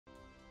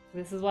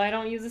This is why I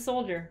don't use a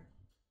soldier.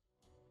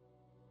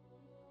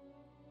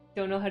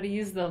 Don't know how to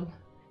use them,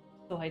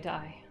 so I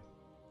die.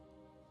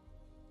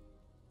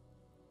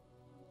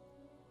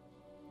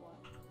 What?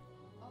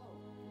 Oh,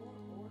 more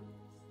orders.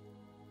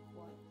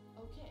 What?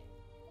 Okay.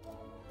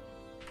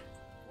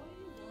 What do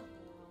you want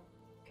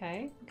now?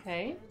 Okay,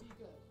 okay. Better be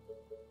good.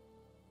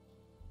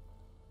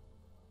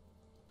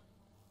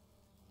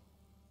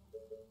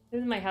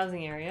 This is my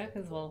housing area,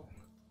 because, well,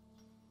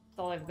 that's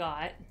all I've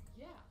got.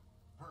 Yeah.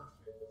 Perfect.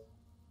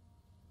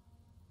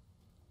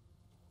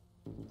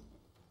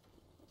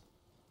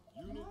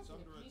 You are Units gonna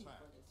under pay me attack.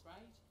 for this,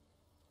 right?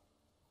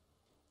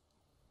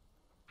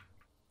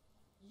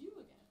 You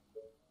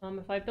again.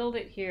 If I build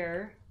it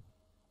here,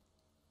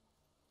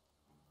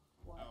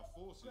 What? Our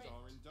forces Great.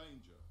 are in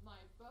danger. My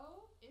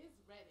bow is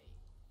ready.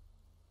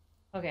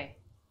 okay.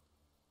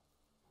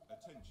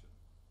 Attention.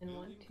 And 1,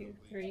 Building 2,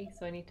 completed. 3.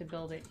 So I need to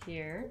build it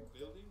here.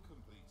 Building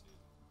completed.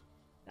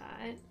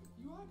 That.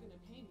 You are gonna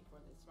pay me for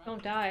this, right?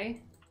 Don't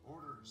die.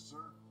 Orders, sir.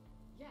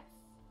 Yes.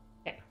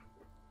 Okay.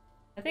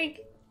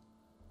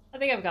 I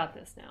think I've got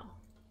this now.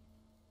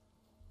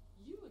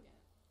 You again.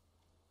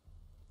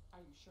 Are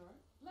you sure?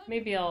 Let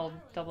Maybe me I'll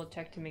narrow it. double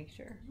check to make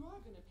sure. You are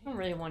gonna pay I don't me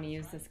really for want to this,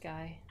 use right? this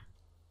guy.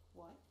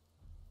 What?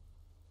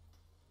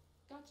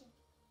 Gotcha.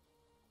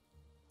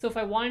 So if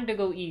I wanted to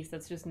go east,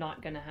 that's just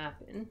not gonna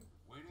happen.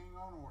 Waiting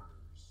on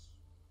orders.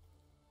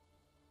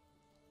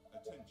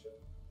 Attention.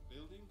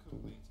 Building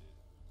completed.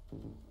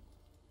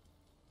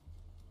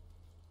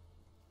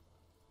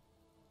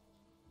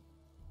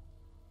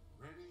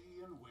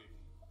 Ready and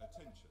waiting.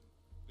 Attention.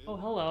 Oh,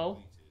 Building hello.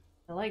 completed.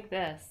 I like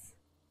this.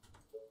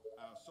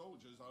 Our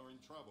soldiers are in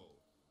trouble.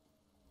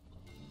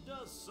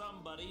 Does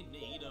somebody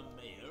need a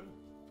mayor?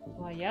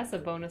 Why, yes, a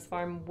bonus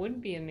farm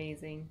would be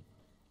amazing.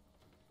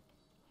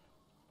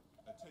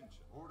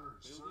 Attention. Orders,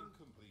 sir. Building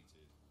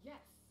completed.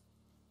 Yes.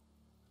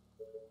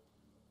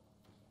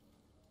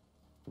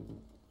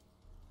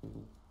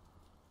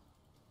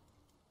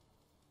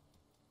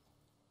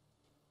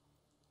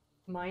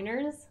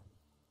 Miners?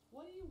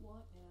 What do you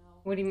want now?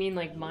 What do you mean,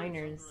 like Units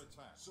miners? under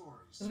attack. Sorry,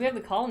 Because we have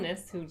the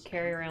colonists who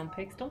carry around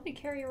picks. Don't they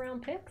carry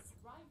around picks?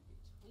 Right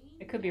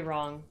between. It could be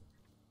wrong.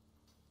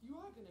 You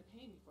are gonna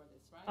pay me for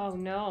this, right? Oh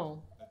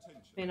no.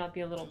 Attention. May not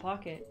be a little Building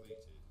pocket.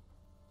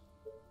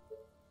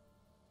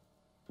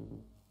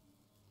 completed.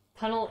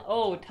 Tunnel.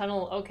 Oh,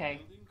 tunnel.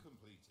 Okay. Building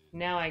completed.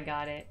 Now I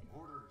got it.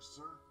 Orders,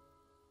 sir.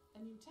 A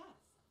new task.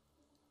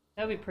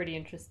 That would be pretty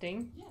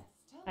interesting. Yes.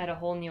 Tell Add me. a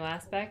whole new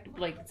aspect.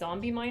 Like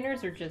zombie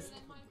miners or just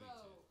Let my bow.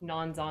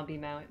 non-zombie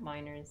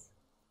miners?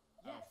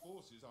 Our Yes.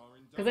 forces are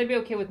in Because I'd be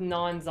danger. okay with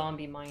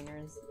non-zombie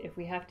miners. If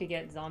we have to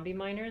get zombie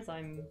miners,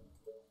 I'm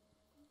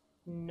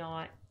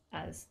not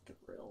as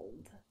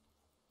thrilled.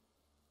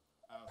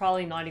 Our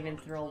Probably soldiers not are even in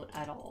thrilled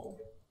trouble. at all.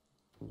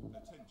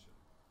 Attention.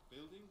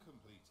 Building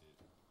completed.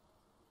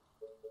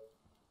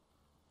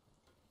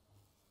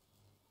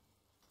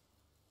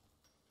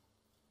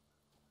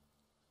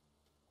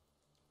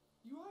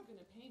 You are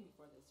gonna pay me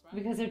for this, right?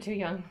 Because they're too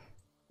young.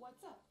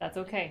 What's up? That's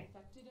Any okay.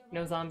 infected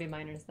No around? zombie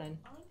miners then.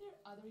 Aren't there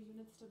other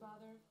units to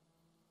bother?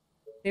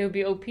 They would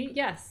be OP?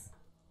 Yes.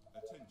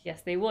 Attention.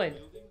 Yes, they would.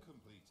 Building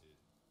completed.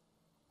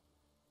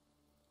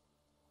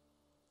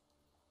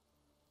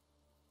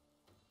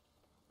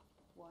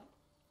 What?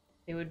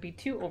 They would be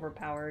too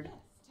overpowered.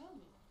 Yes. Tell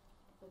me.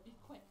 But be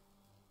quick.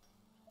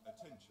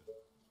 Attention.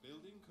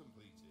 Building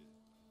completed.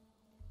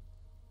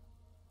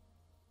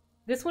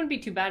 This wouldn't be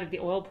too bad if the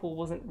oil pool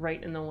wasn't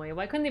right in the way.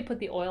 Why couldn't they put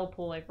the oil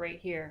pool like right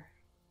here?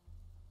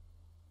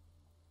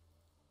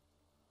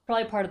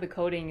 Probably part of the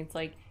coding. It's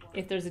like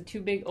if there's a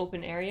too big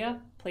open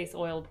area, place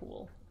oil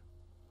pool.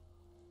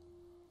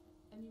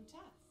 A new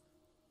task.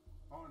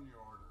 On your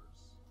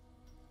orders.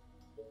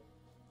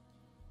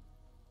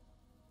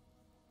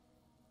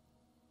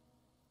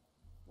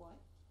 What?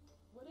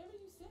 Whatever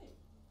you say.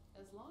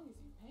 As long as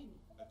you pay me.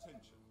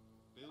 Attention.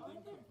 Building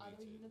Are there other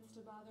completed. units to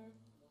bother?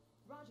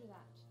 Roger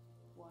that.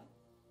 What?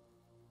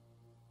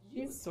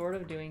 He's sort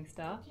of doing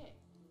stuff. Okay.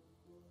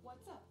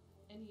 What's up?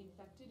 Any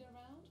infected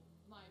around?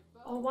 My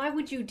bow. Oh, why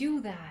would you do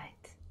that?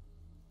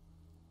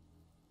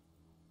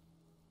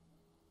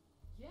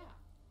 Yeah.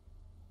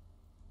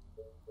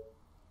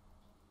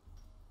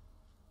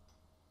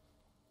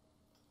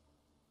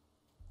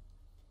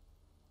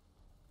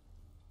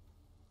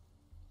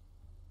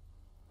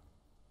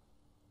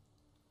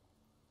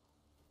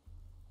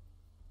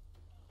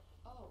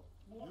 Oh,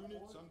 more Units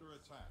orders. under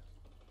attack.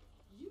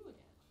 You again.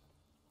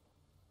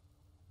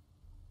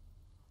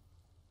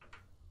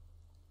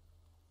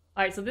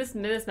 Alright, so this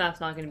map's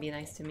not going to be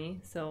nice to me,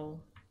 so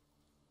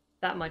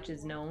that much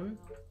is known.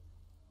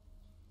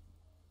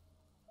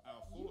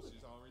 Our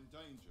forces are in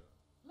danger.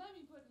 Let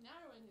me put an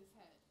arrow in his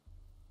head.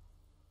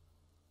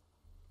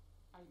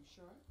 Are you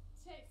sure?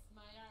 Taste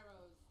my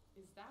arrows.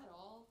 Is that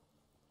all?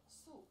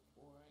 So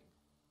boring.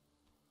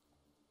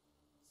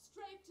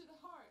 Straight to the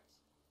heart.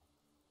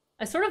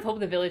 I sort of hope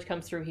the village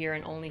comes through here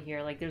and only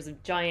here. Like, there's a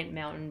giant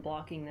mountain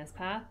blocking this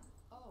path.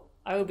 Oh,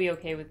 I would be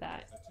okay with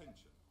that.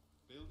 Attention.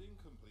 Building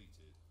completed.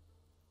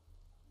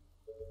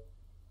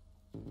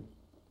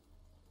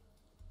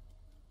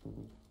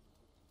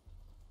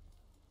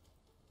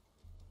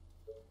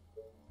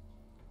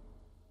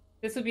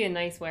 This would be a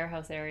nice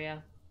warehouse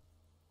area.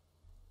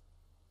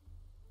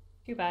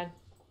 Too bad.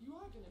 You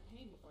are gonna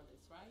pay me for this,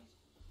 right?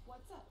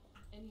 What's up?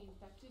 Any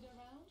infected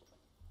around?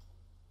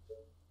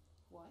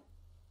 What?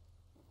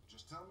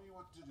 Just tell me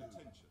what to do.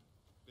 Attention.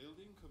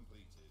 Building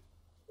completed.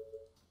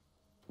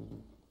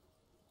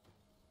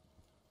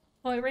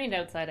 Oh, it rained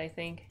outside, I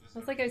think.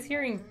 It's like I was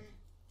hearing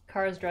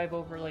cars drive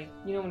over, like,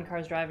 you know when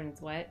cars drive and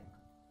it's wet?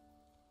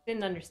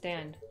 Didn't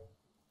understand.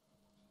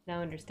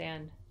 Now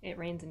understand. It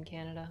rains in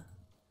Canada.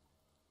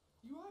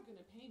 You are gonna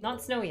pay me.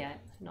 Not snow yet.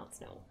 Not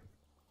snow.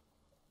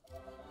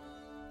 What?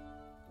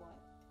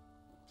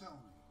 Tell me.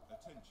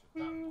 Attention.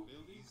 Hmm.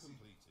 Building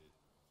completed.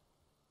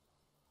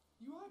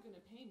 You are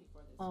gonna pay me for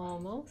this, right?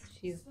 Almost.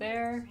 She's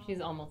there. She's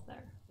almost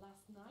there.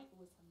 Last night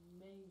was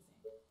amazing.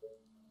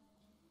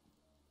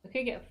 We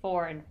could get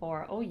 4 and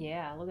 4. Oh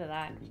yeah, look at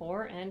that.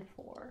 4 and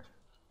 4.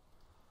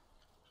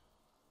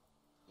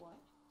 What?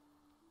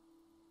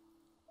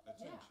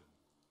 Attention. Yeah.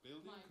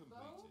 Building My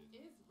bow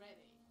completed. is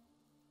ready.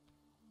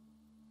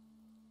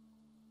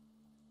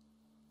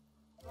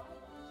 Right,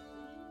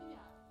 clean the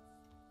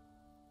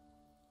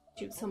eyes.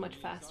 Shoot so much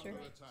Colony is faster.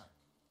 under attack.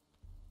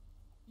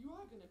 You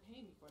are gonna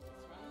pay me for this,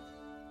 right?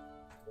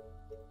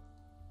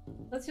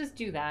 Let's just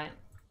do that.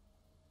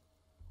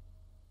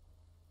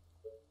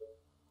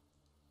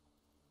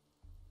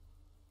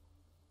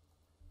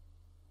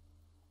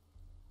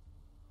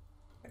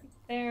 Right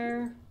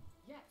there.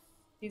 Yes.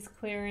 He's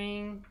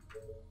clearing.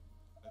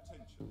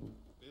 Attention.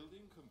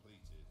 Building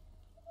completed.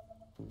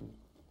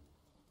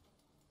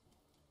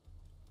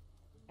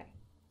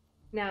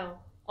 Now,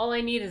 all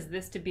I need is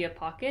this to be a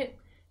pocket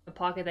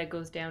that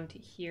goes down to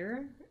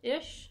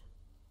here-ish,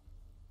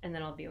 and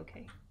then I'll be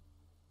okay.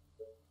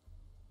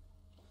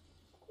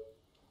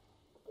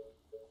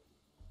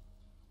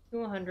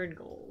 $200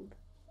 gold.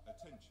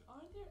 Attention. Are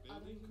there other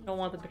Building units Don't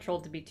want the around?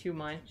 patrol to be too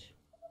much.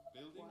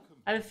 Building What?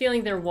 complete. I have a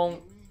feeling there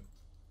won't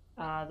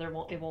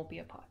it won't be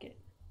a pocket.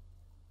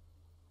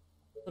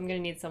 So I'm gonna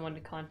need someone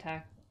to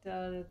contact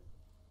the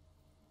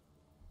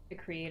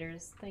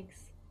creators.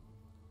 Thanks.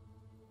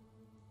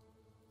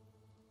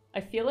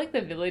 I feel like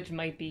the village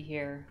might be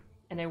here,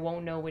 and I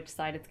won't know which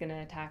side it's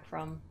gonna attack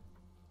from.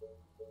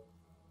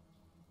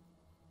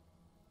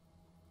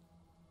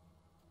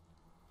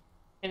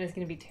 And it's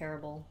gonna be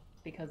terrible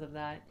because of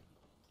that.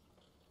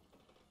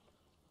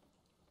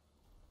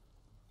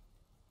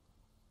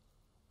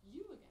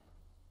 You again.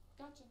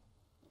 Gotcha.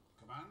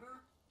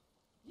 Commander?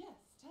 Yes,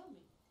 tell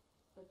me.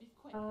 But be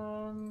quick.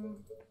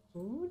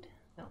 Food?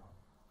 No.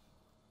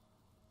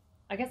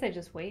 I guess I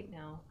just wait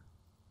now.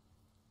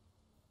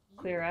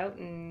 Clear out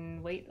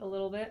and wait a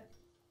little bit.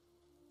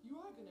 You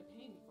are gonna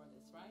pay me for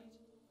this, right?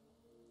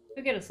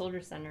 Go get a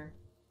soldier center.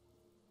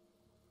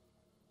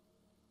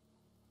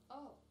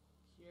 Oh,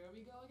 here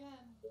we go again.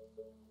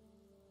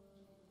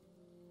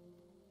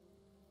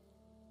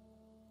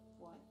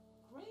 What?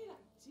 Great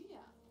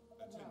idea.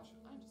 Attention.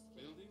 No, I'm just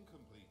kidding. Building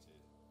completed.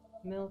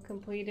 Mill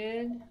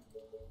completed.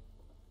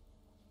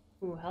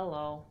 Ooh,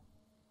 hello.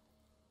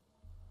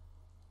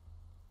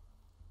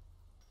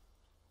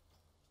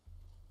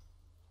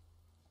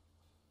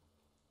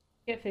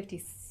 Get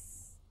 50.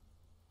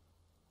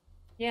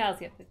 Yeah, let's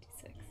get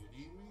 56. Do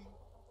you need me?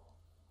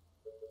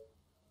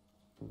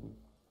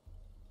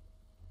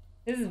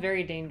 This is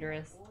very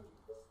dangerous.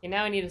 Okay,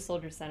 now I need a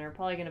soldier center.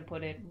 Probably gonna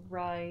put it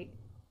right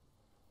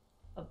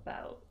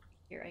about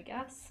here, I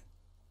guess.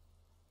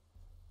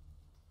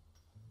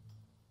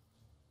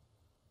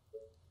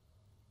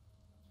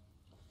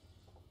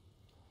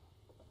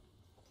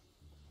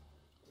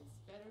 This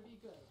better be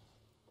good.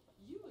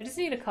 You I just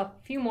need a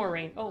few more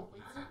rain. Oh.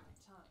 Wasting my time.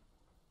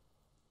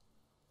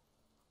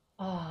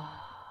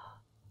 Ah.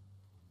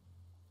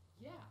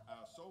 Yeah.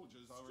 Our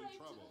soldiers are Straight in to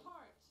trouble. the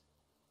heart.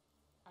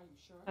 Are you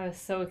sure? I was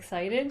so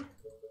excited.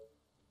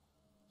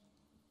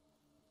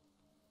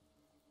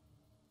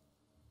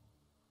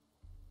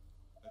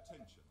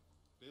 Attention.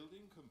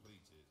 Building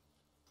completed.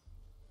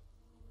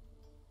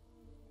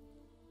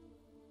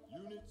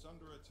 Units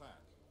under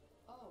attack.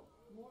 Oh,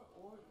 more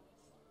orders.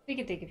 We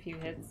could take a few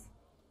hits.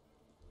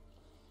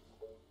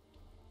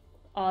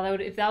 Oh, that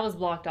would, if that was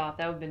blocked off,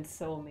 that would have been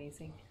so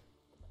amazing.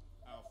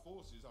 Our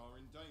forces are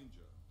in danger.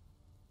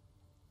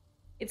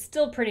 It's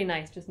still pretty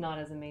nice, just not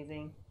as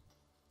amazing.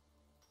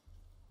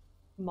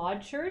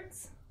 Mod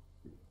shirts?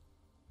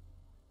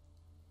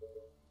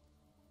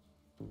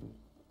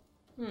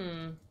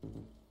 I'm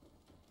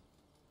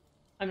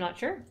not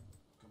sure.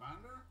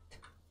 Commander?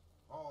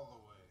 All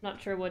the way. Not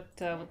sure what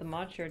the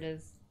mod shirt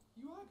is.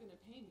 You are gonna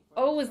pay me for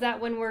Oh, this, is that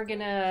right? when we're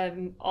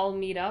gonna all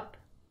meet up?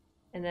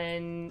 And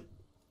then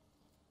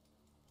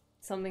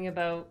something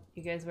about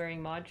you guys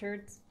wearing mod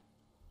shirts?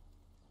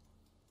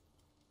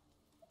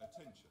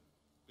 Attention.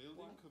 Building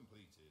What?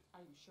 completed.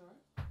 Are you sure?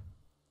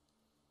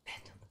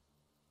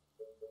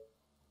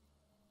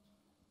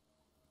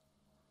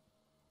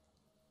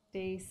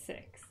 Day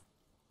 6.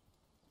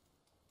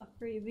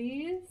 Upgrade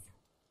these.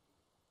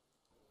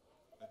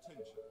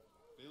 Attention.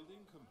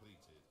 Building completed.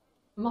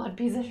 Mod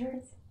pizza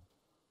shirts.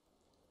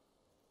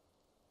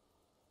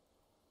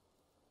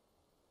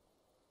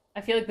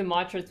 I feel like the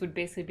Machos would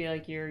basically be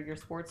like your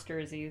sports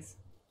jerseys.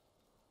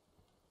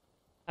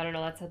 I don't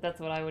know, that's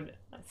what I would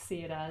see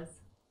it as.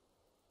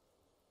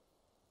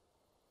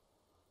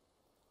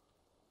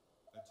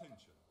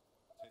 Attention.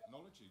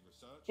 Technology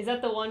research. Is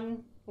that the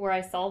one where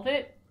I solve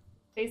it,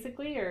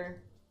 basically,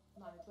 or?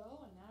 My bow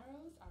and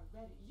arrows are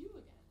ready. You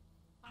again.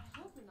 I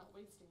hope you're not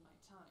wasting my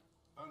time.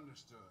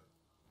 Understood.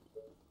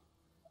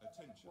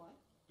 Attention. What?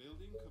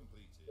 Building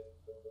completed.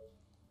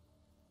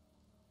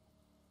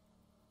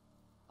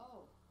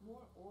 Oh,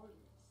 more orders.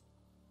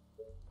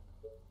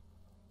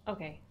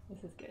 Okay,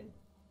 this is good.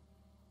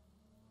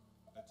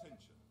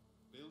 Attention.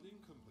 Building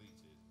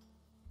completed.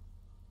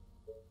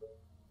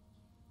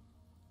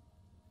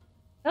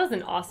 That was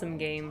an awesome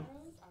game.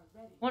 Arrows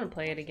are ready. I want to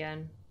play it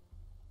again.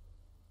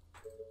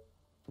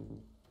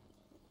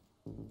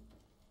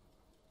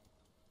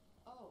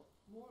 Oh,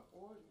 more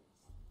orders.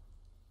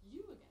 You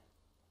again.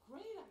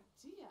 Great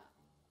idea.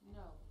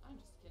 No, I'm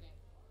just kidding.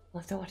 I'll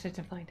have to watch it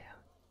to find out.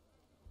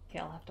 Okay,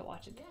 I'll have to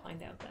watch it to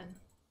find out then.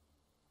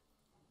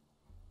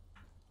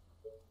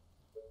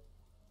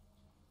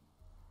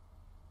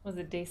 Was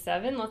it day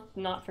 7? Let's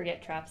not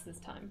forget traps this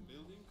time.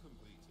 Building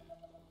completed.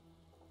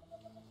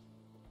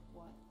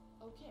 What?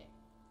 Okay.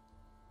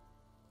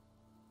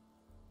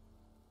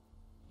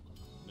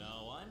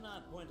 No, I'm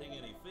not pointing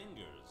any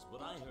fingers,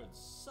 but I heard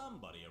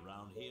somebody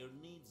around here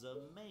needs a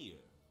mayor.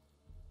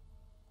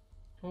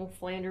 Oh,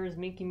 Flanders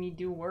making me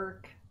do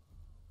work.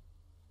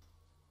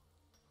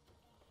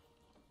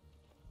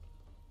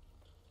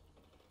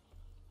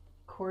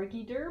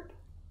 Corgi derp?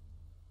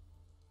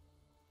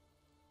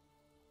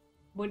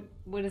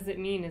 What does it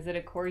mean? Is it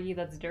a corgi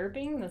that's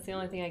derping? That's the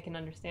only thing I can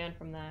understand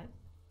from that.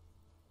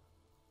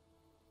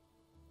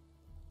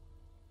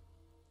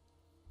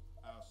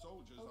 Our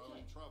soldiers are in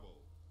Okay. trouble.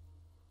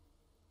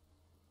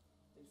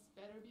 This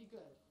better be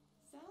good.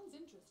 Sounds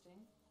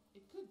interesting.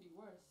 It could be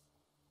worse.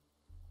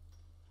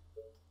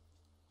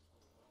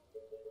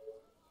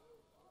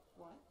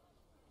 What?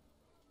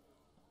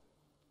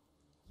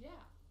 Yeah.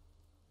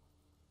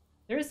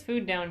 There's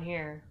food down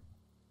here.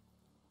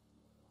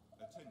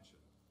 Attention.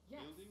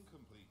 Yes. Building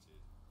completed.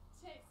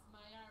 Taste my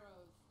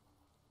arrows.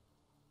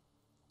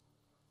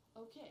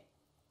 Okay.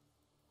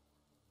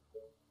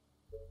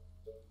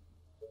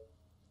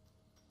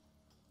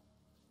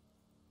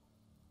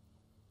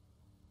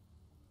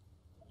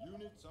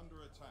 Units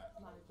under attack.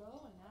 My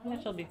bow and arrows.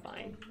 That shall be are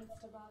fine. ready,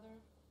 Mr. Bother.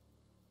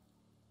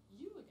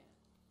 You again.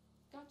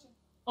 Gotcha.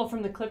 Oh,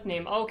 from the clip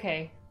name.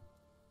 Okay.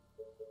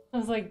 I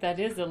was like, that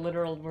is a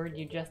literal word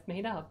you just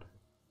made up.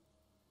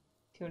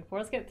 2 and 4.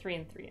 Let's get 3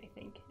 and 3, I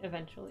think,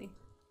 eventually.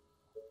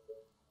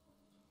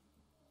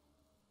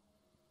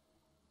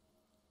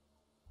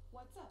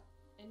 What's up?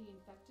 Any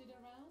infected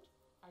around?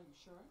 Are you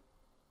sure?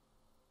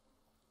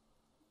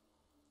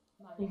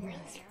 My You bow really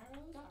and sure?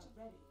 arrows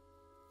are ready.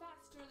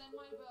 Faster than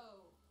my bow.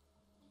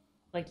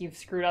 Like you've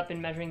screwed up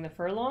in measuring the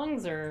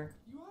furlongs, or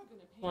You are gonna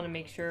pay want to me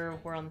make for sure this,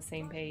 right? we're on the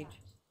same Mark page?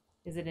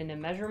 that. Is it in a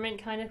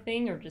measurement kind of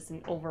thing, or just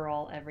an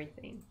overall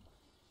everything?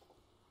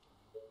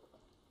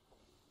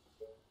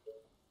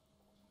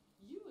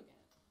 You again.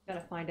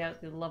 Gotta find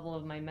out the level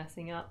of my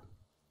messing up.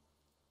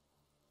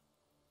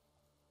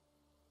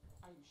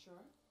 Are you sure?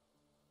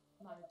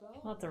 My bow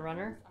Well, it's a and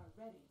runner. arrows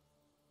are ready.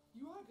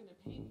 You are gonna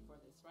pay me for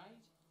this, right?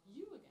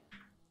 You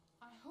again.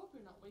 I hope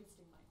you're not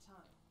wasting my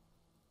time.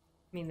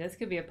 I mean, this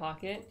could be a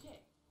pocket. Okay.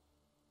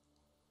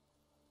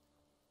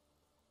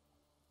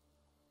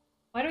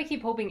 Why do I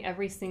keep hoping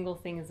every single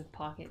thing is a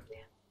pocket? Damn.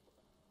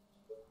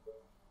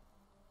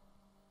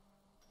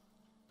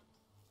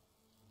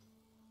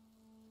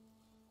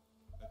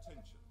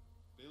 Attention.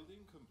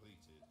 Building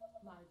completed.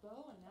 My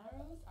bow and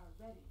arrows are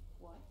ready.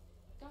 What?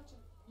 Gotcha.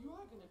 You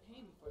are gonna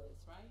pay me for this,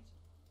 right?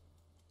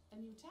 A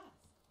new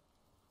task.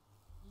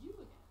 You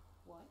again.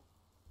 What?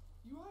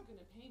 You are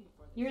gonna pay me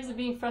for this. Years of right?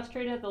 being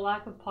frustrated at the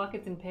lack of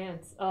pockets and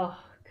pants. Oh,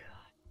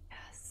 God.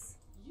 Yes.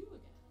 You again.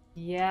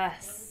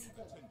 Yes.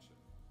 Better be good. Attention.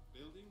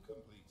 Building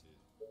completed.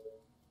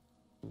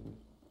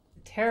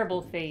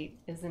 Terrible fate,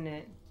 isn't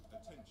it?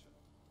 Attention.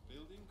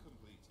 Building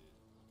completed.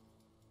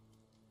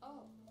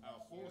 Oh. Our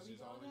Here we forces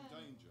go are in then.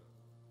 danger.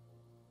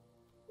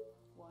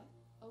 What?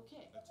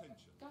 Okay.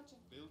 Attention. Gotcha.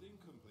 Building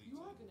completed. You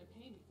are gonna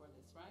pay me for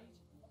this, right?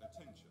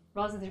 Attention.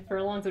 Rosin through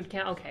furlongs would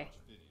count. Okay.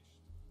 Research finished.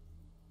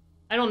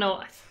 I don't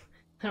know.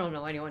 I don't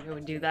know anyone who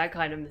would do that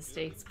kind of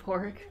mistakes,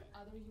 Pork.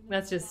 Other units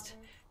That's just-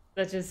 bother?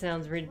 That just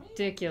sounds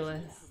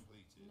ridiculous.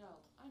 Completed. No,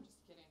 I'm just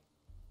kidding.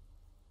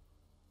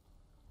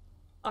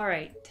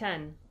 Alright,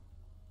 10.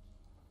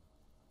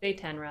 Day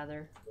 10,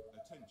 rather.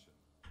 Attention.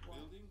 What?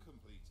 Building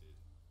completed.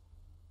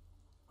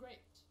 Great.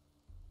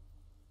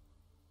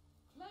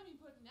 Let me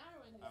put an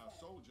arrow in his Our head.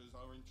 soldiers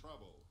are in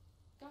trouble.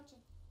 Gotcha.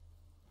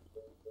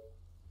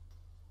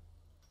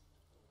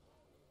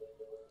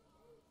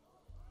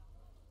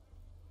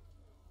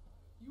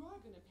 You are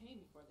gonna pay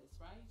me for this,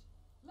 right?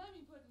 Let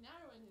me put an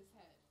arrow in his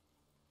head.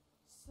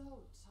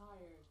 So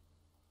tired.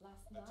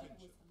 Last night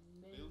Attention. was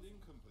amazing. Building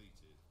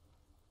completed.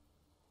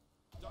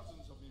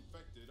 Dozens of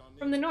infected are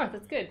From the near north,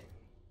 that's good.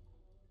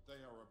 They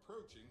are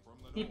approaching from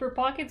the Deeper north.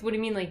 pockets? What do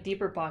you mean, like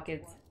deeper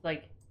pockets?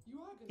 Like You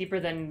are gonna deeper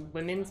pay than me for this,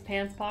 women's right?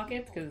 pants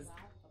pockets? Because, That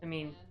I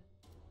mean, plan.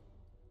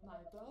 My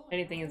bow and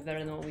anything is arrows better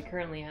than are what we ready.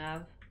 currently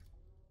have.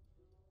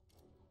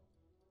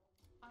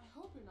 I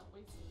hope you're not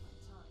wasting my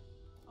time.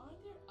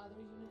 Aren't there other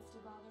units to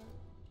bother?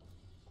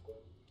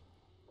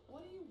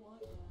 What do you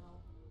want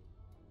now?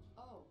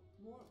 Oh,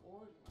 more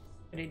orders.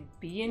 Would it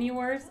be any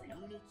worse?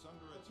 Units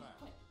under But be attack.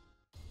 quick.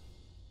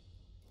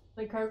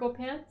 Like cargo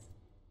pants?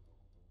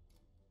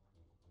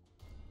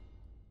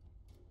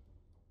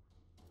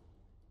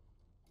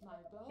 My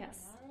bow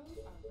Yes. and arrows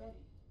are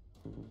ready.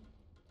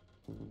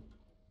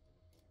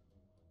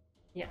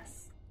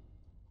 Yes.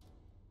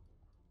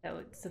 That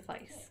would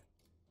suffice.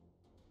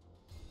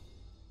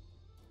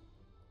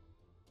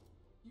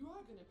 You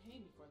are gonna pay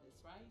me for this,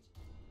 right?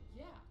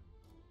 Yeah.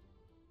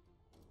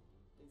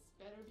 This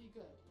better be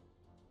good.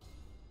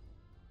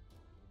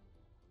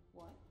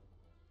 What?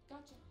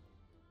 Gotcha.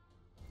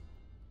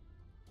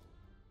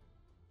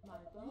 My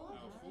bow and Our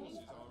arrows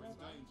forces are are in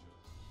ready. danger.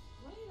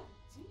 Great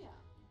idea.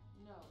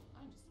 No,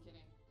 I'm just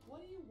kidding. What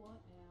do you want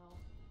now?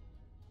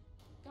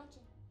 Gotcha.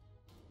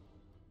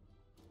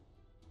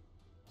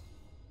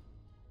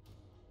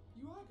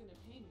 You are gonna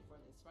pay me for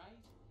this, right?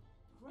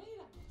 Great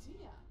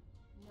idea.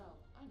 No,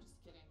 I'm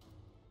just kidding.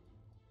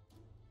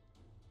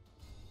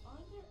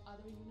 Aren't there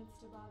other units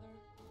to bother?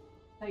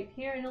 Right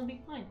here and it'll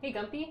be fine. Hey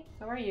Gumpy,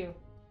 how are you?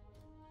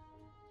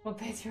 What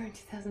base you were in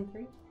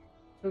 2003?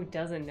 Who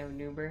doesn't know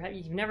Noober?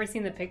 You've never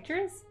seen the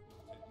pictures?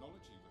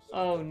 Technology research.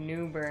 Oh,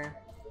 Noober.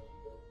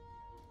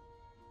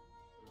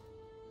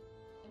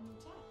 A new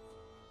task.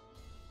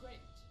 Great.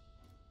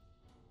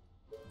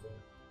 This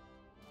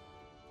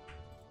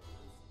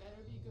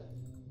better be good.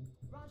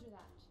 Roger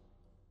that.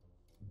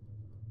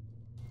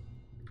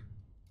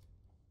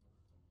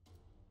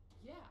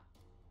 Yeah.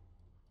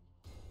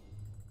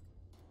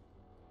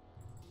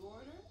 You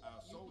order?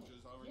 Our You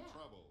soldiers pay. are in Yeah.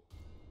 trouble.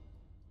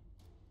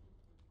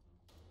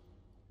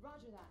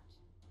 Roger that.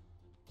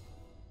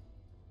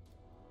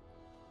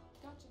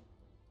 Gotcha.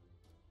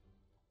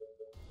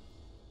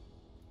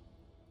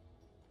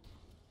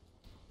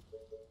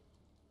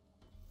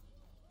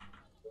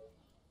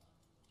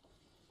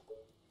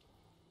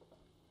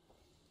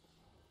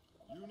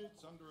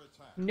 Units under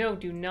attack. No,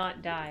 do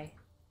not die.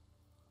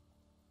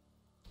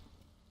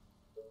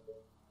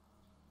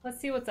 Let's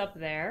see what's up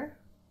there.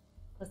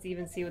 Let's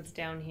even see what's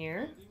down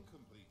here. Building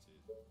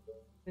completed.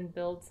 And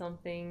build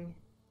something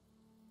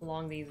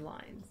along these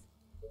lines.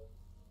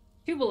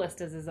 2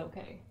 ballistas is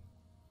okay.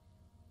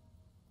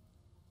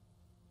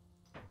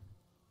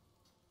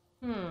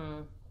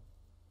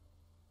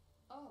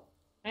 Oh,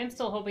 I'm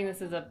still hoping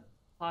this is a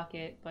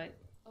pocket, but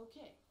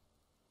okay.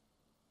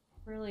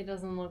 really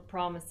doesn't look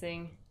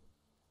promising.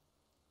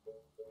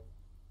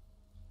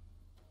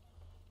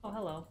 Oh,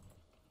 hello.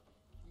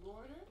 You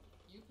order,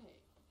 you pay.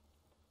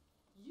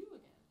 You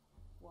again.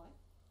 What?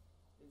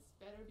 This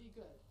better be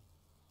good.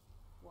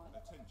 What?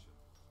 Attention.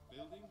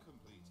 Building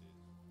completed.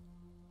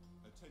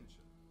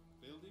 Attention.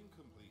 Building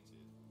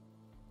completed.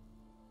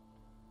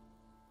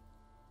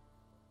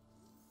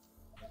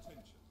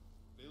 Attention.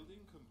 Building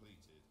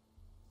completed.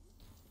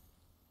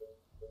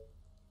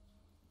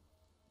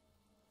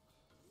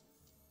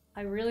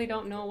 I really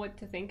don't know what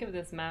to think of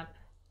this map.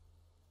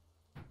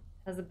 It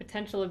has the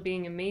potential of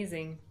being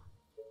amazing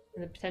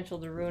and the potential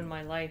to ruin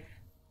my life.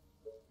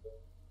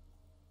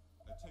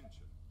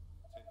 Attention.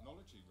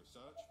 Technology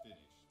research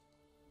finished.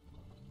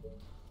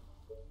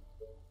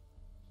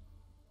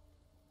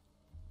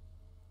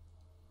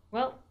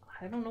 Well,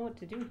 I don't know what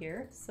to do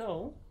here,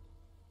 so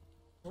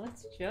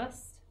let's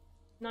just...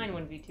 9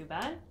 wouldn't be too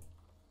bad.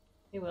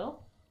 It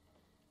will.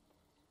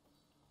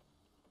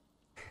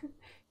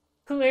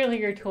 Clearly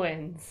you're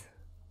twins.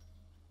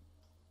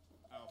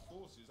 Our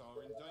forces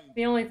are in danger.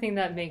 The only thing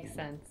that makes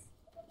sense.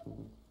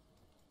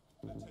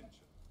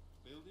 Attention.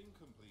 Building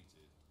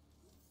completed.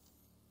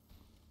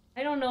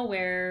 I don't know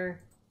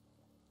where...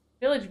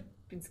 Village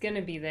is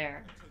gonna be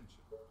there.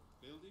 Attention.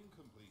 Building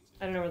completed.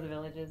 I don't know where the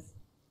village is.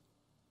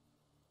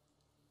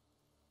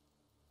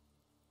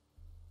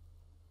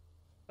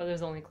 But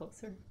there's only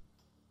closer.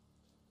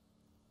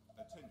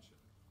 Attention.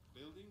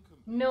 Building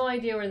completed. No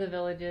idea where the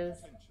village is.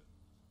 Attention.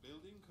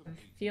 Building I'm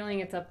completed. feeling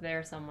it's up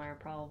there somewhere,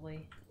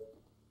 probably.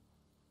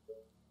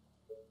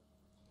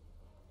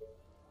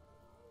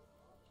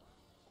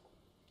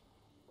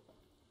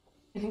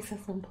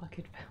 Inaccessible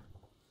pocket found.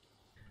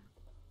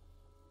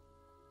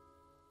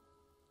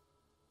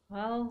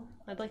 Well,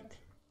 I'd like to...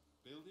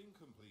 Building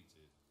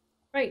completed.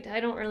 Right, I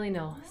don't really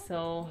know, You are so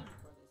gonna pay me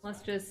for this, let's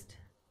right? just...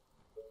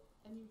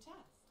 A new task.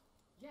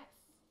 Yes.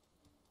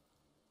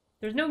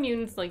 There's no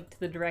mutants, like, to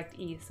the direct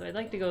east, so I'd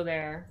like to go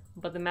there,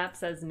 but the map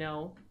says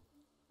no.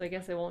 So I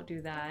guess I won't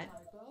do that. My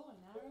bow and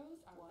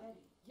arrows are ready.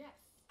 Yes.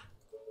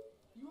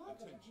 You are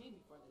gonna pay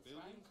me for this,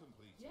 Building right?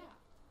 completed. Yeah.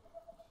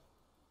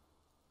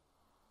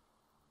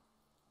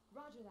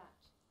 Roger that.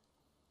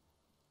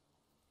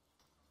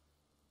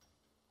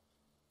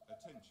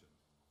 Attention.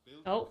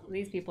 Building Oh,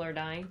 these completed. people are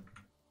dying.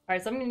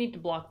 Alright, so I'm gonna need to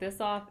block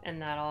this off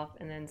and that off,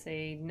 and then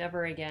say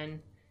never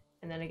again.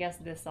 And then I guess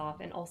this off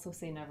and also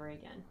say never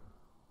again.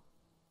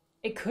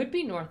 It could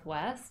be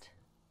northwest.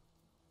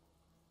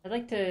 I'd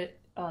like to...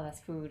 Oh, that's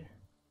food.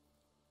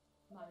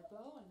 My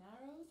bow and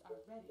arrows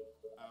are ready.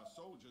 Our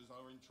soldiers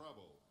are in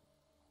trouble.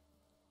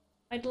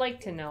 I'd like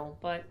to know,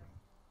 but...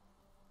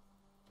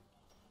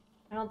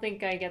 I don't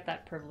think I get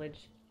that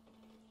privilege.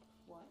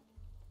 What?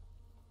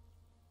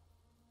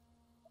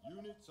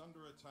 Units under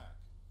attack.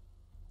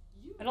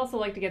 You I'd also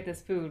like to get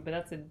this food, but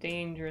that's a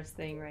dangerous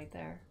thing right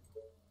there.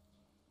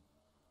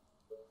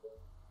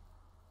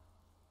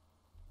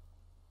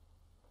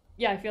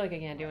 Yeah, I feel like I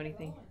can't do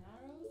anything. bow and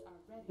arrows are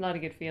ready. Not a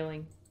good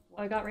feeling.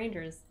 Oh, I got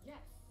rangers. Yes.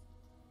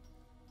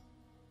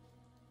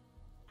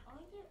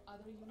 Aren't there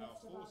other Our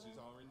units to forces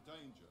bother? are in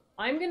danger.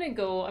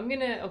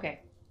 Okay.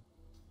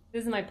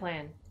 This is my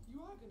plan.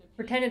 You are gonna pay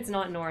Pretend me it's for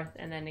not this. north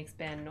and then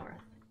expand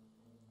north.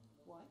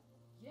 What?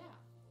 Yeah.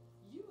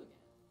 You again.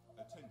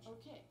 Attention.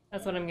 Okay.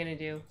 That's what I'm gonna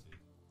do.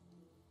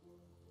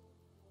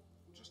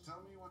 Just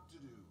tell me what to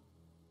do.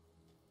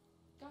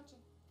 Gotcha.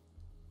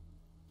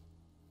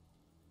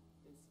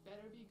 This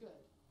better be good.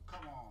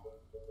 Come on.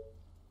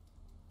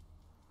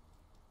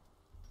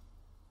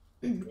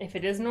 If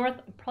it is north,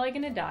 I'm probably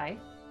gonna die.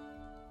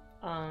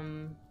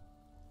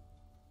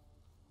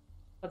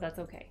 But that's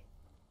okay.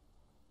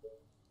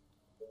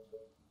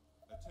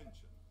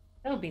 Attention.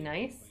 That would be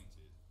nice.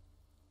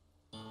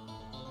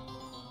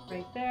 Completed.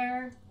 Right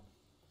there.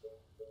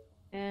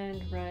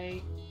 And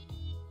right.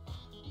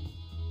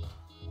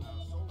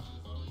 Our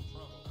soldiers are in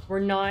trouble. We're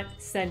not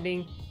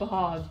sending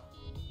Bob.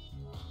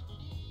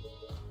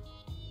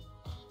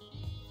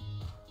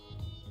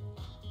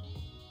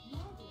 You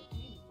are gonna pay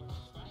me for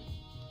this, right?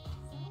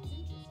 Sounds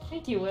interesting.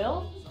 Thank you,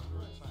 Will, Units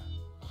under attack.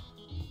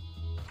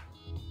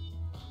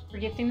 for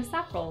gifting the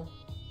staff roll.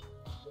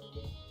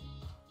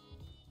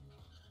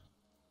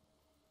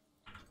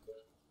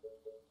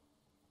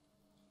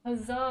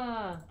 Huzzah!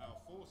 Our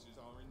forces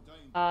are in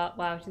danger.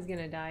 Wow, she's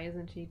gonna die,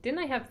 isn't she? Didn't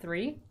I have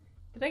 3?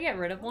 Did I get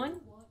rid of What do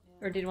one? you want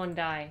now? Or did one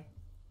die?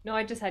 No,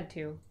 I just had 2.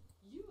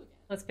 You again.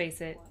 Let's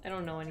face it, I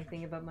don't know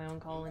anything about my own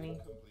colony.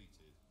 Completed.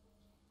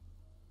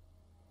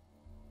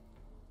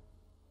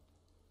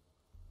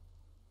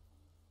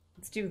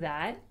 Let's do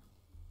that.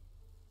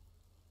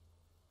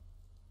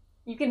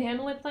 You can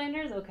handle it,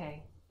 Flanders?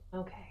 Okay.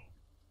 Okay.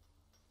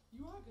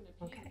 You are gonna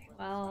pay me Okay. for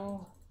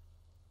Well,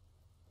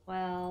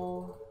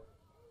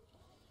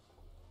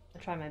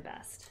 I'll try my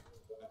best.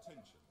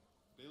 Attention.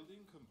 Building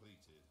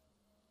completed.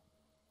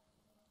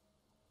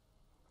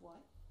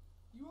 What?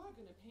 You are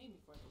gonna pay me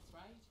for this,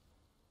 right?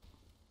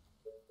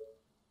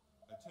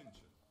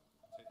 Attention.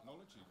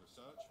 Technology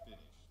research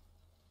finished.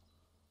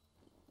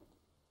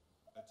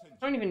 Attention.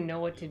 I don't even know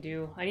what to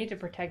do. I need to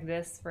protect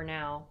this for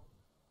now.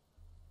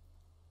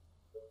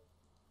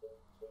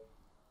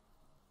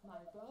 My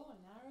bow and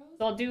arrows.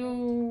 So I'll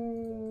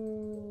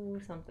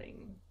do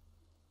something.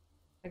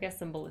 I guess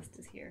some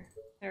ballistas here.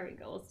 There we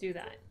go. Let's do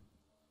that.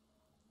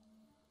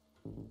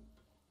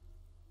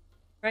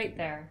 Right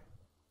there.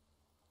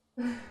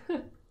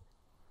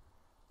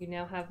 You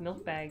now have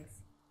milk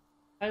bags.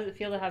 How does it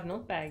feel to have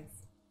milk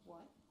bags?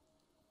 What?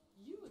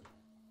 You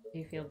again. Do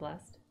you feel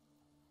blessed?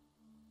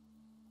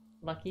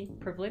 Lucky?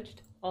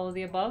 Privileged? All of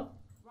the above?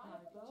 My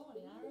bow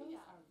and arrows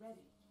are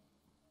ready.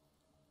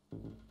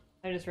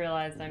 I just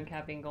realized I'm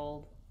capping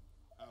gold.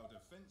 Our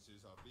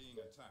defenses are being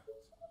attacked.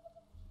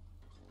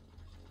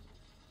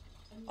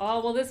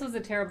 Oh, well, this was a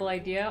terrible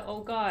idea.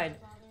 Oh god.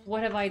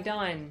 What have I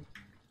done?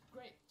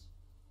 Great.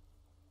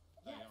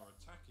 They are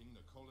attacking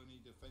the colony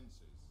defenses.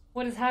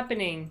 What is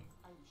happening?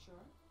 Are you sure?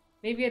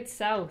 Maybe it's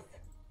south.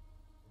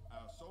 Our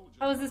soldiers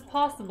How is this are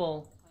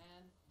possible?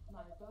 Plan.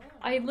 My bow and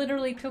I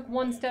literally took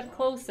one step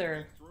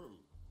closer. through.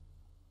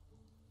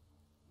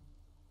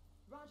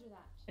 Roger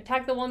that.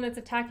 Attack the one that's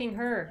attacking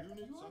her.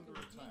 Units You are under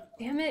gonna pay me attack.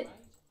 for Damn this, it. right?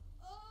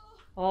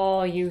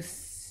 Oh, you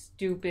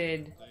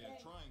stupid. They are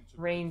trying to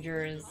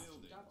Rangers. break through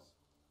the buildings.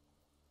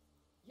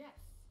 Yes.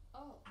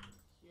 Oh,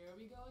 here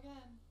we go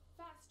again.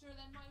 Faster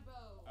than my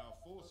bow. Our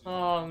forces Oh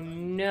are in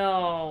danger.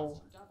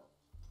 no. Double.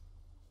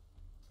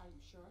 Are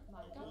you sure? My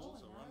Our bow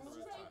walls and are arrows under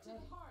are attack. ready.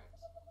 Heart.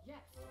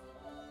 Yes.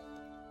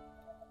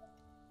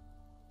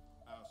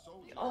 Our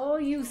soldiers Oh, are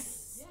in you trouble.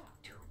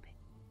 stupid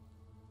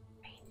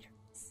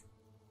rangers.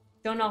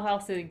 Don't know how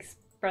else to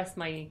express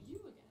my You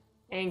again.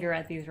 anger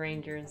at these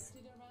rangers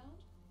Infected around?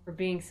 for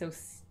being so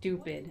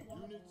stupid.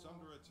 Units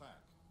under attack.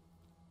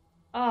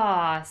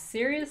 Ah,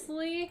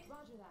 seriously?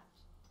 Roger that.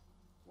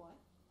 What?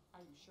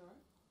 Are you sure?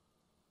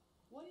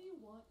 What do you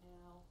want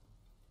now?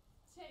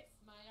 Taste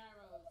my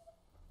arrows.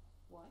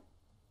 What?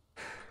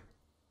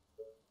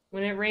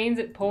 When it rains,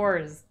 it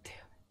pours.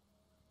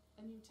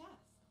 A new task.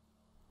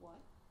 What?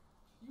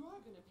 You are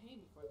gonna pay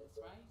me for this,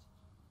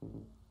 right?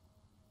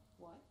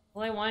 What?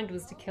 All I wanted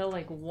was to kill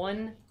like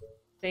one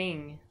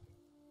thing.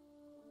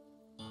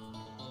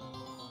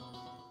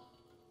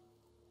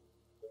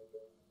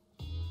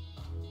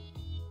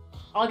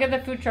 I'll get the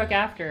food truck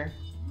after.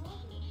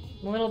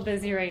 I'm a little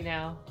busy right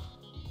now.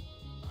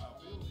 Our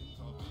buildings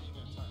are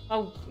being attacked.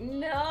 Oh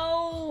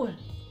no!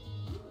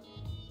 You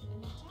again. A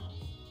new task.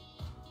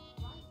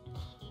 Right.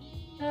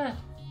 Ah,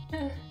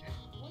 ah,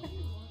 What do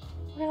you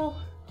want?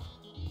 well.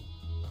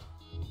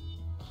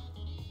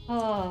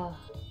 Oh.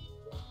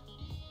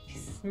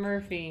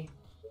 Smurfy.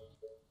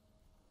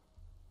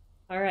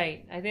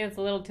 Alright, I think it's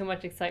a little too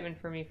much excitement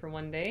for me for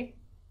one day.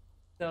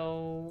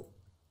 So,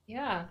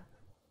 yeah.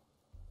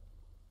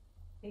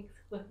 Thanks,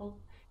 Will.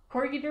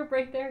 Corgi derp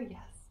right there?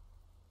 Yes.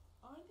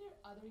 Aren't there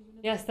other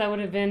units? Yes, that would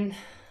have been.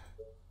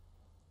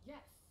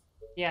 Yes.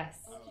 Yes.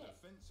 Our Okay.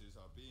 defenses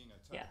are being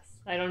attacked. Yes.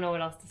 I don't know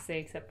what else to say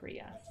except for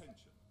yes.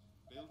 Attention.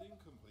 Building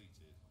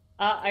completed.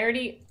 I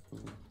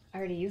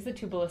already used the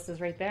two ballistas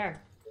right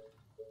there.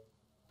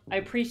 I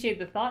appreciate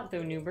the thought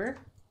though, Noober.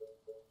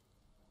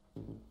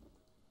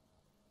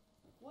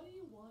 What do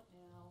you want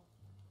now?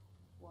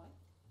 What?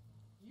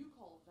 You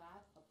call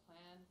that a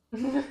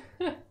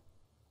plan?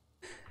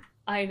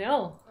 I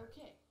know.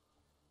 Okay.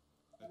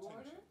 You order?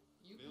 Attention.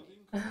 You Building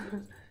pay.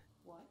 completed.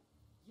 What?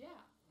 Yeah.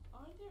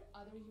 Aren't there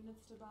other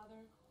units to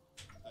bother?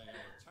 They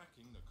are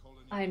attacking the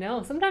colony. I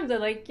know. Sometimes I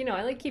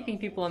like keeping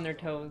people on their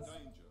toes.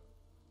 Danger.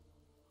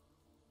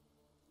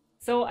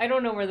 So I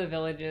don't know where the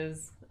village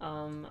is.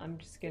 I'm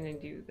just gonna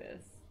do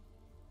this.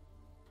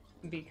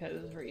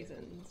 Because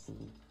reasons.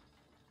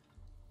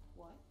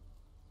 What?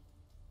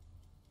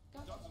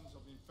 Gotcha. Dozens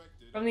of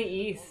infected From the enter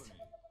east. colony.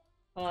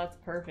 Oh, that's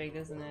perfect,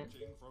 isn't it?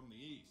 Approaching from the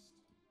east.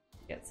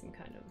 Get some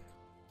kind of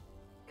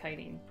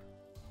kiting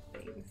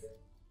things.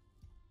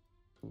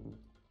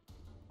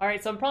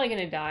 Alright, so I'm probably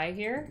gonna die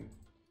here.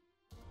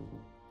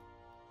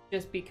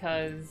 Just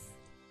because,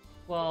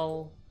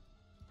 well,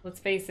 let's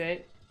face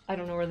it, I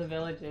don't know where the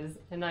village is,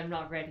 and I'm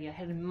not ready. I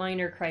had a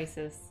minor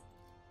crisis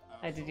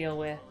I had to deal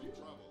with. Are in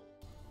trouble.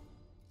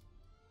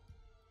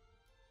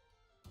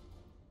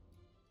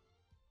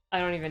 I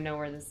don't even know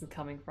where this is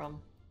coming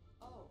from.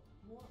 Oh,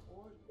 more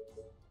orders.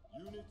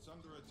 Units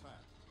under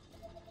attack.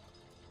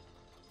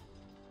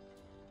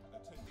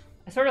 Attention.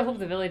 I sort of hope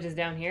the village is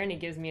down here and it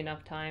gives me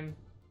enough time.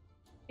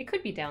 It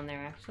could be down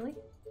there, actually.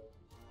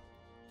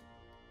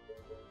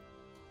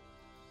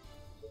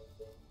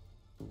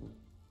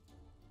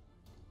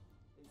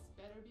 This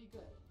better be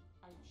good.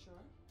 Are you sure?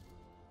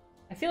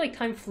 I feel like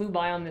time flew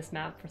by on this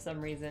map for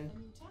some reason. A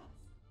new task.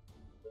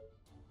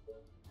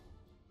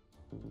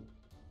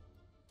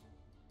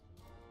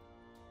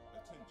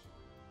 Attention.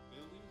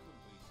 Building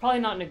complete. Probably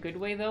not in a good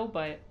way though,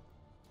 but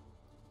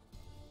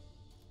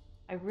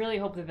I really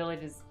hope the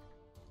village is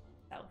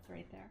south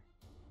right there.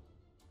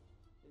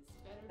 This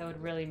better That would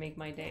be really make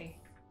my day.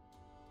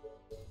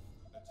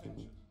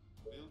 Attention.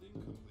 Building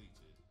completed.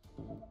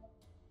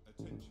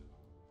 Attention.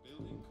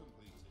 Building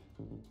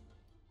completed.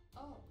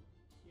 Oh,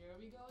 here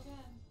we go again.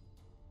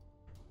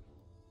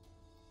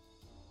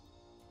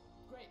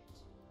 Great.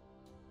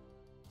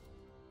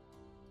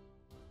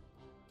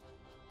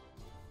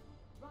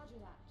 Roger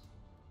that.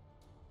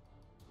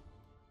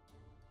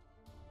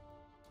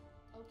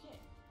 Okay.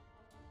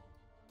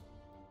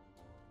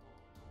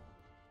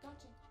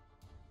 Gotcha.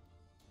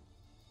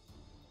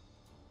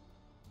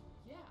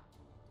 Yeah.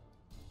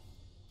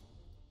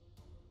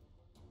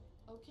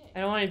 Okay. I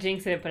don't want to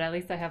jinx it, but at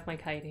least I have my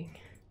kiting.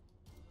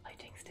 I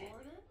jinxed it.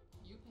 Order,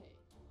 you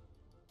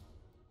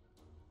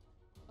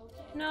pay.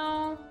 Okay.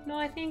 No,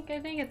 I think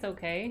it's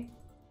okay.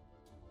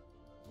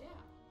 Yeah.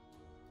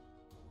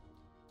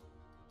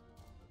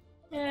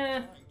 Yeah.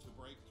 Trying to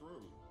break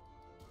through.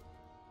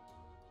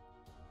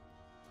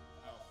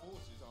 Our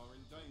forces are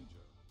in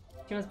danger.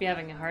 She must be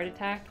having a heart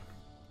attack.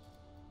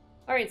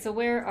 Alright, so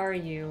where are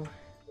you?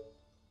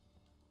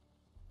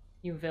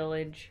 You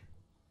village.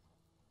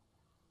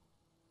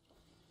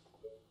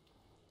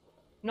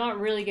 Not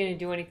really gonna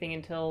do anything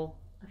until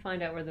I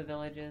find out where the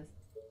village is.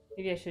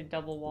 Maybe I should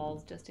double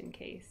walls just in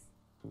case.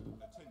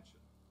 Attention.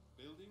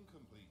 Building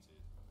completed.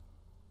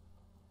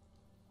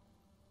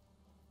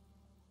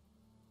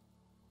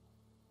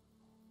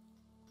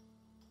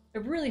 I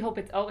really hope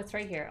it's... Oh, it's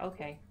right here.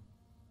 Okay.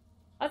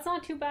 That's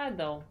not too bad,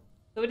 though.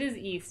 So it is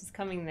east. It's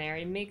coming there.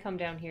 It may come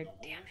down here.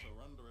 Damn it.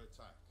 Are under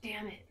attack.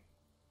 Damn it.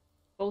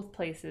 Both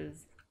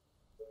places.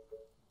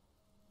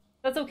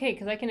 That's okay,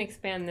 because I can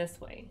expand this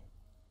way.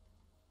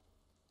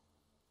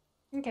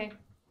 Okay.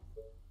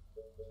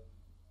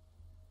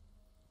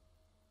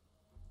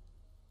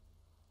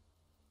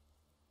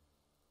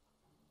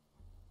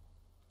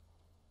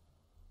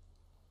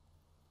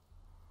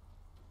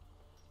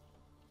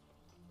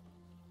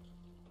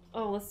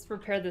 Oh, let's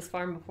repair this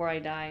farm before I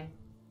die.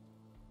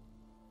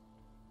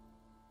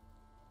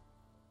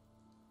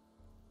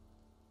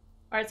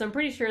 Alright, so I'm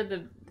pretty sure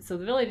the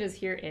village is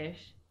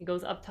here-ish. It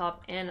goes up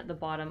top and at the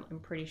bottom, I'm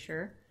pretty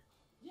sure.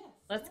 Yes.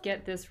 Let's sir.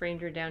 get this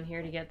ranger down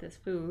here to get this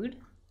food.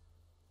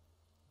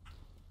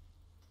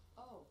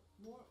 Oh,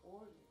 more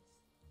orders.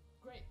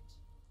 Great.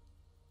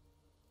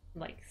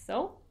 Like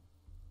so.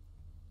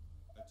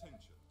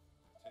 Attention.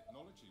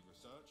 Technology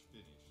research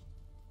finished.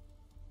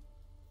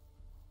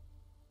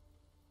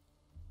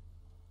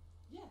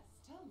 Yes,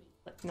 tell me.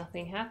 But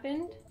nothing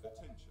happened.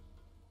 Attention.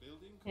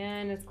 Building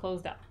And it's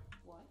closed up.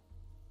 What?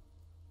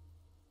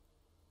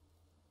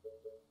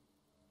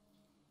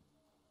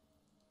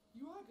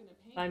 You are gonna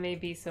pay If I may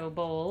be so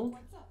bold.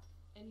 What's up?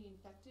 Any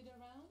infected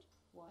around?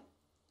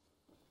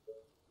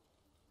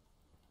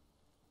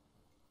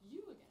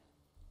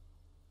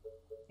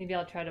 Maybe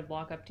I'll try to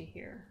block up to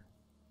here.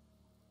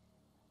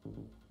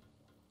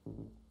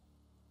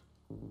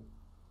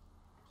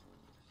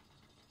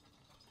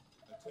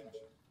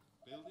 Attention.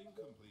 Building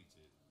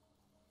completed.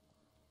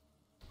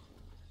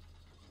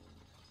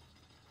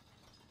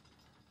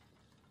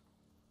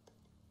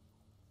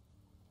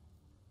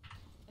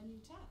 A new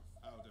task.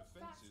 Our defenses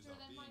Faster are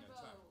than being my bow.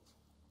 attacked.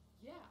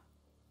 Yeah.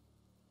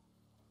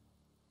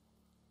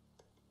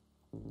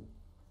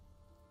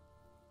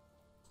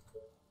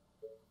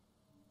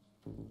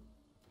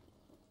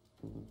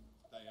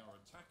 They are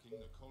attacking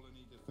the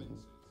colony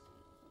defenses.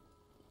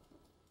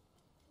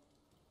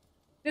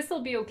 This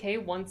will be okay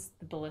once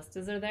the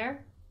ballistas are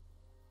there.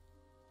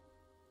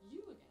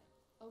 You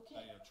again. Okay.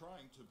 They are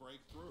trying to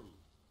break through.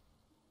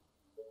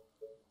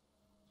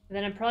 And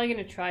then I'm probably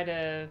gonna try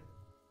to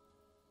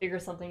figure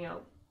something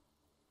out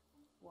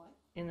What?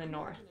 in the You're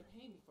north. gonna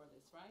pay me for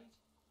this, right?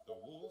 The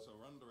walls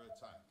are under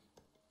attack.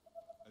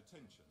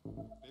 Attention.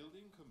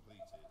 Building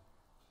completed.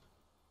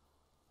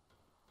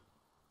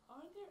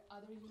 Aren't there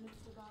other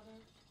units to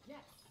bother?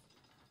 Yes.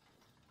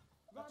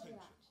 Roger Attention.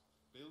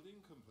 that. Building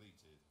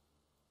completed.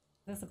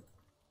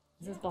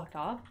 Is this blocked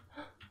off?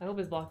 I hope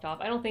it's blocked off.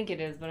 I don't think it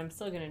is, but I'm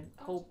still gonna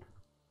hope.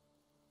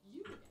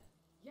 You again.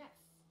 Yes.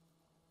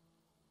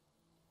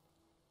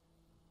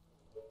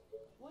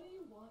 What do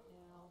you want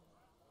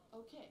now?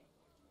 Okay.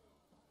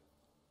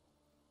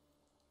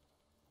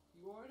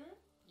 You order,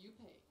 you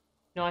pay.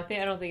 No, I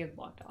don't think it's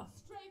blocked off.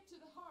 Straight to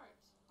the heart.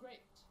 Great.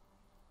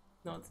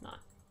 No, it's not.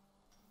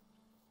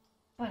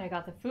 But I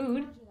got the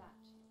food. Roger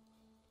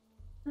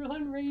that.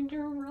 Run,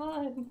 Ranger,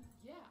 run!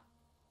 Yeah.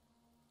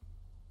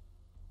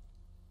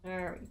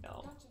 There we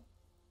go. Gotcha.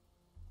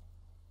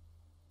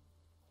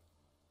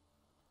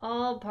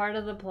 All part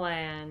of the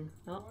plan.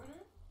 You Oh,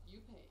 order, you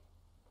pay.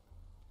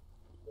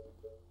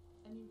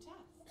 A new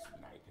task.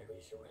 Sniper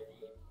is ready.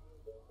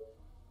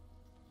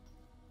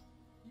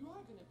 You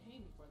are gonna pay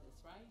me for this,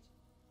 right?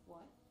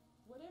 What?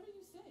 Whatever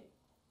you say.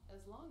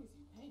 As long as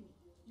you pay me.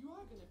 You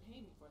are gonna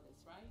pay me for this,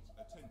 right?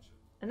 Attention.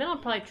 and then I'll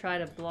probably try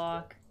to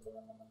block.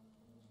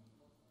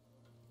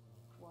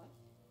 What?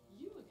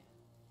 You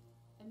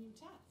again. A new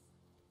task.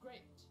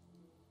 Great.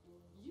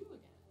 You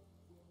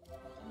again.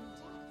 A new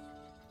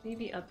task.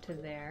 Maybe up to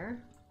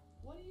there.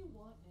 What do you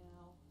want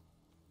now?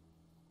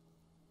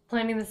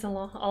 Planning this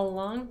all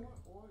along. More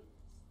orders.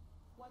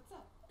 What's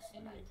up?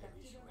 Am I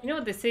infected already? You know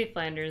what they say,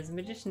 Flanders? The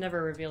magician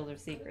never reveals their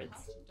Could've secrets.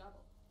 cost you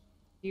double.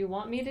 Do you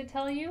want me to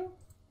tell you?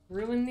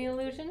 Ruin the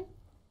illusion?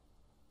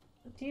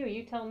 Up to you.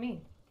 You tell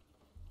me.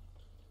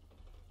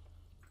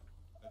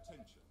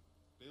 Attention.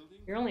 Building.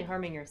 You're only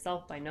harming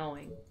yourself by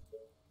knowing.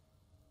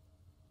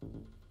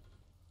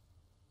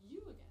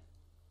 You again.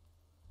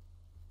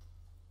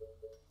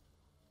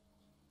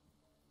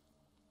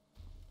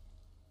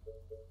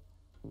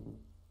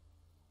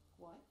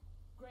 What?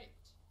 Great.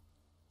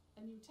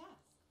 A new task.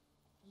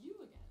 You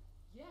again.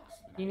 Yeah.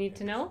 You need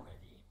to know? Sniper is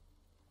ready.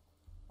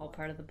 All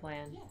part of the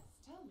plan. Yes,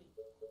 tell me.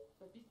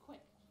 But be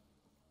quick.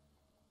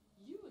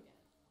 You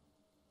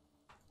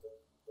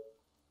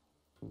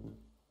again.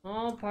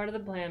 All part of the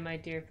plan, my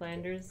dear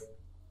Flanders.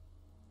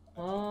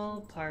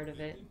 All part of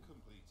it. Building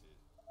completed.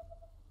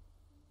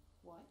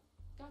 What?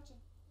 Gotcha.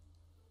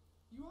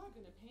 You are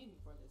gonna pay me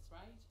for this,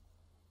 right?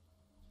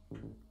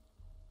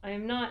 I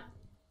am not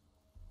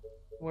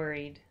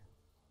worried.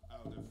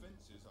 Our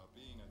defenses are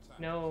being attacked.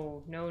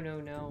 No, no, no,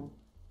 no.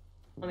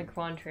 On the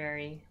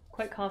contrary,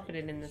 quite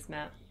confident in this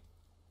map.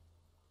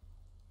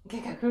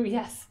 Kikaku,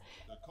 yes.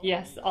 The colony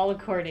Yes, is all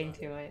under according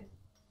attack. to it.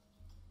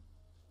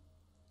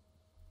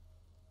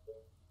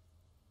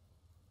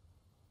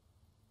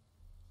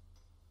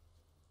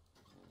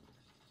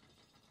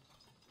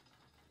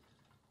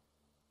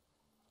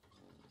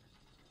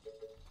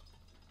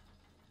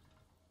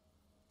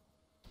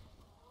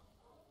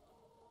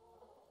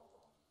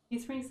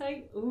 Teespring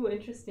site? Ooh,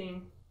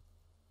 interesting.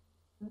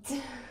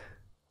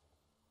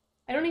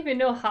 I don't even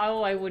know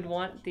how I would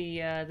want the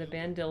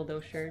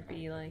Bandildo shirt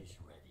be like. Is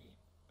ready.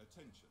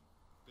 Attention.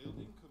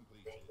 Building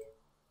completed.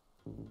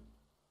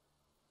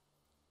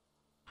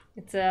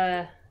 It's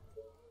a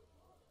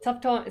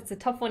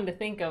tough one to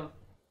think of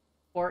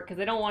for it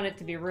because I don't want it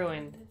to be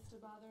ruined. Minutes to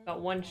bother?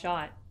 Got one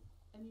shot.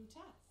 A new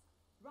task.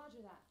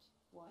 Roger that.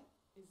 What?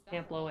 Is that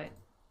Can't blow all? it.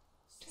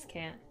 Just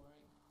can't.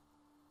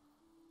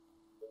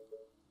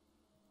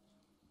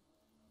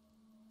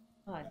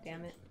 boring. God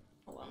damn it.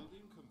 Oh well.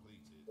 Building completed.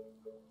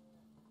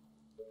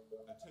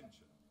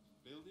 Attention.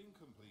 Building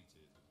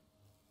completed.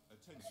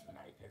 Attention.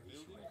 Sniper is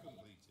Building ready.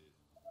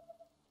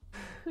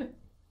 completed.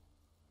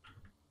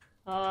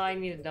 Oh, I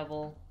need a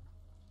double.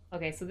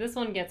 Okay, so this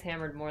one gets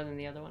hammered more than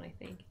the other one, I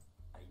think.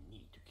 I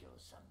need to kill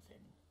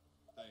something.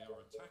 They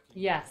are attacking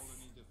Yes. the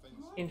colony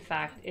defenses. In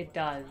fact, it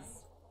does.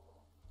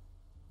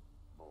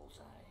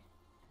 Bullseye.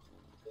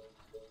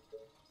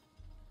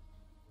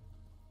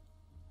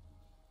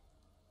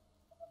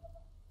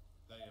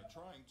 They are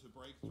trying to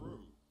break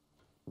through.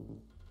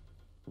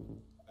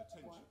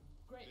 Attention. What?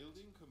 Great.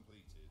 Building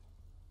completed.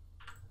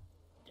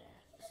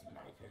 Death.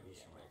 Sniper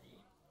is ready.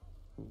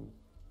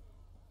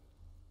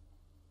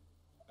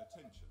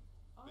 Attention.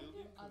 Aren't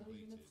Building there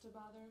completed. units to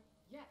bother?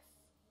 Yes.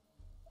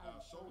 Are Our you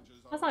sure?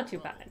 soldiers are That's in not too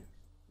trouble. bad.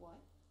 What?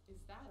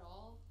 Is that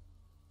all?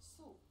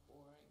 So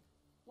boring.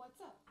 What's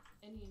up?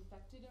 Any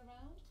infected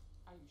around?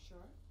 Are you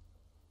sure?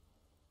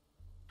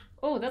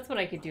 Oh, that's what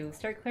I could do.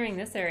 Start clearing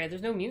this area.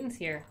 There's no mutants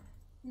here.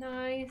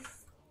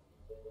 Nice.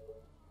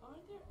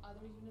 Aren't there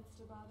other units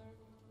to bother?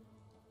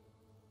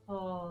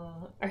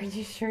 Oh, are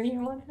you sure you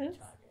want this?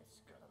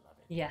 Target's gonna love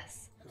it.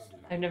 Yes.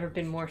 I've never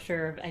been more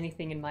sure of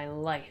anything in my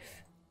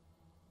life.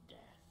 Death,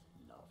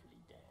 lovely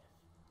death.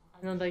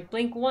 And I'm like,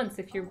 blink once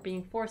if you're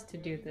being forced to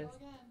do Here we this. go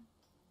again.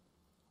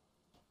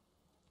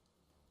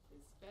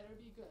 This better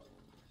be good.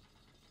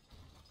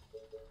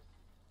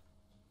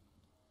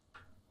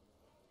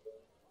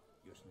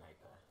 Your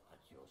sniper at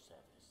your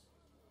service.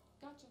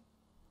 Gotcha.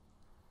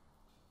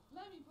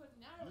 Let me put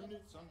an arrow in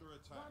Units its head. under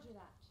attack. Roger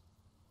that.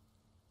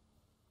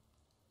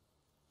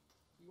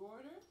 You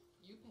order,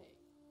 you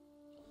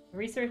pay.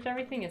 Research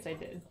everything? Yes, I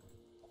did.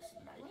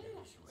 Sniper Great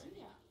is ready.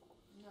 idea.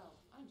 No,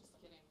 I'm just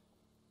kidding.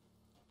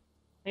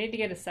 I need to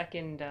get a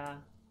second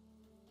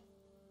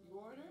You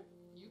order,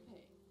 you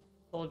pay.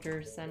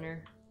 soldier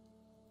center.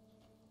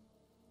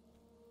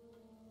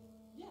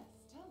 Yes,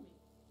 tell me.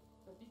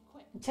 But be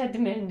quick. Ted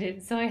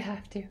demanded, so I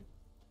have to.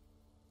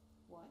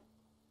 What?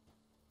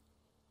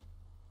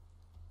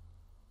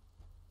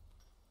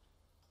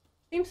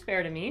 Seems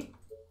fair to me.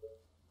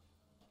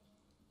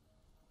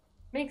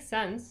 Makes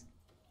sense.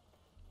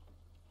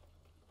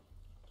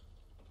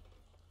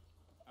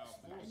 Our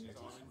forces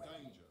are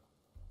in danger.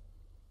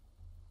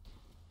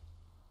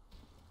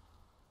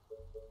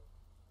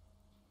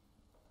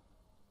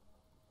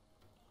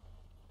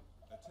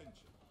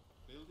 Attention.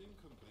 Building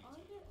completed.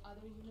 Aren't there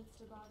other units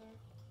to bother?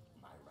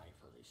 My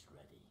rifle is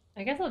ready.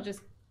 I guess I'll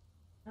just...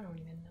 I don't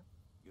even know.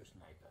 Your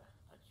sniper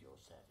at your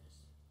service.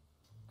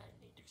 I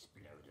need to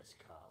explode a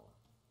skull.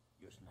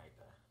 Your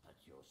sniper at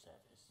your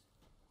service.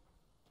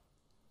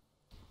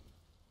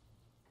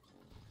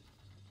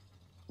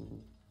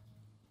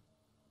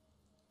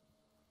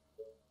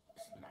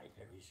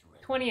 Sniper is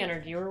ready. 20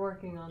 energy, we're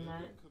working on that.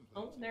 Building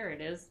Oh, completed. there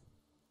it is.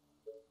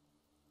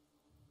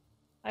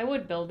 I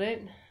would build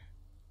it.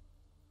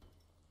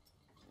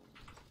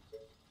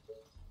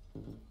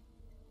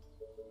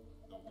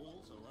 The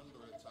walls are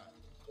under attack.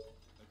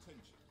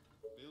 Attention.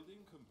 Building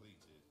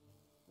completed.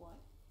 What?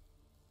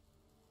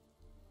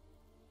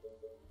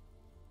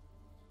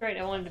 Right,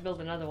 I wanted to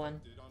build another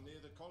one. Did on near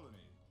the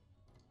colony.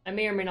 I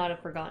may or may not have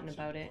forgotten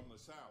about it. From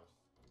the south.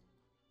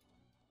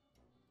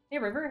 Hey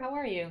River, how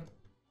are you?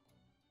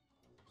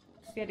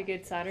 Hope you had a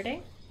good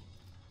Saturday?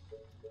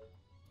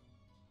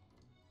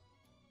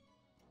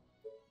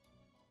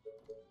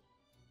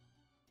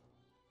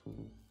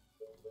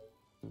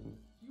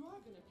 You are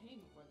gonna pay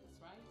me for this,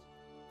 right?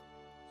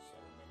 So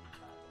many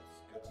targets.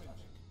 Gonna love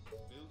Attention.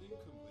 it. Building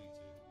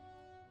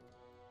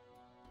completed.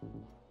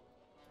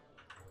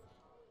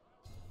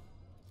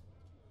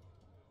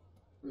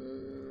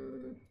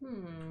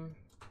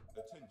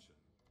 Attention.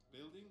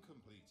 Building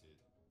completed.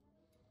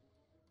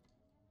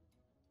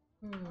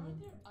 Aren't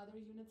there other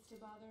units to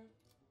bother?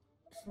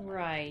 Sniper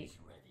Right. is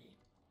ready.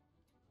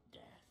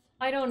 Death.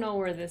 I don't know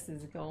where this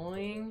is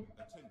going.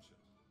 Attention.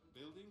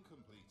 Building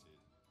completed.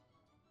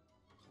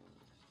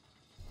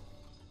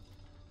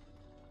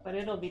 But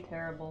it'll be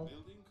terrible.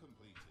 Building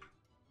completed.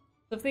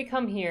 So if they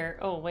come here...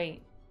 Oh,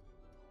 wait.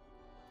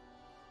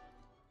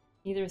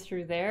 Either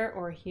through there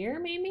or here,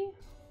 maybe?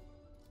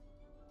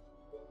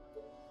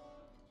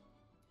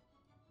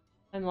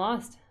 I'm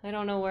lost. I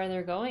don't know where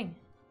they're going.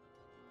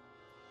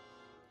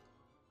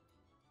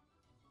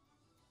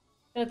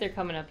 I feel like they're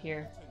coming up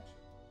here. Attention.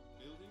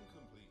 Building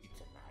completed. It's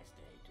a nice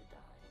day to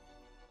die.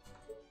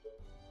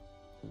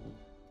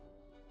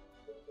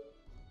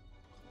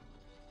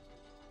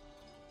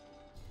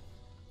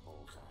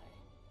 Bullseye.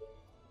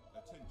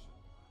 Attention.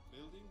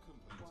 Building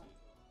completed.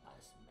 I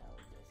smell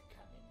this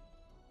coming.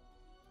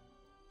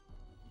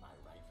 My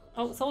rifle is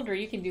Oh, soldier,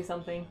 you can do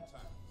something.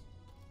 Intact.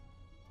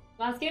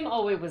 Last game?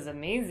 Oh, it was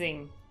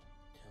amazing.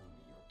 Tell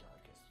me your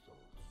darkest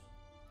thoughts.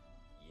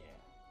 Yeah.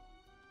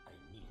 I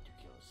need to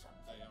kill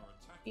something. They are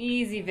attacking.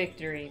 Easy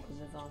victory to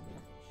the zombie.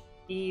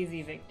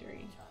 Easy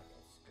victory.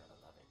 Target's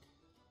gonna love it.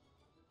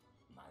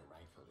 My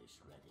rifle is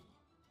ready.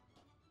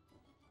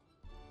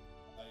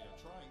 They are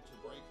trying to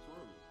break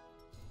through.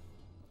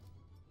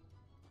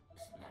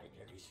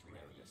 Sniper is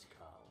ready.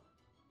 Skull.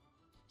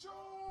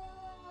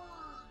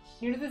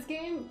 Charge! New to this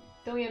game?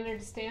 Don't you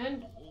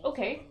understand?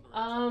 Okay.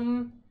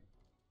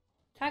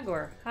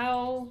 Tagor,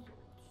 how...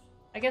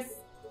 I guess,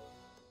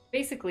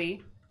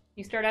 basically,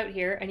 you start out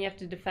here and you have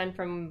to defend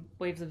from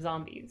waves of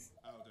zombies.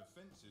 Our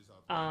defenses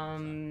are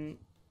being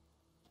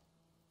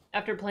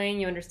After playing,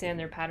 you understand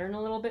their pattern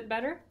a little bit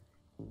better.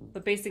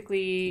 But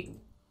basically,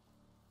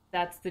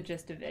 that's the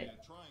gist of attacked. it. They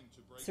are trying to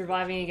break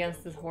Surviving through.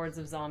 against the hordes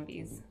of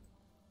zombies.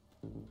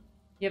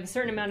 You have a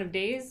certain amount of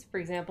days. For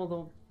example,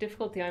 the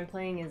difficulty I'm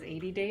playing is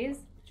 80 days.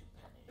 Which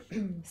you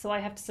punish. So I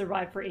have to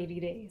survive for 80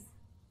 days.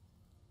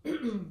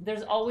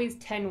 There's always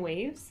 10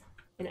 waves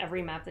in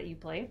every map that you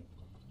play.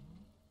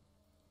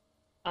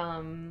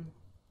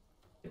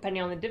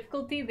 Depending on the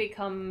difficulty, they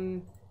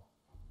come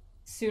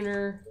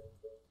sooner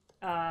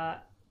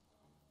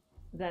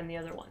than the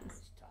other ones.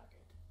 Nice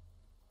target.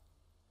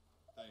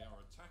 They are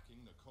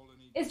attacking the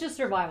colony. It's just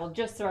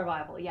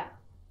survival, yeah.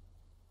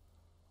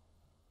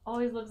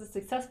 Always lives a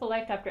successful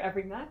life after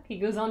every map. He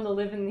goes on to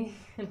live in the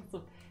annals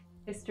of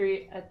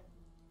history at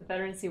the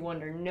Veterans See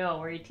Wonder. No,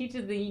 where he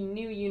teaches the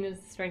new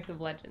units the strength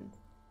of legends.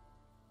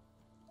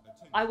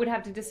 Attention. I would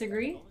have to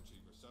disagree,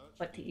 Technology research.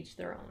 but to each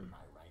their own. My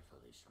rifle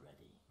is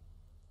ready.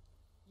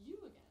 You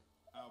again.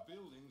 Our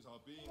buildings are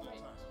being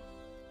attacked.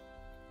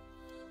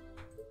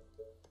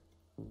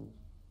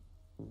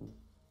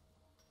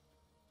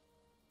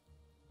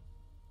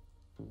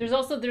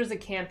 There's a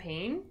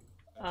campaign,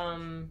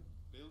 Building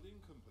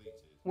completed.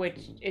 which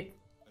it's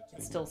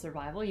Attention. still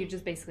survival. You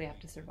just basically have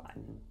to survive.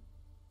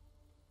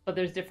 But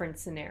there's different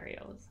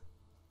scenarios.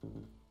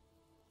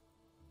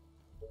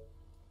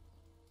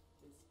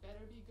 This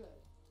better be good.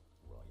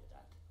 Roger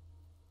that.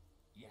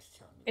 Yes,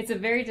 tell me. It's a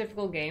very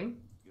difficult game.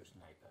 Your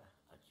sniper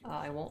at your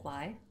I won't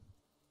lie.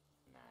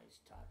 Nice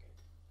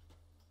target.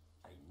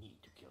 I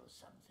need to kill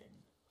something.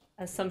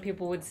 As some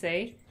people would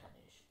say,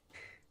 Punish.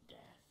 Death.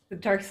 the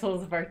Dark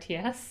Souls of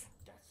RTS.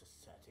 That's a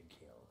certain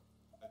kill.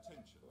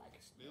 Attention. Like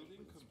a snake Building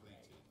with its completed.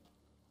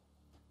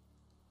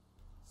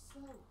 So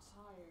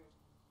tired.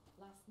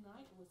 Last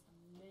night was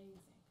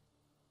amazing.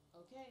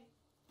 Okay,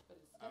 but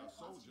it's gonna Our cost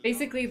soldiers. you.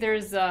 Basically,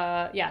 there's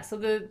yeah. So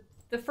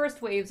the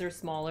first waves are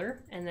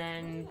smaller, and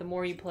then the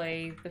more you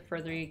play, the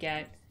further you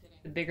get,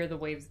 the bigger the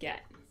waves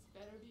get. This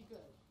better be good.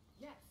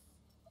 Yes.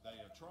 They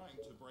are trying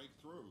to break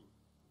through.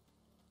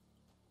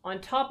 On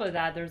top of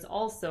that, there's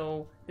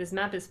also this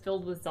map is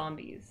filled with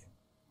zombies.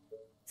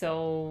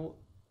 So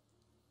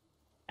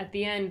at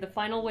the end, the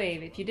final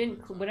wave, if you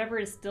didn't, whatever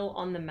is still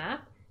on the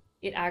map,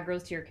 it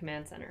aggroes to your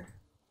command center.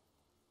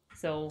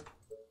 So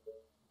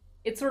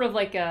it's sort of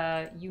like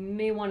you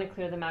may want to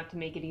clear the map to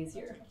make it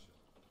easier. Attention.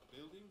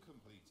 Building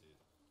completed.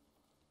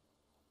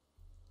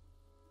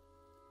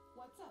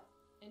 What's up?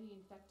 Any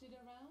infected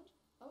around?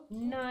 Okay.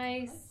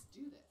 Nice. Let's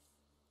do this.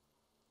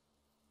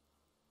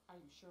 Are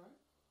you sure?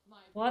 My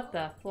What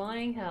the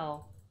flying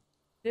hell?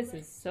 This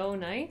is so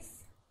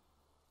nice.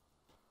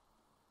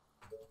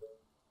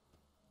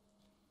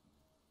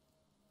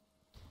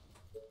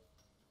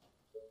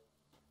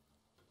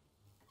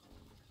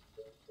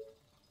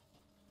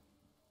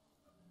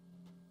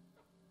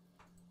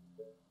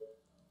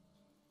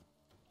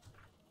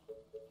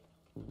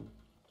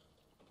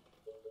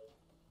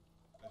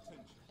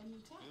 Attention. Any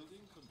task?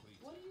 Building completed.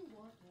 What do you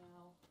want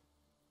now?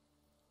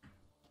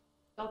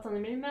 Thoughts on the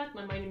minimap?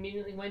 My mind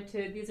immediately went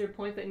to these are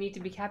points that need to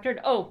be captured.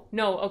 Oh,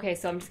 no. Okay,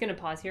 so I'm just going to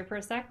pause here for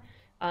a sec.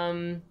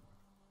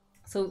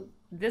 So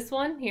this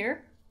one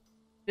here,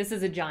 this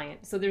is a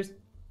giant. So there's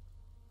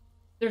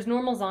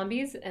normal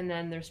zombies, and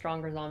then there's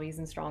stronger zombies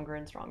and stronger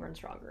and stronger and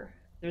stronger.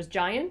 There's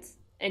giants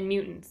and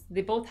mutants.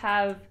 They're both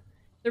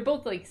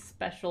like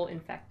special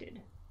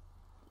infected.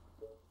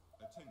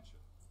 Attention.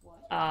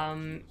 What?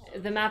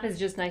 The map is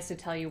just nice to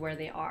tell you where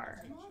they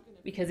are. You are gonna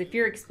Because if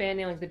you're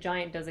expanding like the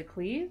giant does a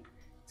cleave,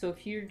 so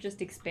if you're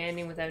just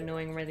expanding without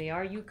knowing where they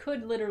are, you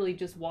could literally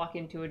just walk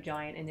into a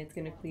giant and it's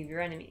going to cleave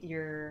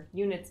your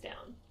units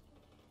down.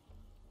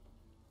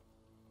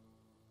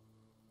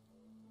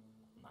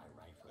 My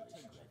rifle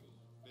is ready.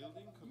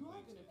 Building You are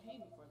completed. gonna pay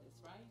me for this,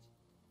 right?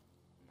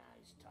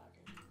 Nice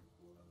target.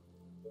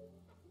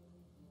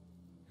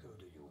 Who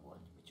do you want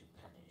me to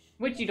punish?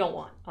 Which you don't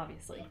want,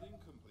 obviously. Building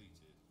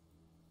completed.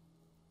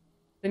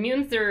 The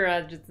mutants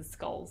are just the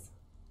skulls.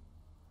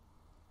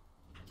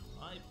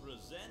 I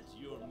present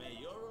your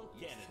mayoral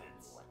You tell me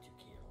candidates. what to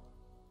kill.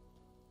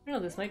 I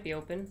don't know, this might be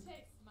open. Takes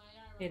my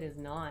arrow. It is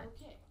not.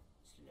 Okay.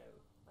 Slow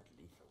but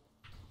lethal.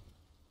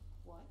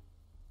 What?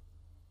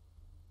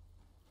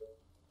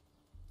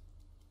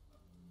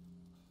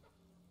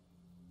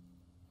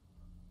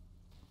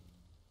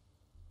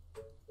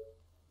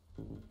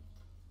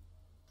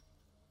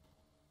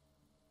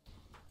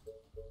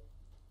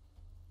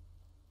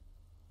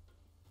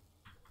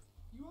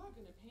 You are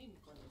gonna pay me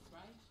for this,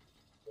 right?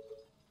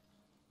 Attention.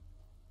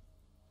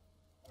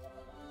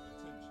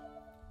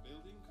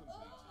 Building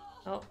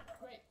completed. Oh,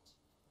 Great.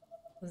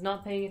 was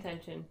not paying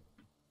attention.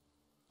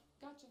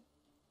 Gotcha.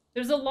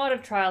 There's a lot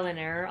of trial and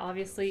error,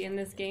 obviously, in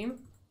this game.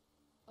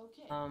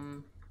 Okay. Our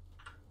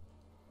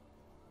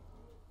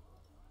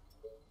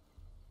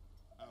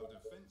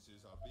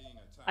defenses are being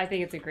attacked. I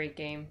think it's a great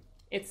game.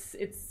 It's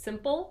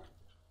simple,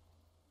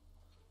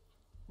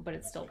 but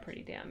it's still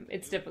pretty damn.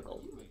 It's difficult.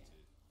 Completed.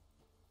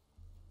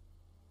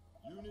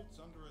 Units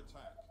under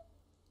attack.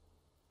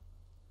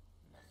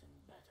 Nothing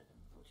better than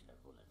putting a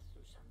bullet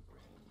through some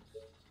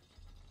brains.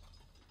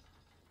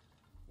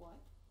 What?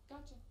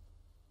 Gotcha.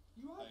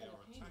 You are They gonna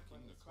are pay me for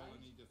attacking the this, right?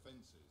 colony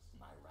defenses.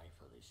 My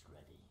rifle is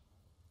ready.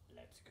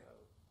 Let's go.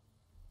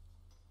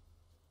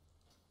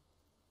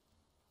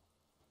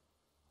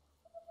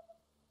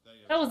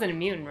 They are That wasn't trying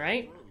to immune, break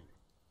right? through.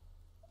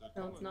 The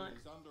No, it's colony not.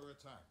 is under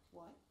attack.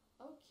 What?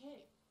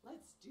 Okay.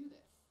 Let's do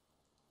this.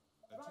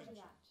 Roger Attention.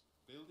 that.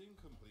 Building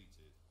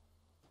completed.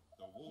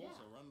 The walls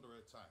Yeah. are under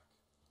attack.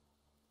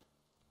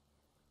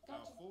 Our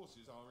Gotcha.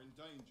 forces are in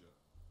danger.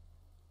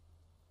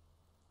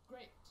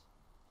 Great.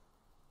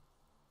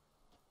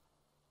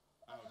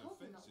 Our I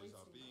hope we're not defenses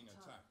are wasting being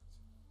our time.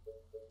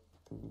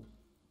 attacked.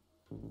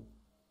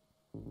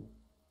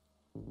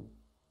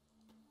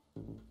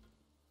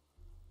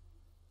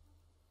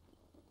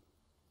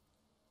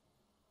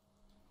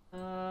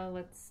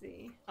 Let's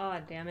see.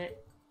 Ah, damn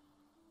it.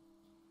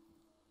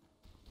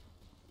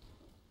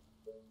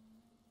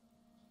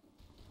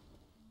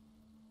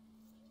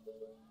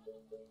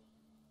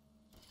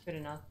 Good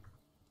enough.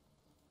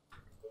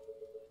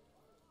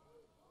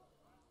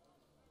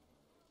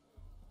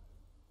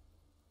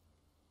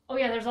 Oh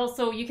yeah, there's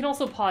also, you can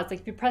also pause. Like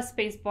if you press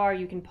space bar,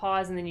 you can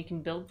pause and then you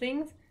can build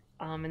things.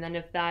 And then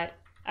if that,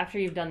 after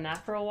you've done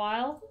that for a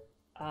while,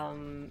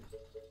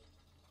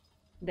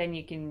 then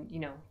you can, you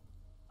know,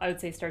 I would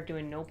say start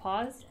doing no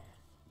pause,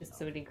 just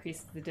so it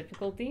increases the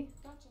difficulty.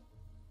 Gotcha.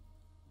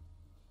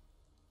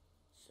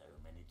 So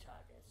many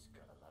targets,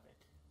 gotta love it.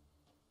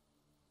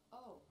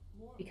 Oh,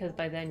 more. Because more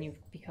by then of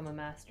you've become a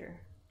master.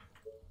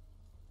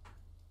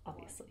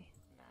 Obviously.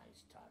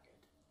 Nice target.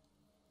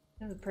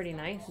 This is pretty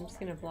nice. I'm just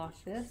gonna block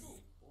this.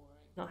 boring.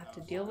 Not have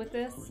to deal with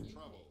this. We're in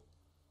trouble.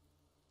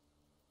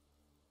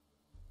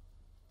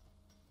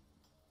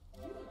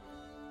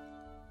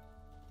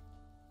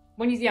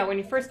 When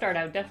you first start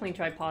out, definitely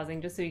try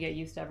pausing just so you get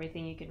used to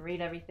everything. You can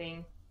read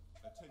everything.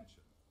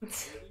 Attention.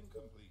 Building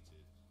completed.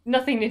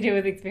 Nothing to do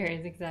with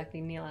experience,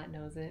 exactly. Neelat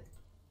knows it.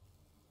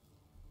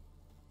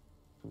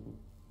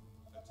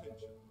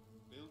 Attention.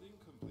 Building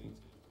completed.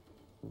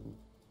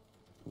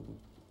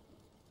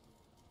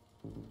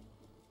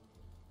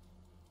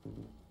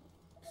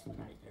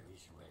 Sniper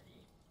is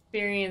ready.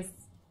 Experience,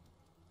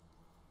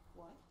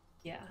 What?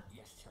 yeah.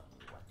 Just tell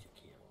me what to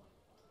kill.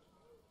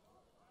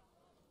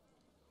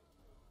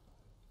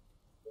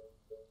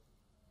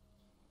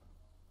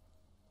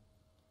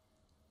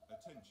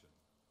 Attention.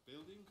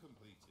 Building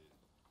completed.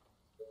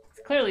 It's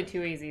clearly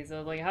too easy,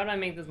 so like, how do I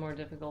make this more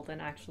difficult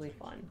and actually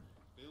fun?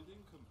 Building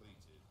completed.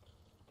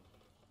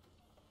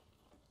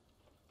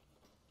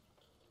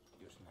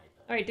 Your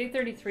sniper. Alright, day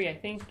 33. I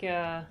think,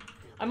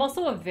 I'm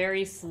also a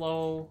very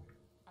slow...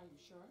 Are you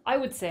sure? I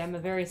would say I'm a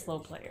very slow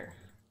player.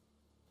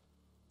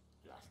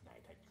 Last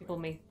night I People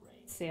dreamt may of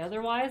rain. say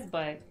otherwise,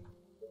 but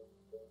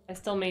I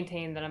still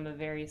maintain that I'm a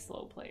very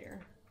slow player.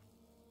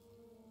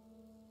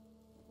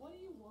 What do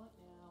you want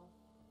now?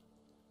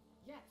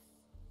 Yes.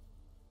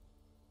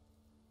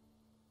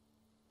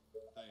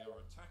 They are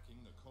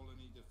attacking the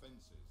colony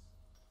defenses.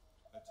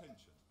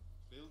 Attention.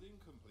 Building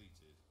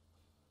completed.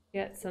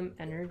 Get some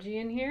energy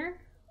in here.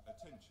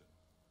 Attention.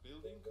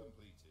 Building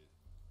completed.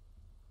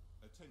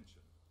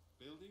 Attention.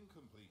 Building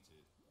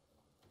completed.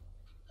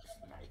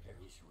 Sniper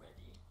is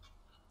ready.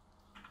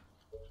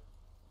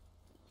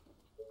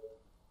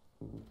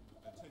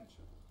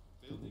 Attention.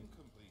 Building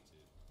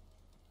completed.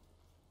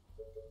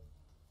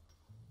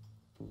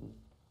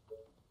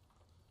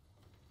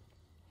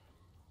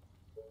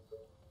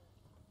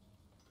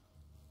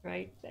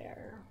 Right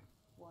there.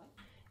 What?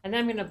 And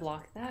then I'm gonna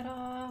block that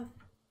off.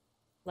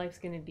 Life's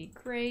gonna be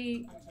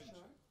great. Are you Attention.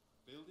 sure?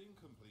 Building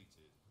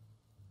completed.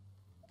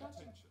 Gotcha.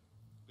 Attention.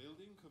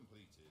 Building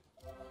completed.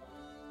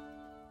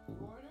 You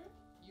order,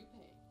 you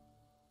pay.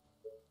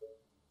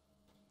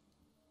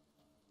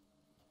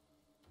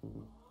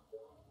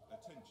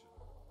 Attention.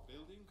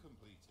 Building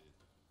completed.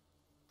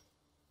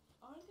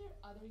 Aren't there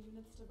other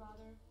units to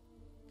bother?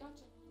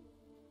 Gotcha.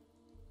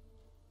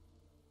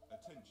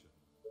 Attention.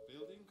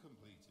 Building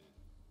completed.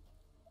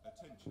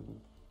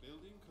 Attention.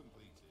 Building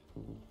completed.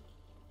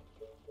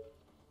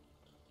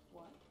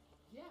 What?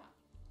 Yeah.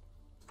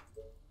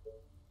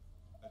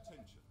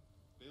 Attention.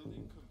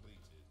 Building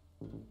completed.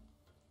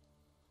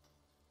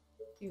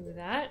 Do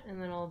that,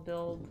 and then I'll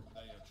build They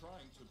are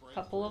trying to a break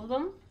couple of through.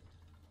 them.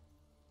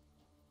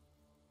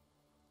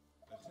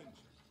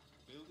 Attention.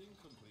 Building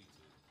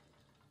completed.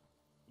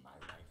 My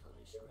rifle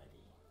is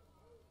ready.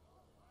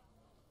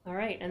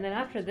 Alright, and then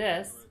after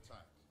this, Under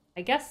attack.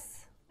 I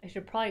guess I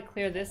should probably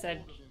clear this Horde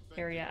of infected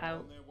area are out.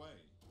 on their way.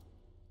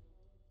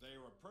 They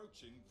are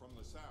approaching from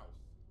the south.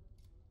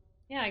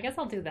 Yeah, I guess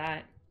I'll do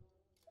that.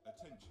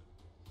 Attention.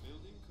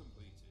 Building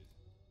completed.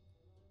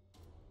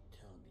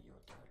 Tell me your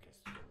darkest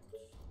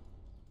thoughts.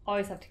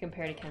 Always have to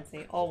compare to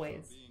Kensei,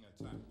 always. Being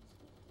attacked.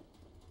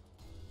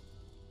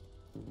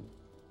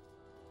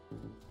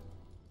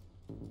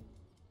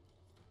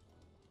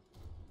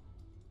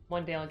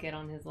 One day I'll get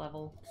on his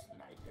level.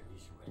 Sniper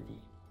is ready.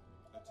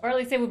 Or at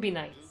least it would be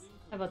nice.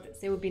 How about this?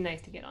 It would be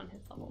nice to get on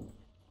his level.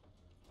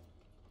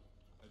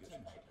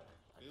 Attention. Sniper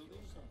at Building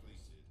your service.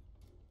 completed.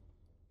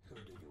 Who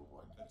do you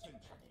want me to Attention.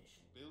 punish?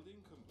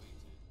 Building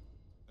completed.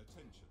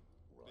 Attention.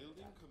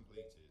 Building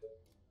completed.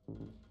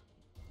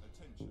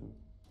 Attention.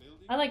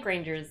 Building. I like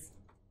rangers.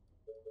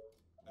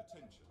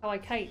 Attention. How I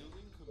kite.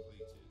 Building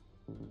completed.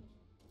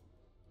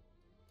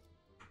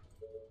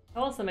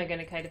 How else am I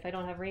gonna kite if I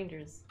don't have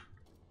rangers?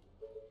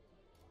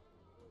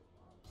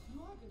 You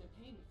are gonna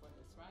pay me for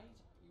this, right?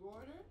 You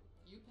order,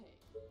 you pay.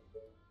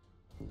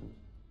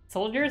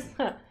 Soldiers?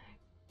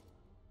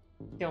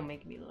 Don't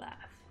make me laugh.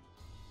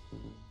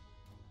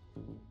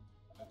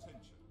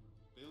 Attention.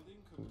 Building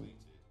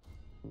completed.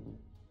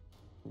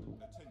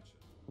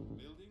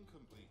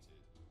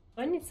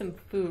 I need some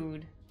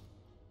food.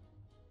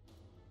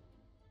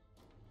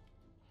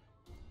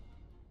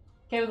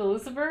 Okay with the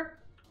Lucifer?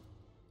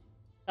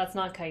 That's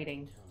not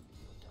kiting. Tell me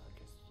your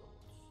darkest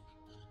thoughts.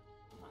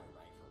 My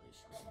rifle is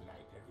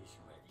sniper is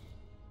ready.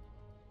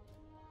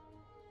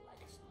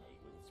 Like a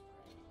snake with its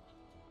prey.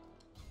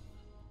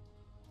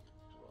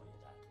 Roger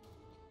that.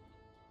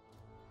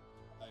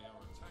 They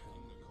are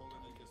attacking the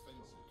colony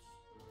defenses.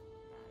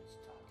 Nice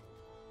target.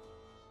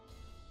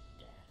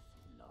 Death,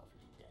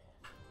 lovely death.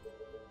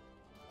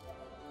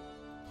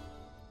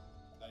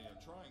 They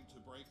are trying to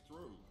break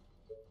through.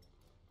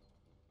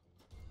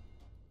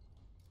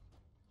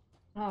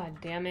 Oh,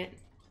 damn it.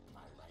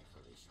 My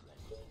rifle is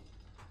ready. The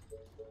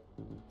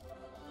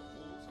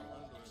walls are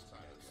under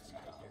attack.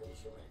 Sniper is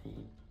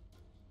ready.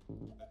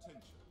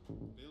 Attention.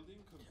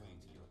 Building Tell me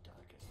completed. your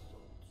darkest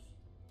thoughts.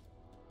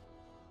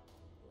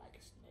 Like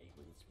a snake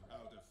with its prey.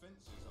 Our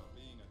defenses are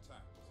being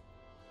attacked.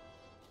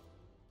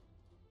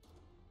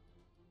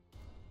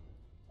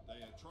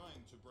 They are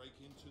trying to break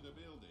into the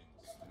buildings.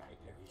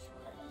 Sniper is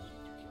ready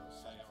to kill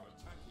They are something.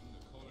 attacking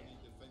the colony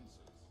defenses.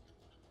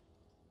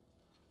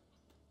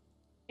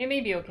 It may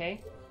be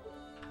okay.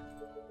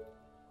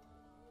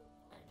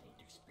 I need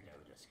to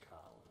explode a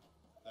skull.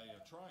 They are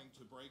trying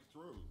to break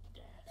through.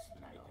 Death,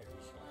 sniper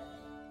is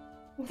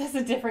ready. That's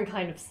a different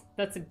kind of...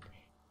 That's a...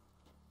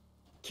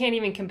 Can't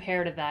even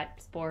compare to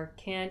that, Spore.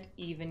 Can't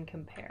even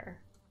compare.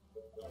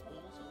 The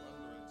walls are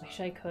under attack. Wish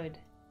I could.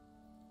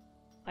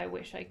 I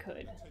wish I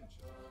could.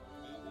 Attention.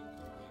 Building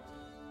completed.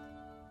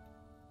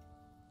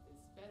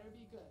 This better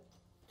be good.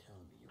 Tell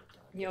me your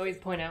darkest. You always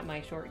point out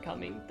my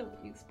shortcoming, don't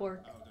you,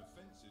 Spore? Our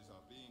defenses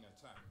are being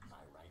attacked. My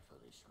rifle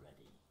is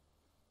ready.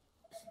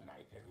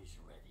 Sniper is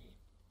ready.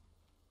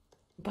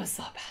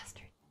 Buzzsaw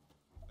bastard.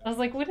 I was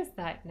like, what is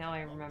that? Now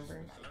I remember.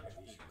 Sniper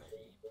is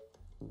ready.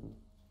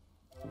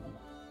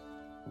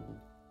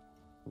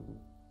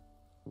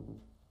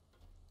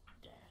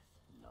 Death,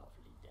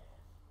 lovely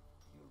death.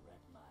 You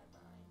read my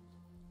mind.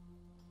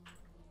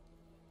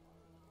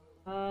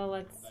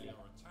 Let's They see.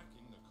 are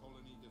attacking the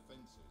colony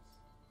defenses.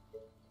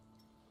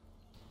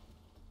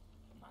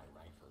 My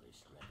rifle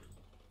is ready.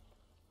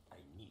 I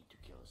need to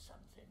kill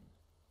something.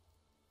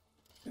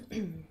 Sniper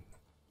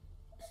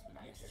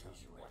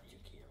is ready to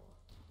kill.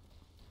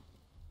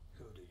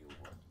 Who do you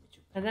want me to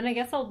And then I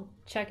guess I'll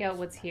check out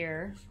what's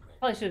here.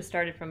 Probably should have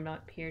started from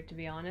up here, to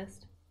be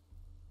honest.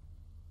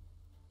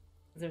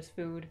 There's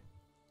food.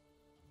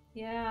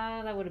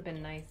 Yeah, that would have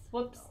been nice.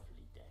 Whoops.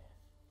 Lovely death.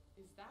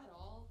 Is that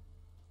all?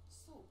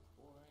 So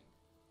boring.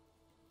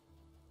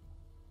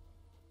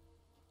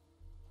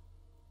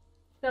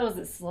 That was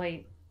a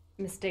slight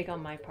mistake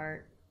on my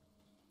part.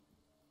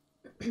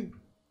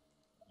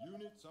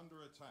 Units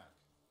under attack.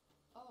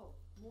 Oh,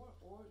 more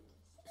orders.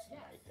 Yes.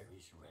 Sniper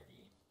is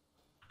ready.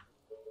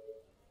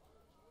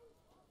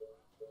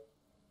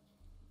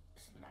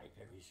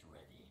 Sniper is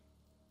ready.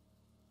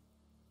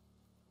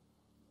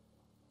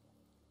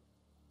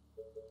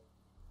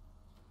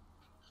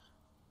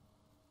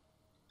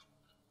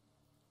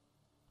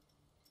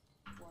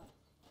 What?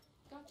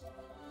 Gotcha.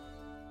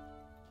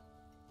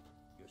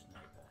 Your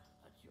sniper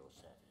at your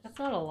service. That's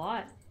not a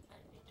lot. I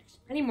need to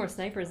I need more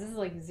snipers. This is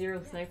like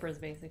 0 snipers,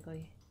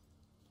 basically.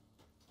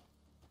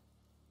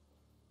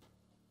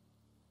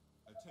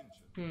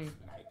 Attention.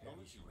 Sniper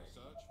Knowledge is ready.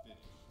 research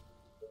finished.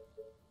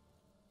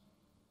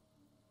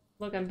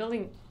 Look, I'm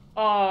building...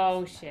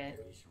 Oh, shit.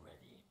 Sniper is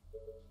ready.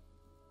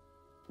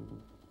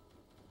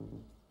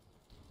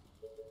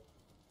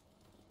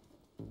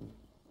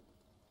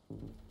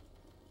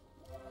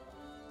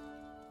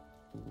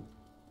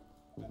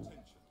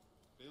 Attention.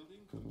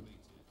 Building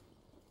completed.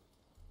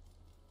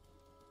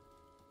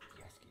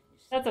 Yes, give me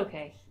That's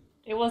okay.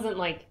 It wasn't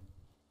like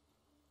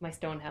my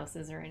stone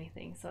houses or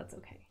anything, so that's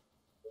okay.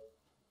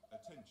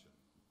 Attention.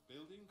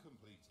 Building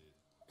completed.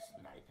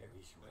 Sniper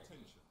is ready.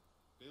 Attention.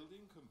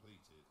 Building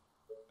completed.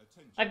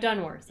 Attention. I've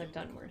done worse. I've Building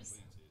done worse.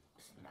 completed.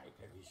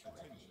 Sniper is ready.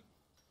 Attention.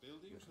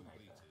 Building Your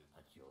sniper completed.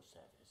 at your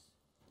service.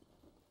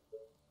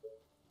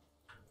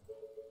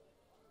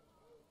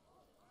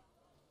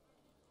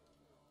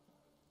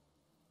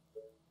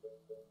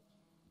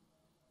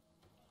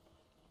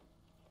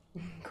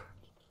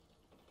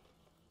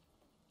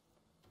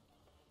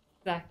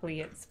 Exactly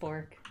it,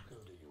 Spork. Who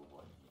do you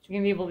want me to You're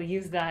gonna be able to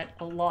use that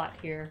a lot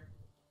here.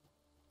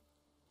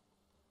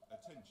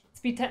 Attention.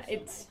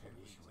 It's Sniper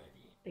is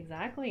ready.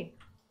 exactly.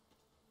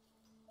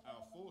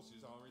 Our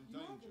forces are in You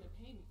are danger. gonna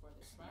pay me for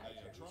this, They right?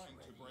 are trying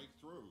to break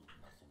through.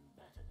 Nothing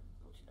better than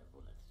putting a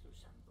bullet through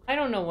some brain. I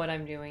don't know what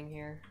I'm doing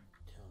here.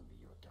 Tell me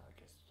your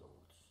darkest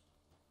thoughts.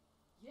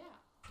 Yeah.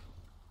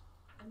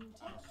 A new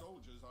Our task.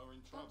 soldiers are in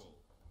trouble.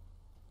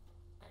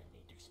 I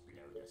need to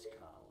explode a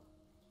skull.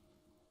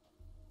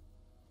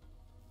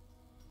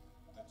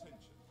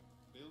 Attention.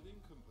 Building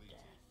completed.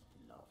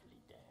 Death,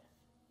 lovely death.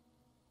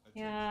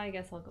 Yeah, Attention. I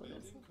guess I'll go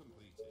this. Building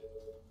completed.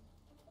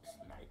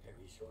 Sniper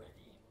is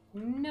ready.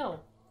 No.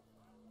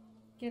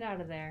 Get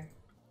out of there.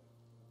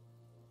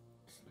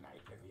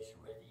 Sniper is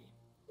ready.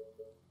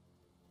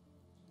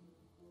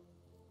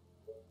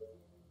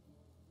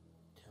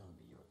 Tell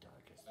me your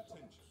darkest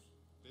Attention. thoughts.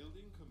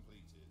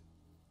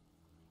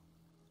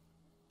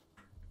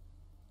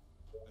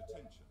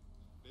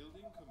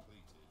 Building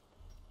completed.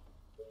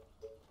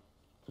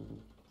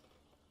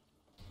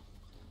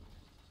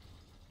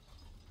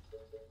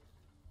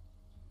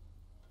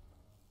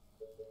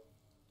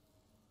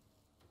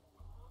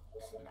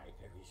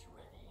 Sniper is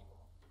ready.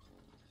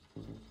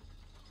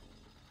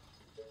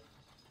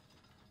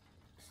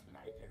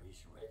 Sniper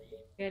is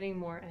ready. Getting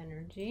more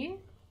energy.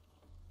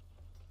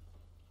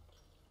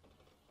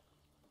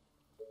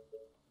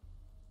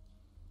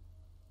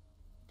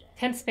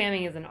 Tent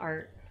spamming is an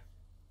art.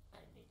 I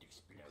need to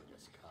explode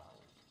this call.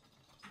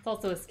 It's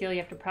also a skill you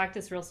have to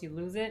practice or else you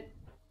lose it.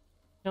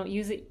 Don't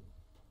use it,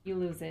 you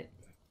lose it.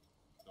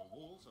 The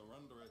walls are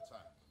under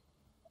attack.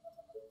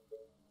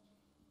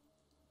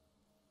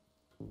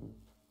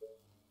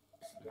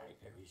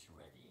 Sniper is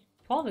ready.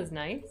 12 is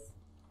nice.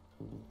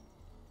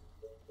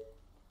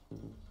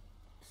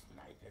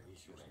 Sniper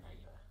is ready.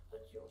 Sniper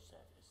at your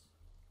service.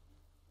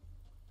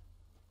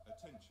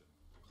 Attention.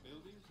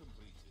 Building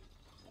completed.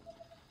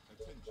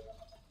 Attention.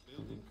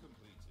 Building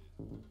completed.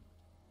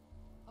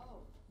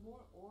 Oh,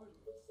 more orders.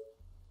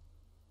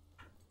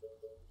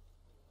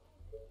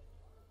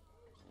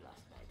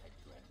 Last night I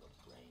dreamt of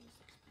brains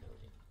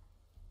exploding.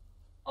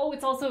 Oh,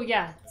 it's also,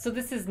 yeah, so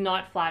this is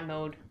not flat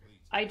mode.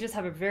 I just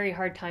have a very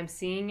hard time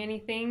seeing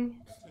anything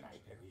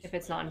Sniper is if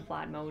it's not in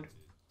flat mode.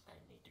 I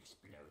need to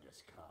explode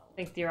this call.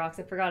 Thanks, Derox,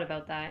 I forgot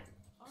about that.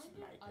 Aren't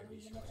there Sniper other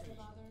is units to ready.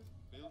 bother?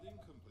 Building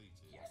completed.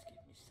 Just give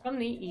me some. From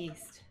the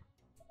east.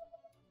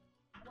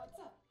 What's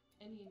up?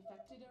 Any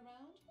infected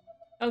around?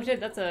 Oh shit,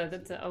 that's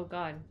a, oh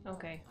god.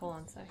 Okay, hold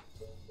on a sec.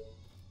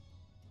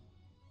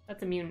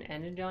 That's a mutant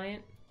and a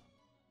giant.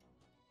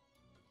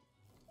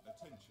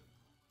 Attention.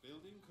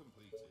 Building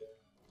completed.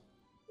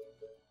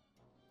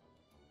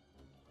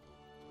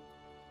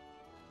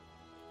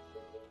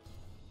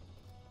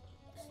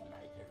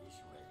 Sniper is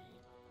ready.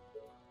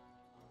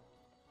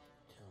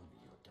 Tell me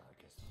your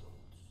darkest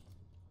thoughts.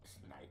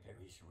 Sniper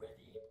is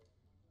ready.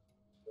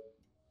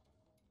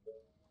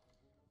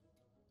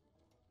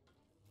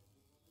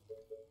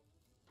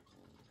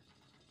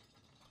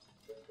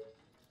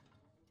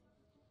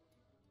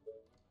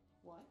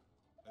 What?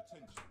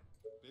 Attention.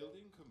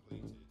 Building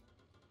completed.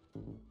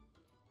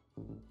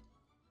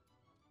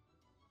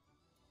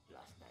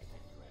 Last night I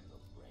dreamt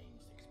of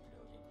brains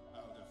exploding.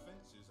 Our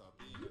defenses are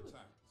being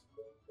attacked.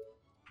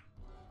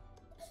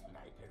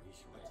 Sniper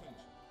is ready.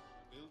 Attention.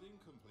 Building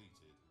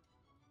completed.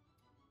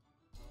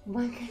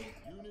 Like,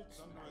 Units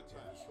under Sniper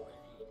attack. is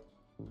ready.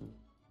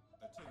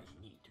 I Attention.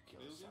 need to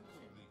kill Building something.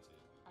 completed.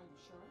 Are you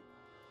sure?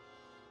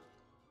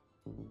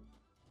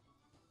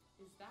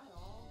 Is that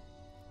all?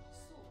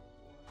 So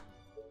boring.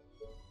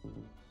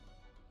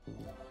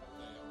 They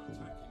are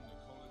attacking the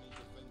colony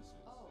defenses.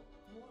 Oh,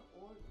 more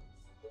orders.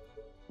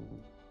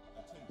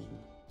 Attention.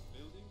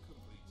 Building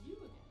completed. You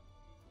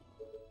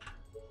again.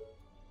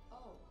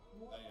 Oh,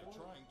 more They are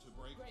orders. trying to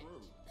break Great.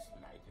 through.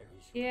 Sniper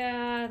is ready.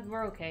 yeah,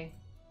 we're okay.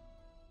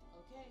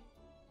 Okay.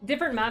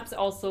 Different maps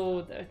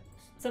also,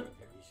 some Sniper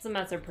is some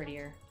maps are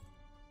prettier.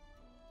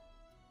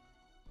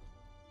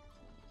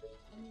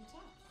 A new task.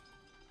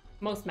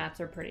 Most maps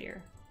are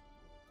prettier.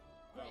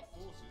 Our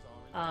forces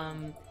are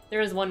in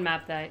There is one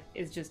map that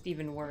is just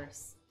even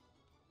worse.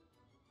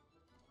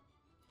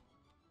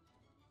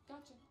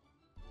 Gotcha.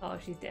 Oh,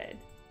 she's dead.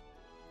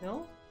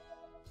 No?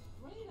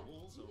 Great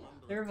Walls are idea.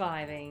 under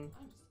Surviving.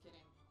 I'm just kidding.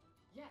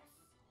 Yes.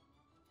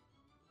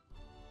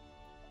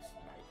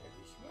 Sniper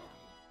is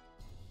ready.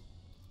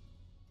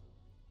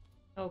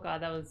 Oh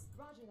god, that was...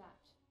 Roger that.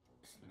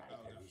 Sniper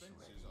Our is defenses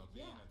ready. are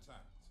being Yeah.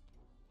 attacked.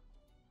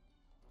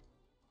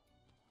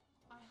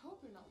 I hope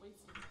you're not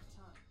wasting my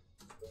time.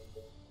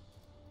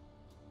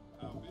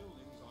 Our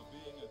buildings are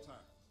being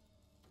attacked.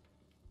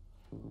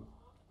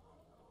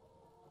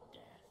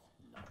 Death,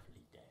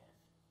 lovely death.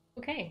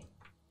 Okay.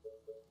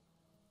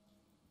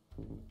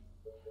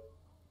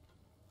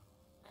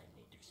 I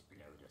need to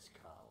explode this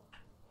call.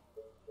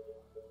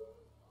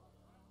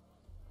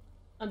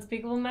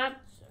 Unspeakable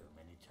map? So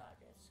many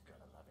targets,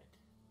 gotta love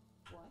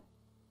it. What?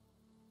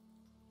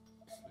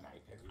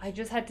 Sniper is I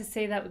just had to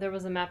say that there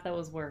was a map that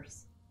was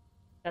worse.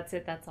 That's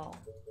it, that's all.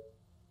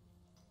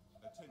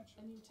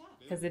 Attention. A new task.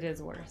 Because it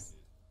is worse.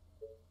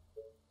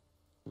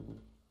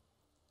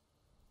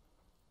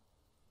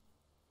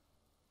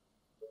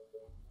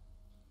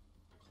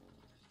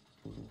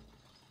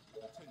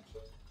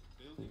 Attention.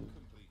 Building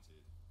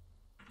completed.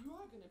 You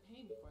are gonna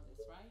pay me for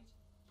this, right?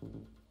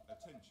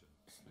 Attention.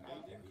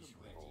 Sniper Building is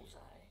ready. completed.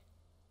 Bullseye.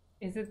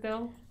 Is it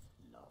though?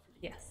 Lovely.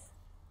 Yes.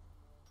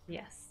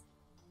 Yes.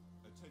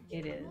 Attention.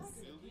 It You is. are gonna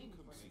pay Building me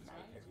for this, completed.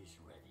 Sniper right? is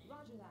ready.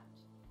 Roger that.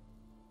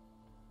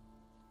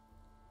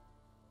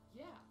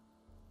 Yeah.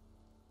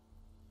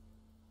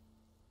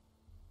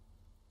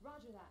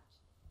 Roger that.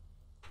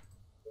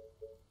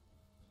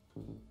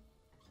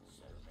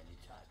 So many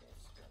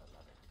targets, gotta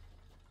love it.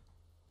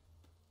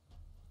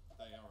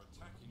 They are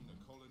attacking the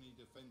colony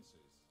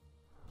defenses.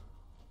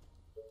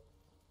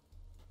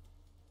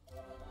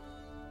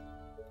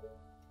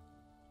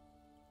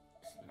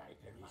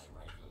 Sniper is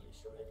ready.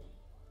 Is ready.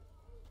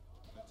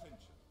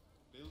 Attention.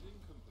 Building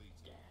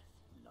completed. Death,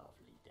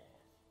 lovely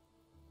death.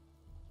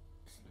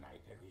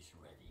 Sniper is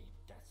ready.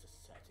 That's a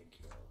certain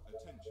kill.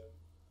 Attention.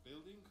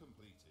 Building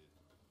completed.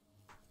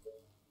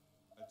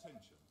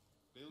 Attention.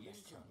 Building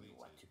Yes, tell me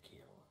what to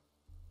completed. kill.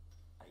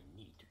 I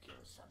need to kill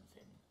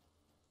something.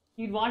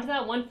 You'd watch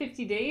that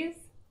 150 days?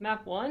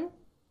 Map 1?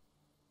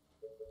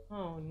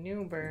 Oh,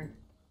 noober.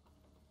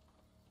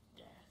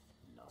 Death,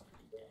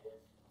 lovely death.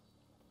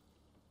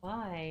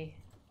 Why?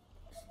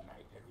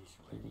 Sniper is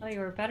ready. I thought you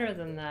were better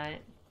than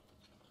that.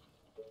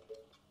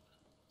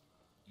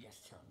 Yes,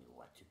 tell me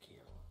what to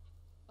kill.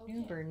 Okay.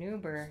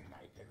 Noober.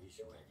 Sniper is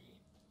ready.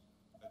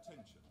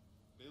 Attention.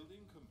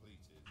 Building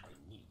completed. I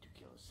need to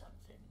kill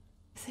something.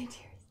 Say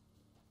tears.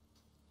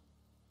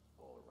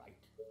 All right.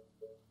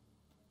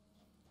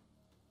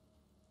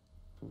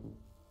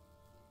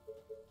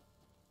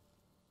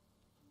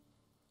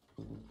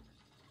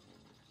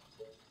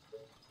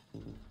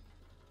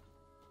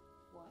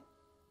 What?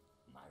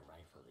 My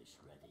rifle is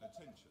ready.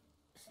 Attention.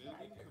 Building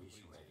Sniper is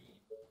completed. ready.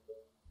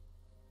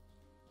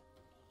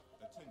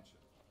 Attention.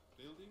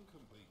 Building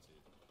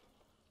completed.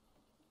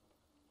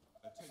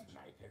 Attention.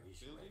 Sniper is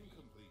Building ready.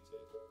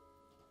 completed.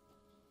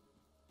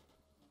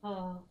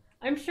 Oh,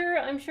 I'm sure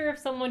if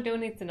someone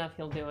donates enough,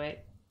 he'll do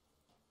it.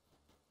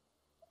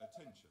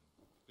 Attention.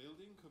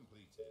 Building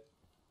completed.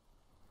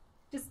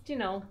 Just, you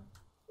know,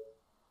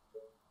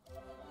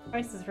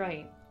 Price is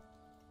Right.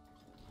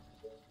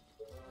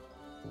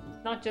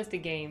 Not just a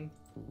game.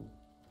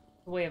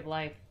 It's a way of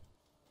life.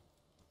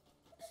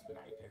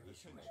 Sniper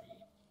is Attention. ready.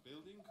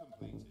 Building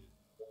completed.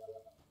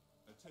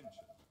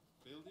 Attention.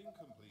 Building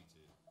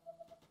completed.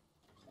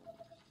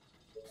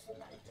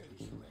 Sniper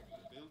is ready.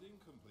 Building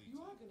completed. You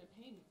are gonna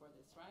pay me for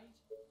this, right?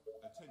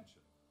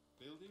 Attention.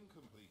 Building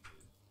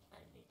completed.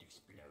 I need to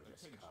explode the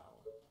Attention. skull.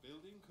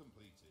 Building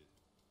completed.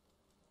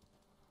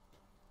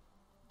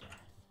 Death,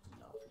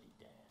 lovely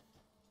death.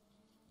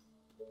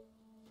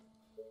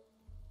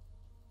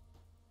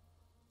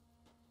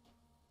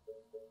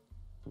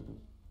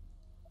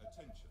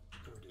 Attention.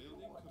 Good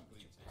Building one.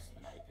 completed.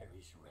 Sniper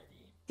is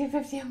ready.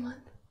 250 a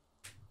month.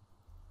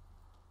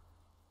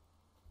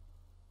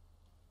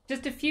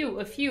 Just a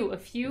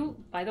few.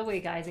 By the way,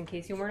 guys, in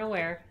case you weren't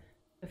aware,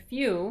 a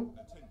few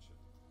Attention.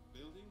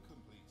 Building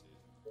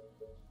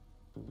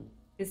completed.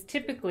 is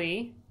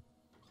typically.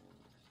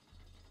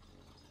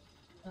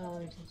 Oh,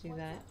 let me just do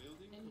that.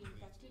 Building Any completed.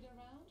 infected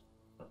around?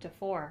 Up to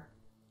 4.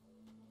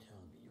 Tell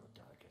me your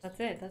darkest. That's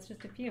it. That's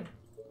just a few.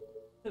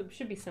 So it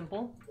should be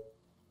simple.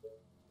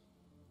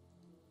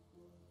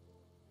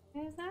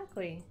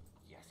 Exactly.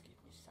 Yes, give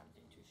me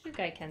something to Good shoot.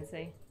 guy,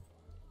 Kensei.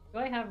 Do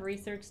I have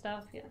research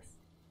stuff? Yes.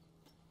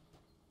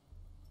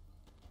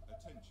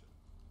 Attention.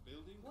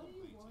 Building What do you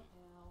completed. want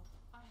now?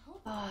 I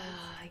hope.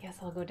 I guess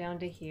I'll go down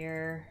to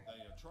here.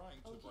 They are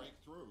trying to Okay. break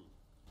through.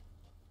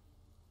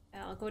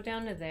 I'll go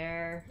down to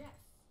there. Yes.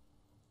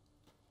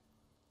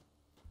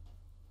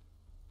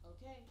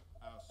 Okay.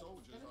 Our It's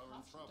soldiers gonna are in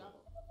cost you trouble.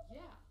 double.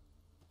 Yeah.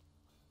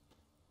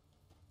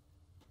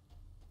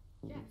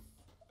 Yes.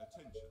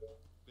 Attention.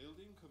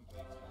 Building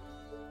completed.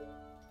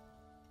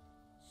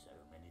 So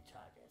many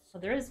targets.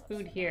 Well, there is But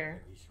food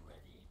here. Sniper is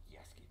ready.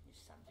 Yes, give me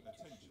something to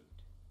Attention.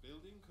 shoot.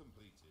 Building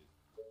completed.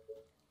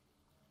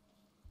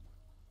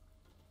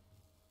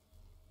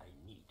 I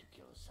need to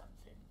kill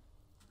something.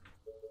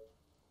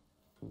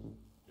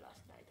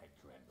 Last night I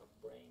dreamt of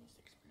brains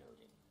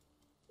exploding.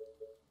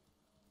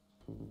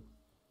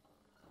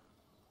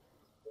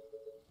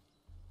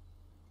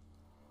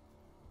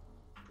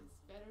 This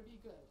better be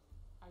good.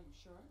 Are you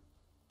sure?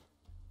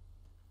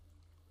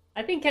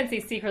 I think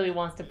Kensei secretly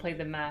wants to play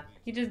the map.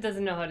 He just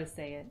doesn't know how to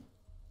say it.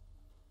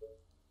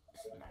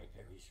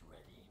 Sniper is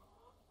ready.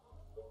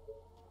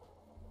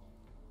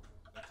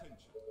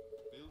 Attention.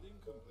 Building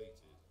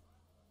completed.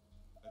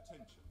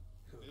 Attention.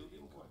 Who do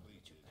Building you want me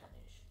to completed.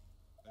 punish?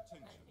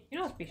 Attention. You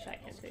don't have to be shy,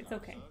 Kensei. It's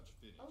okay. Search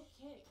finished.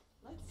 Okay.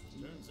 Let's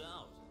do Turns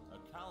out, a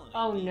colony.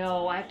 Oh needs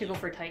no, a I have to go maid.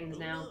 for Titans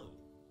Who now. knew?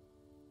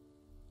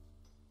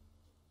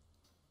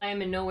 I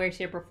am in no way,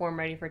 shape, or form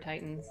ready for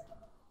Titans.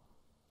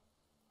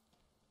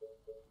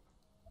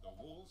 The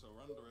walls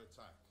are under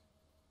attack.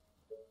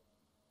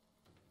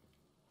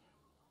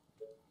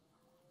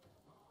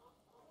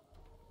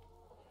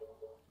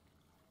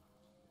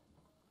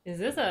 Is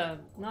this a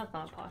not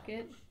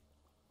pocket?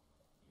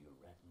 You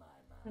read my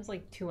mind. There's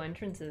like 2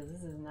 entrances.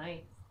 This is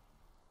nice.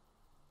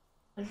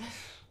 Attention.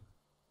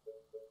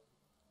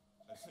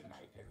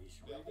 Sniper is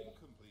Building ready.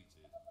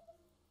 completed.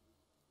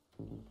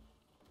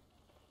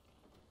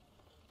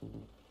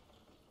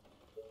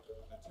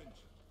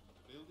 Attention.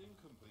 Building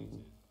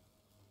completed.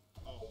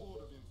 A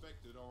horde of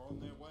infected are on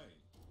their way.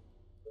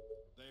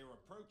 They are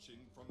approaching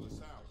from the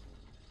south.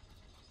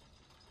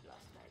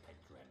 Last night I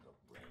dreamt of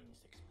brains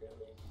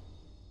exploding.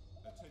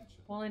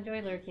 Attention. Well,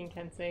 enjoy lurking,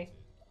 Building Kensei. completed.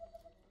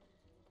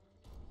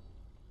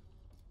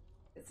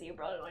 Good see you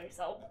brought it on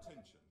yourself.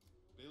 Attention.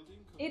 Building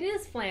It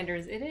completed. is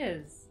Flanders. It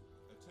is.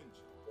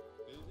 Attention.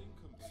 Building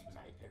completed.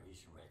 Sniper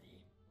is ready.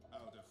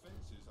 Our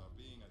defenses are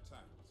being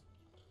attacked.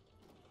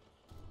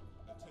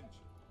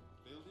 Attention.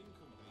 Building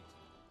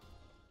completed.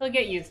 He'll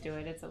get used to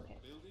it. It's okay.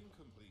 Building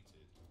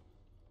completed.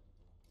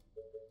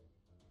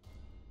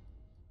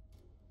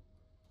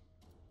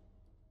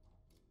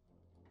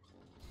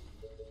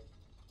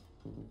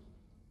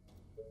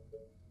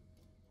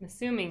 I'm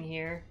assuming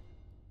here.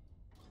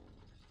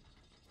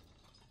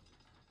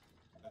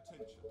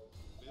 Attention.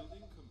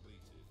 Building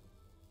completed.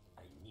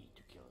 I need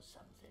to kill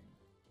something.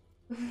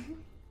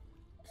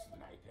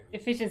 Sniper.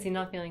 Efficiency,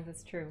 not feelings,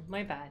 that's true.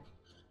 My bad.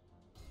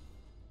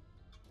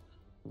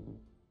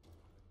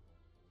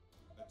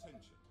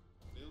 Attention.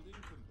 Building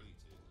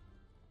completed.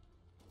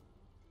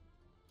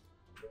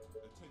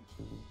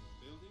 Attention.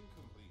 Building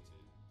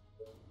completed.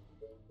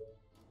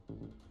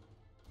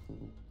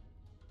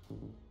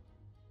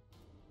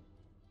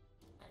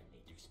 I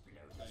need to explode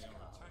They this are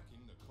car.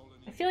 attacking the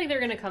colony. I feel like they're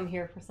gonna come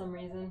here for some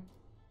reason.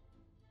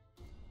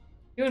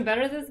 Doing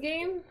better this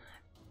game?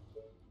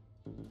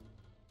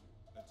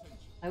 Attention.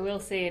 I will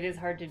say it is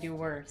hard to do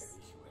worse Is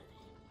ready.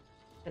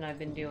 than I've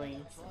been They doing.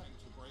 are trying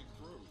to break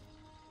through.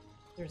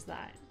 There's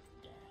that.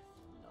 Death.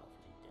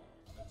 Lovely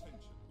death.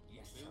 Attention.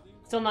 Yes, sir. Building.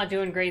 Still not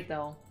doing great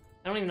though.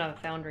 I don't even have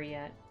a foundry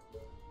yet. The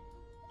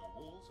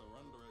walls are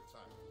under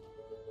attack.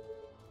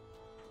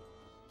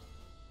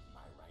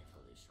 My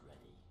rifle is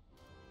ready.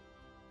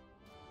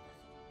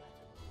 Nothing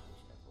better than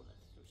pushing a bullet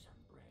through some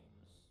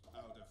brains.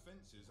 Our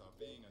defenses are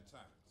being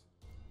attacked.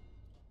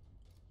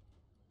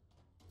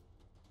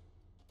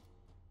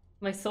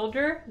 My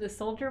soldier? The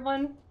soldier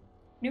one?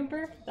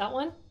 Noober? That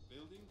one?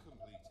 Building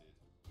completed.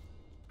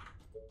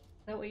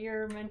 Is that what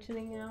you're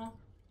mentioning now?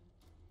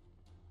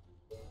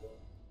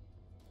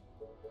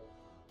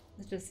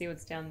 Let's just see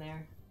what's down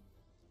there.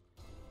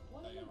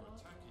 What They do you are want?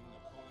 attacking the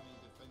colony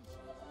defenses.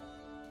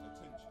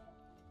 Attention.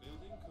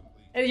 Building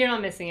complete. You're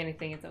not missing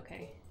anything, it's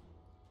okay.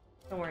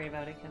 Don't worry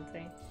about it,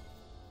 Kensei.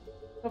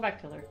 Go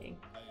back to lurking.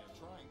 They are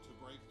trying to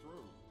break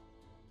through.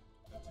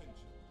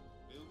 Attention.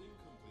 Building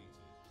completed.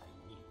 I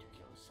need to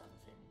kill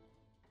something.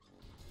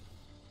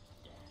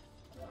 Death.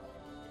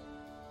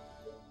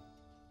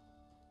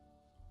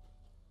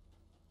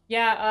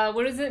 Yeah,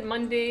 what is it?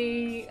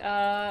 Monday,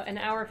 an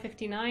hour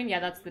 59? Yeah,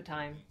 that's the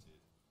time.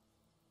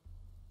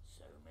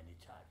 So many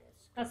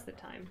targets. That's the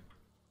time.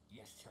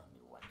 Yes, tell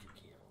me what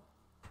to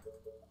kill.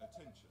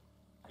 Attention.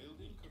 I Building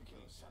need to kill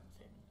complete.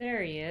 something.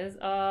 There he is.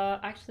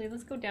 Actually,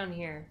 let's go down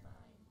here.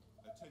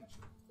 Mind.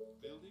 Attention.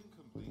 Building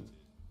completed.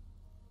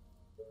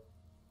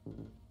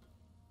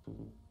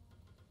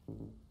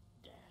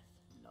 Death.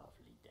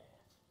 Lovely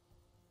death.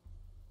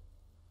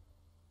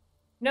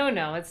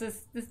 No, it's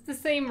the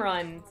same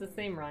run. It's the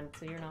same run,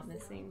 so you're not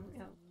missing.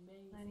 Oh,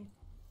 Amazing.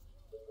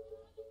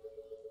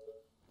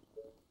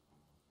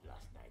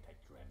 Last night I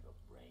dreamt of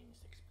brains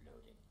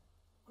exploding.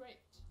 Great.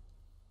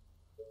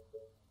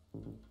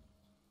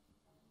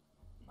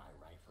 My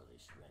rifle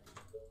is ready.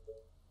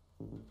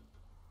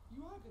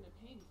 You are gonna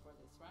pay me for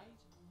this, right?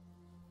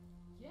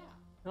 Yeah.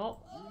 oh,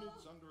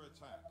 Units under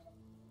attack.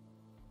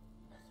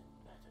 Nothing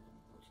better than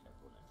pushing a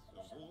bullet The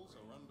through some walls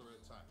are brains. under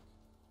attack.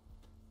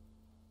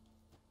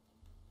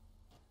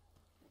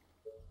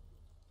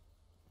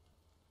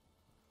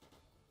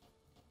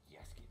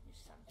 Yes, give me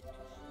something to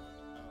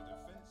shoot. Our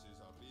defenses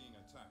are being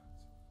attacked.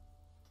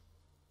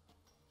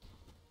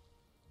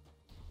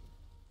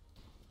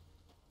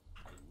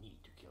 I need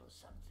to kill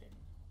something.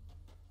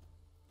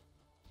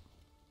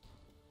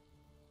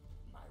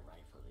 My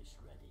rifle is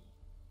ready.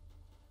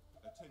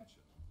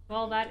 Attention.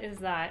 well, that is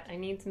that. I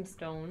need some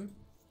stone.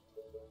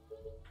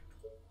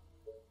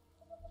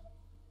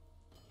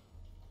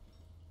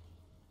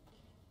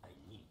 I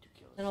need to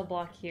kill Then I'll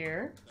block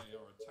here. They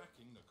are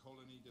attacking the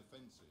colony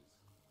defenses.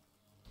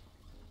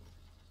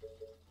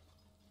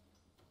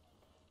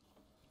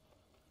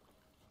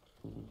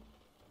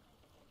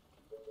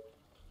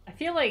 I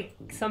feel like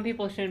some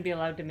people shouldn't be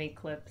allowed to make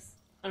clips.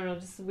 I don't know,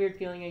 just a weird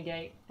feeling I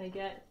get. Tell me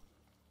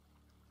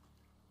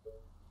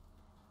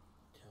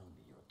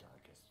your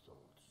darkest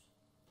thoughts.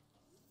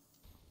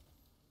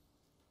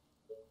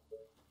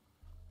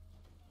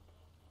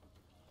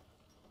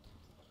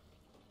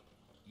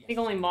 I think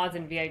only mods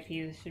and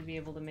VIPs should be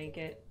able to make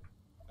it.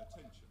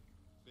 Attention.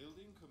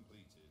 Building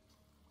completed.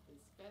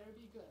 This better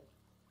be good.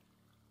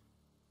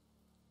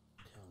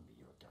 Tell me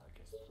your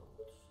darkest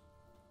thoughts.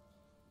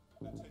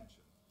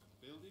 Attention.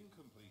 Building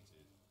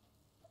completed.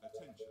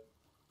 Attention.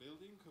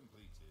 Building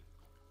completed.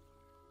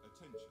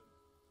 Attention.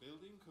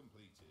 Building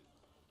completed.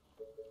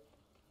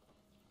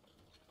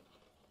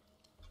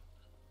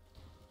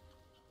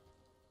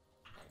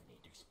 I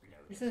need to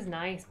explode. This is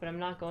nice, but I'm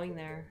not going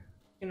there.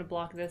 I'm gonna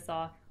block this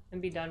off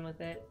and be done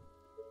with it.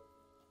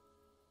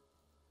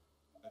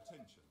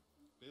 Attention.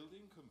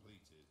 Building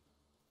completed.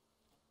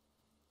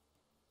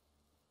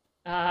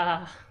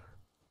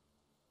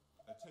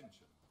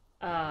 Attention.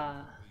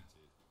 Uh,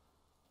 Completed.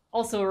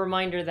 also a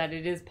reminder that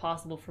it is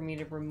possible for me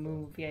to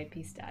remove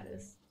VIP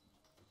status.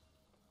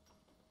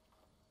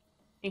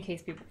 In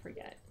case people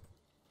forget.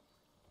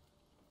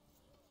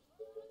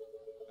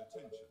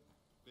 Attention.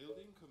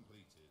 Building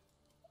completed.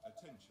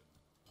 Attention.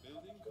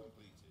 Building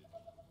completed.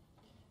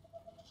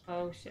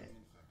 Oh shit.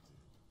 Infected.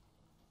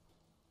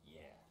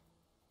 Yeah,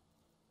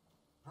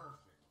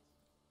 Perfect.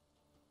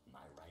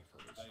 my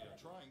rifle is They are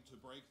ready. trying to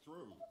break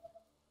through.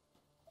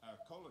 Our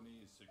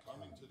colony is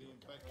succumbing to the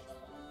infection.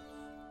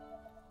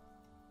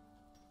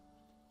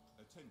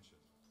 Attention.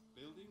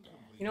 Building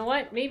completed. You know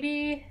what?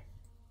 Maybe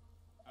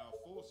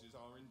forces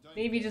are in danger.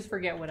 Maybe just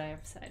forget what I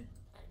have said.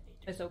 I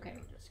need to It's okay.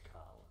 explode this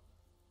Carl.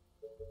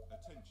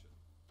 Attention.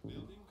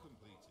 Building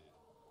completed.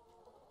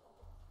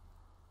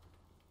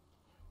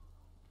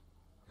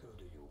 Who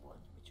do you want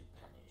me to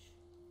punish?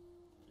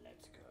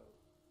 Let's go.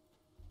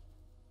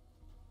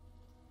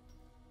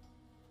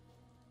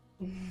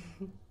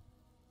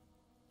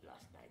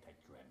 Last night I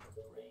dreamt of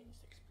brains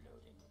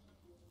exploding.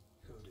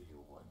 Who do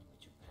you want me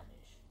to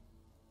punish?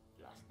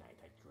 Last night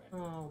I dreamt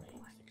Oh, of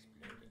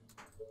brains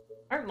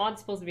exploding. Aren't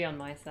mods supposed to be on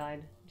my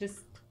side?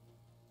 Just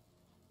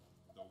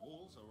The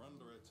walls are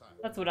under attack.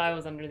 that's what I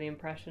was under the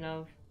impression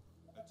of.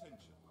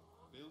 Attention.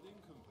 Building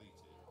completed.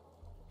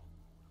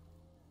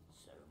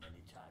 So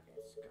many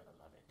targets, gotta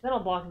love it. Then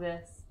I'll block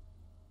this.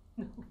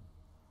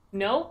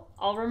 No,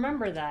 I'll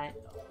remember that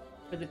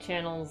for the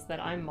channels that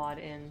I'm mod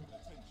in.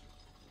 Attention.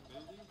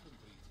 Building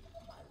completed.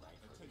 My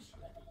rifle is Attention.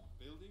 ready.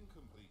 Building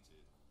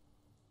completed.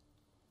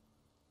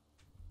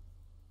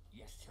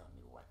 Yes, tell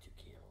me what to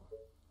kill.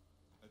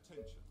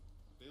 Attention.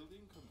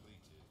 Building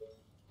completed.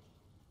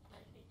 I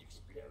need to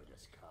explode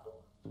this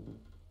Carl.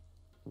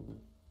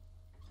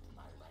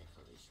 My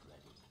rifle is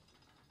ready.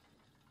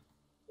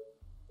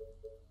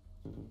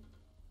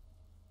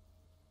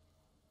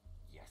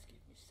 Just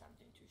give me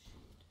something to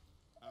shoot.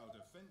 Our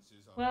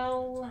defenses are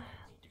Well,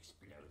 I need to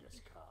explode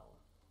this Carl.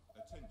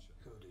 Attention.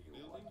 Who do you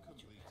Building want me to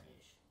completed.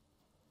 punish?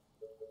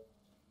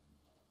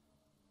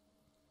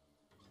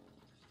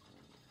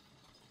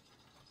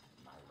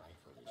 My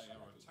rifle is They are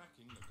ready.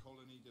 attacking the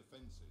colony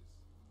defenses.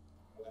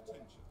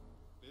 Attention.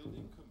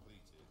 Building completed.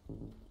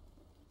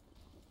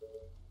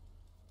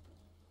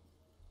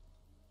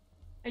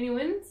 any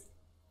wins?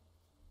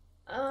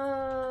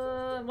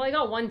 Well, I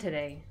got one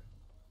today.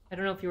 I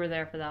don't know if you were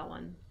there for that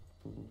one.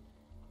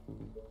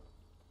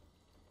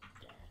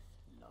 Death,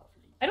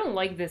 lovely. I don't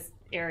like this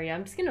area.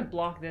 I'm just gonna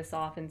block this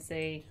off and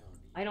say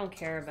I don't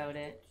care about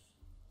it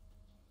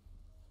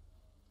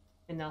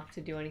enough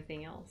to do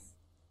anything else.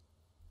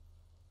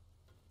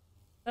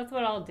 That's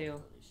what I'll do.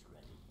 Rifle is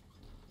ready.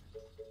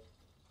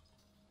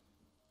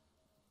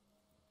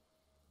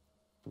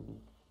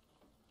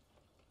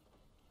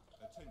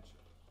 Attention.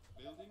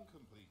 Building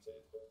completed.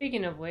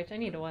 Speaking of which, I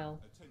need oil.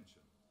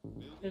 Attention.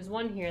 Building There's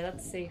one here,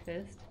 that's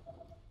safest.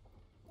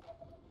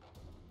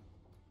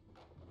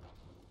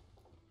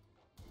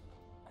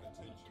 I need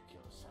Attention. to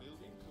kill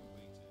Building something.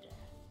 completed.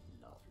 Death,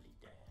 lovely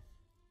death.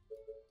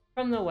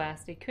 From the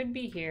west. It could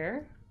be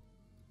here.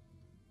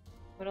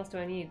 What else do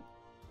I need?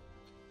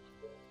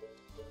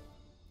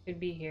 Could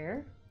be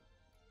here.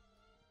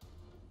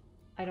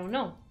 I don't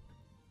know.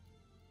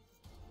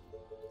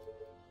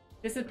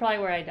 This is probably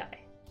where I die.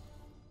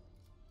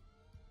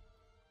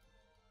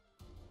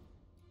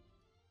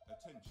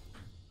 Attention.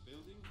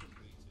 Building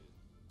completed.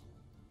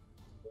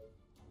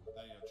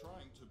 They are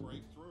trying to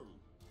break through.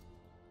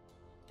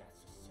 That's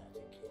a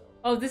certain kill.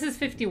 Oh, this is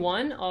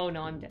 51? Oh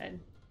no, I'm dead.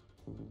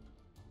 Nothing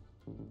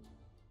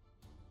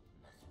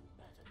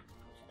better than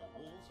putting The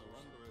walls are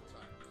under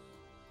attack.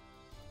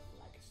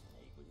 like a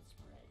snake with its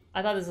prey.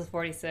 I thought this was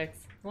 46.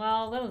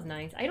 Well, that was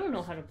nice. I don't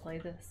know how to play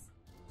this.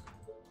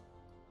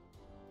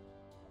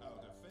 Our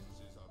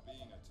defenses are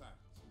being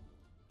attacked.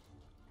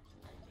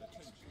 I need to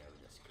Attention. explode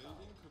this Carl.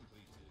 Building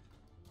completed.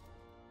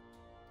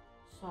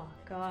 Oh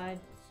god.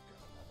 It's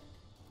gotta love it.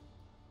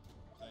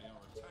 They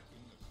are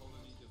attacking the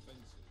colony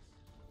defenses.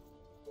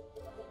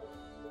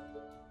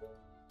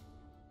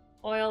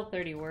 Oil,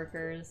 30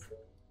 workers.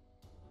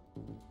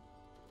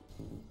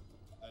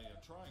 They are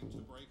trying to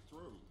break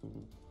through.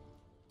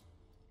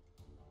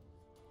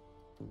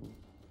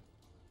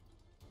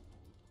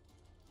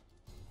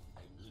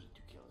 I need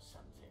to kill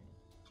something.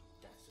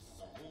 That's a The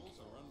certain walls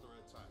kill. are under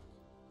attack.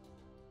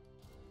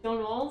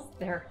 Stone walls?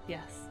 There,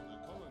 yes. The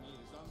colony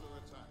is under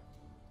attack.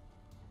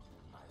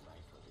 My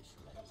rifle is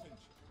ready.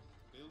 Attention.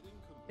 Building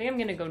I complete. think I'm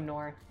gonna go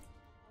north.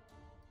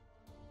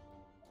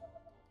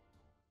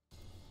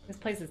 This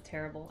place is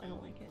terrible. I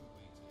don't like it.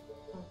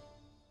 Completed.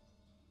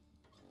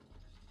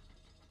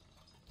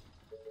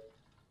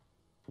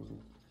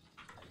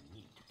 I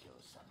need to kill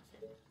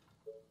something.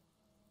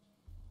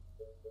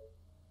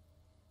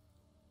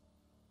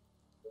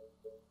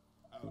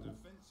 Our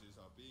defenses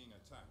are being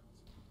attacked.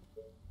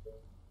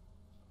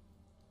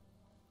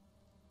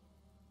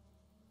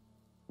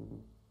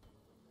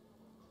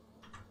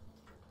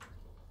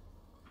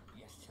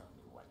 Yes, tell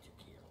me what to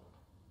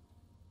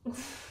kill.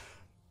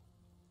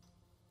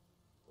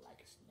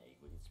 Like a snake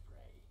with its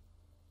prey.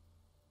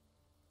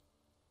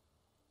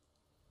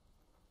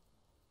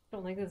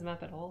 Don't like this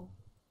map at all.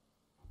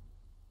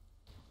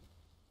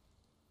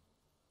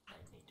 I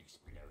need to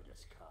explode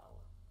this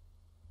Carl.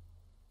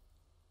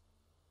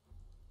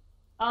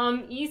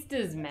 East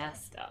is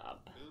messed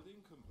up.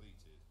 Building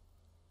completed.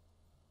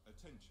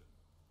 Attention.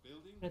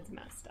 Building It's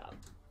complete. messed up.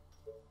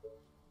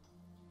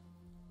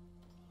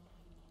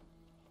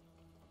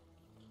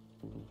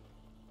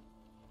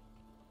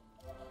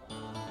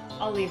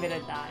 I'll leave it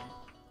at that.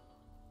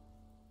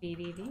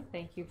 BDD,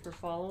 thank you for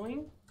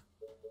following.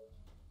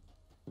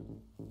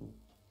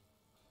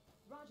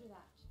 Roger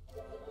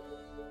that.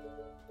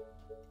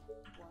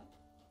 What?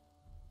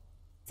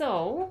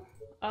 So,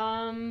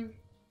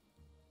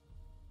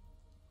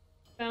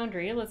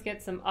 Foundry, let's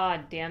get some,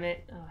 ah, damn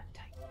it. Oh,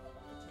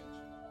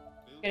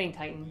 getting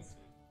Titans.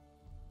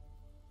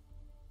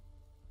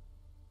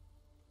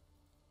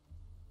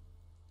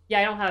 Yeah,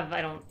 I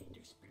don't Need to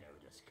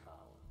explode this, Carl.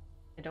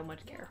 I don't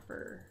much care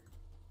for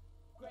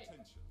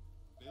Attention.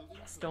 Building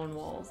stone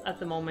walls at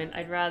the moment.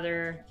 I'd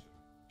rather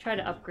try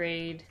to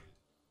upgrade.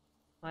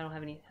 Oh, I don't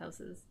have any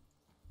houses.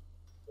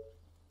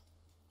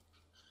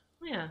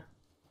 Yeah.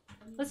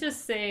 Let's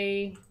just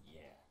say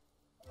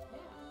Yeah.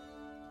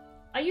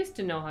 I used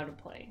to know how to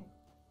play.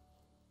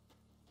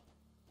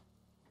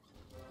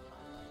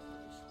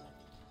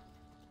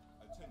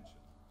 Attention.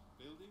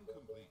 Building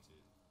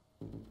completed.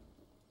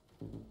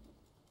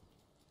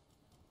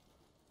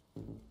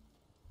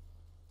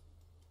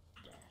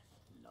 Death.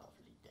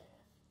 Lovely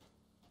death.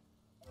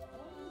 What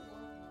are you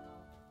working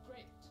on?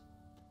 Great.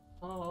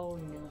 Oh,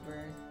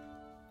 Noober.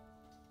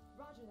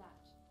 Roger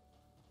that.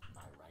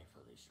 My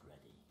rifle is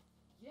ready.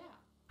 Yeah.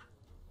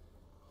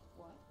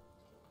 What?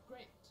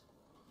 Great.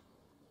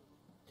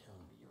 Tell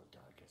me your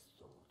darkest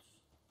thoughts.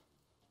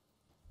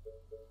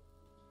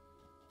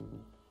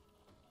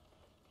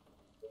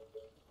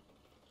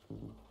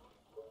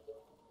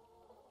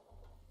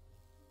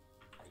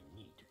 I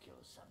need to kill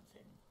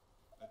something.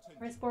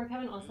 Attention. Rice Borg,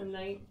 have an awesome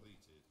night. Completed.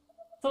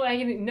 So I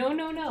can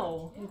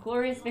no.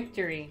 Glorious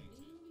victory.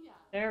 Yeah.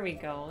 There we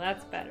go.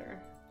 That's better.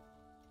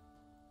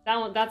 That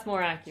one, that's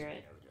more accurate.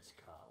 Explode this,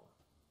 Carl.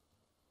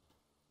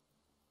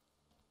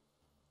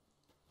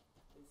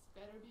 This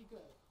better be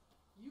good.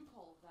 You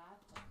call that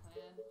a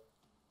plan?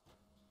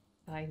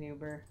 Hi,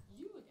 Noober.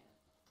 You again.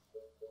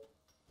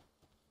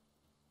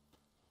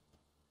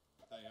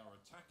 They are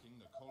attacking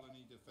the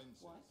colony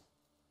defenses. What?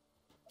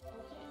 Okay.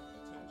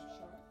 Are you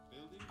sure?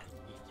 Building To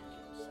completed.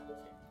 kill something.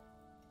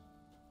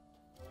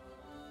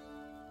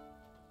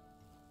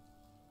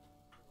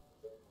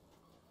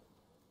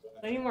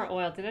 I need more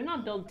oil. Did I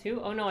not build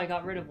two? Oh no, I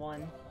got rid of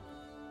one.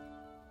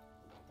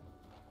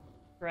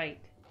 Right.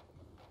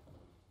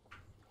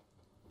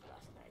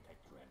 Last night I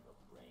dreamt of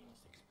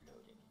brains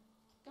exploding.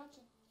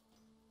 Gotcha.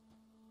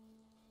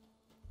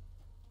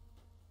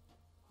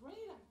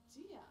 Great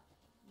idea.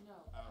 No.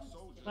 Our I'm just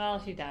soldiers kidding. Well, are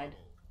in she died.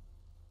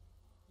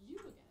 trouble. You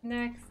again.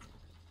 Next.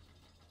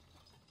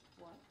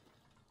 What?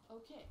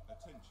 Okay.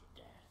 Attention.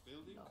 Death.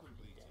 Building Lovely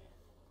completed.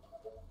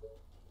 death.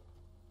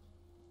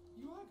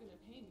 You are gonna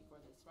pay me for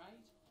this, right?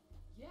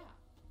 Yeah.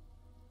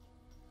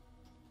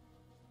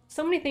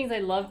 So many things I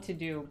love to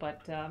do,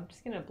 but I'm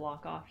just gonna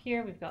block off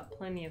here. We've got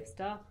plenty of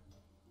stuff.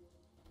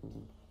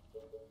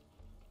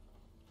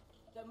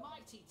 The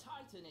mighty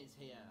Titan is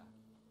here.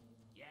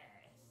 Yes.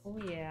 Oh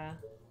yeah.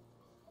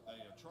 They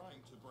are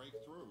trying to break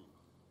through.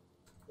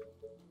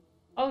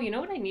 Oh, you know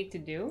what I need to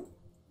do?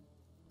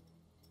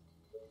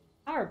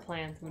 Power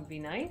plants would be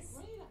nice.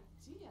 Great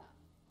idea.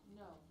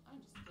 No, I'm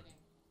just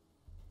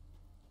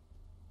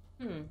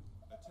kidding. Hmm.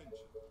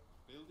 Attention.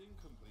 Building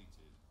completed.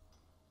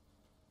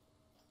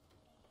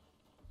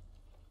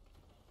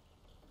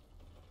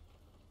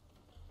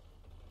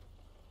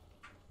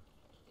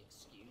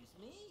 Excuse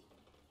me?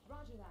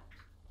 Roger that.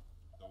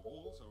 The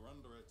walls are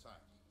under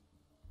attack.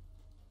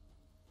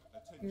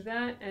 Attention. Do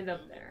that and up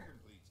Building there.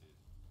 completed.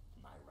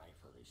 My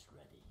rifle is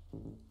ready.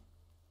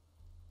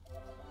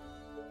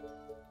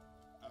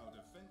 Our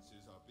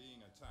defenses are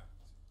being attacked.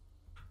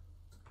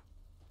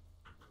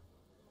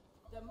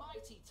 The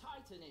mighty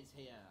Titan is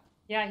here.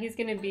 Yeah, he's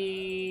gonna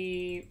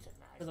be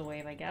for the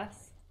wave, I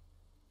guess.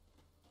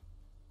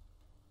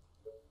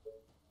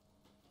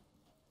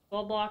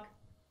 Wall block.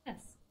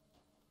 Yes.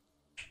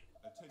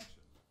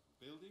 Attention.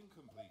 Building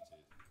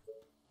completed.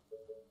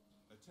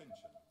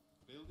 Attention.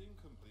 Building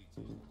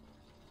completed.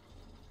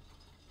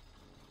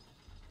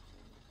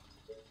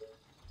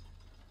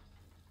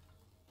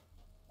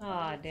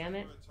 Ah, damn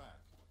it. Under attack.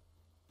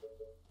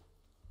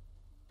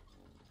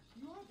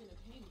 You are gonna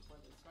pay me for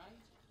this, right?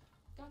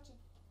 Gotcha.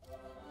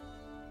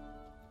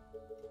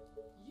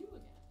 You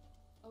again.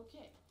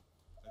 Okay.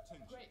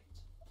 Attention. Great.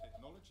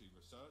 Technology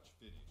research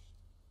finished.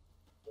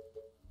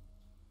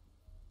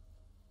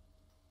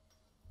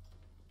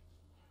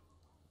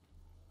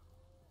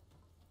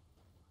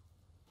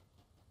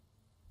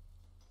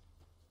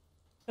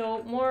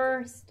 So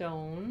more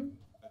stone.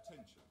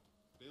 Attention.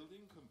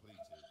 Building completed.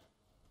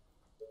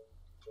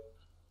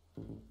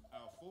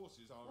 Our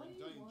forces are What in do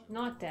you danger. want?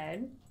 Not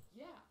dead.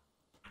 Yeah.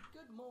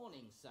 Good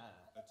morning, sir.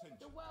 Attention.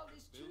 The world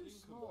is too Building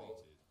small.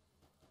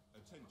 completed.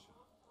 Attention.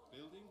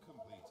 Building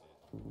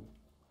completed.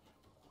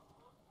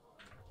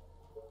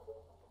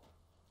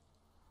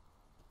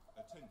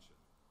 Attention.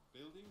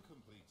 Building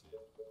completed.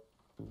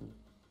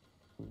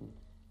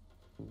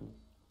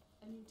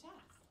 A new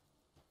task.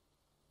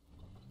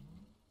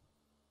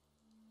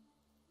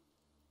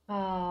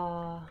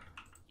 Ah,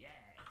 Yes.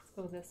 let's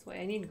go this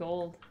way. I need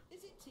gold.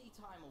 Is it tea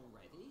time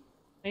already?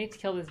 I need to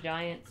kill this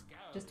giant Let's go.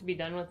 just to be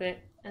done with it.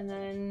 And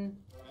then,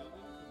 Building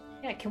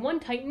completed. yeah, can one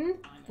Titan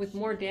with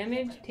more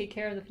damage take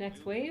care of the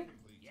next wave?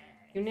 Yes.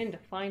 Tune in to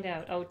find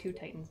out. Oh, two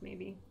Titans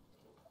maybe.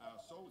 Our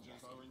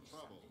soldiers are in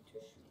trouble.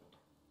 Something to shoot.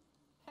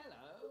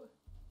 Hello.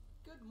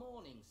 Good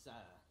morning,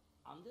 sir.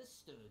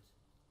 Understood.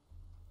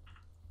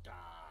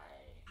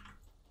 Die.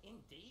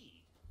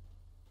 Indeed.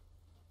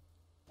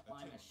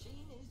 My Attention.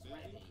 machine is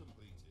Building ready.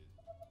 completed.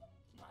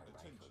 My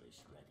Attention. rifle is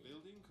ready.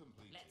 Building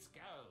completed. Let's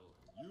go.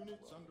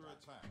 Units under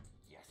attack.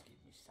 Just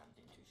give me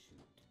something to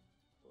shoot.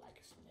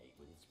 Like a snake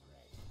with its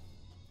prey.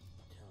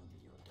 Tell me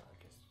your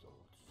darkest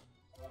thoughts.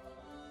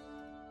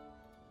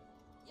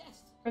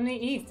 Yes. From the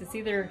east, it's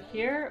either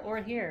here or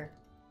here.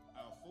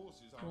 Our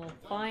forces are We'll in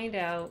find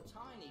out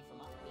Tiny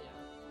from up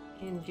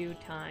here. in due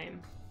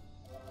time.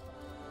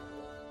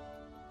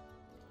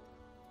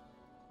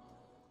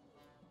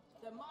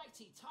 The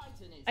mighty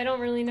Titan is I don't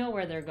really know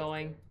where they're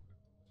going.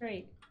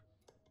 Great.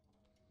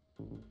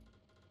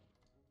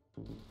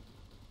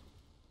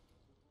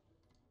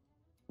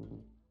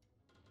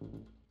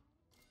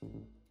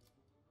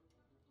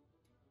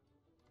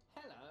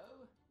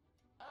 Hello.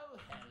 Oh,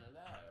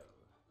 hello.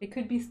 It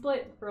could be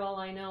split for all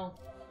I know.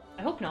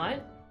 I hope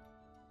not.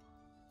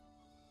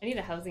 I need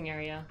a housing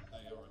area. They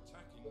are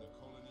attacking the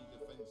colony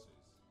defenses.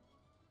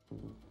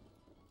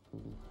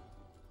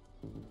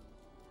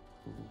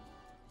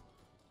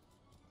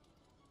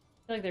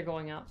 I feel like they're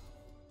going up.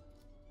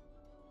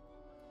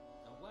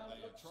 The world They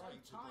are looks so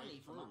trying to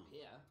tiny break from up through.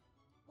 here.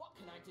 What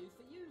can I do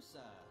for you,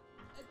 sir?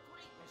 A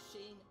great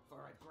machine for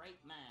a great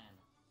man.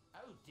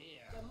 Oh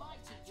dear. The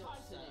mighty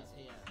Titan is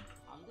here.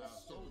 Our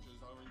Understood. soldiers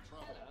are in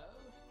trouble. Hello.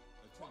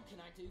 What Attention. can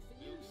I do for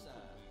you, Building sir?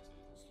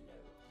 completed.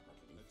 Slow but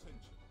lethal.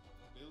 Attention.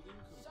 Building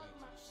So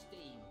completed. much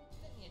steam.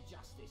 Let me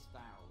adjust this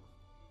valve.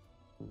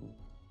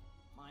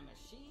 My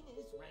machine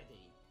is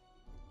ready.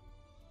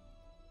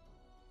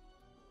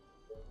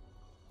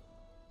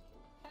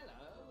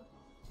 Hello.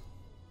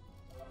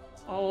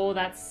 Oh,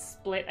 that's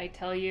split, I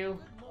tell you.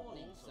 Good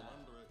morning, Walls sir. are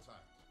under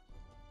attack.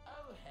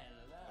 Oh,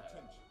 hello.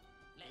 Attention.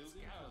 Let's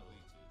Building go.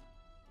 completed.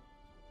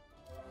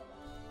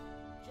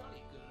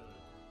 Jolly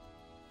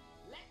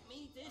good. Let me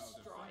Our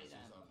destroy defenses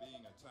them. are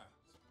being attacked.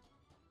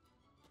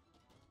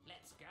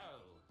 Let's go.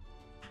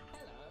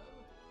 Hello.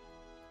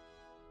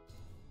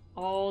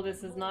 Oh,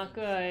 this is not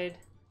good.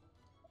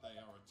 They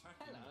are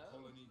attacking Hello. the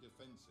colony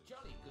defenses.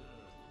 Jolly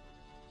good.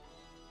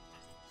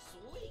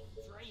 Sweet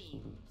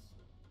dreams.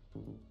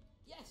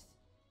 Yes,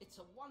 it's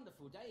a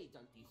wonderful day,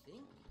 don't you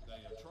think?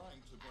 They are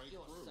trying to At break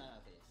your through.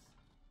 service.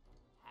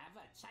 Have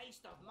a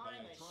taste of They my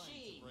are trying to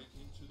machine. break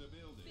into the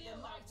building. The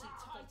mighty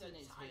Titan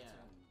is here.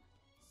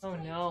 Oh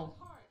no.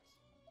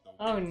 The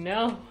Oh, walls are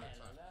no. under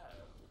attack.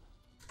 Hello.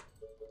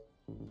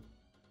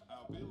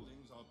 Our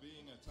buildings are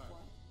being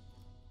attacked.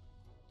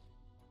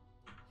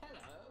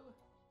 Hello.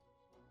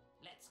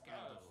 Let's Our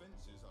go.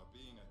 defenses are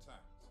being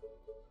attacked.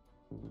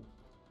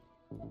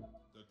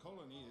 The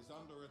colony is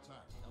under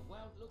attack. The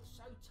world looks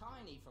so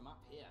tiny from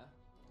up here.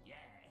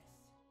 Yes.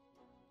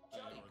 They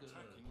Jolly are good.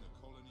 attacking the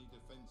colony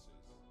defenses.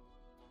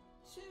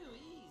 Too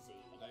easy.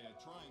 They are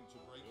trying to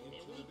break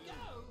Here into we the go.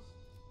 buildings.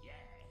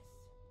 Yes.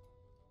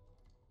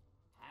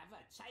 Have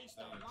a taste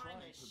They of are my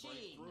trying to break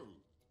machine. through.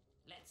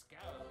 Let's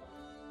go.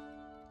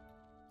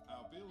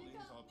 Our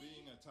buildings are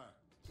being attacked.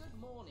 Good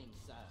morning,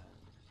 sir.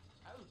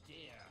 Oh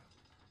dear.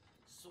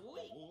 The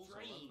Sweet walls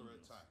are dreams. under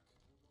attack.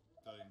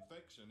 The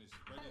infection is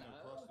spreading Hello.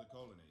 across the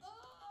colony.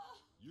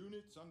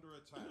 Units under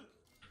attack.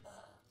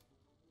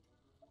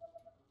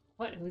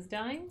 What? Who's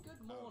dying?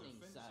 Good Our morning,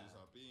 defenses sir.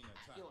 are being At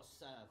attacked. your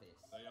service.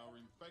 They are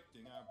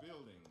infecting our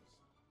buildings.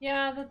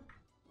 Yeah, that's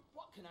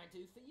What can I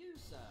do for you,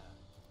 sir?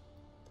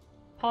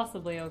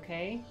 possibly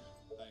okay.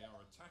 They are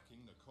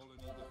attacking the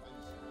colony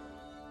defenses.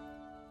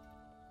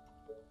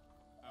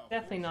 Our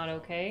Definitely not forces are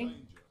in okay.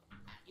 danger.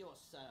 At your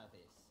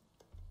service.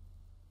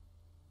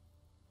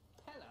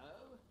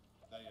 Hello.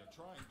 They are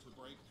trying to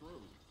break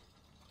through.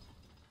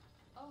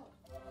 Oh,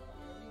 here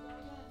we go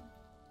again.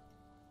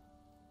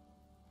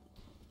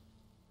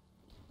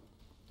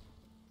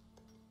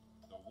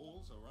 The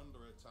walls are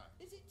under attack.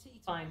 Is it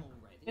tea Fine. time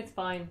already? It's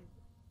fine.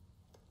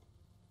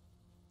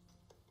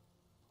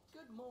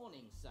 Good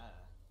morning, sir.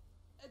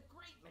 A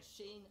great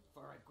machine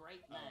for a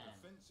great Our man.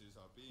 defenses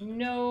are being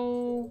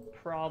No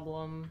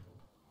problem.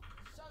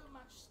 So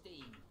much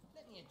steam.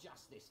 Let me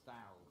adjust this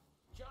valve.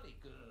 Jolly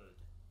good.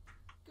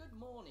 Good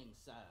morning,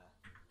 sir.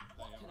 attacked.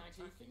 What They can are I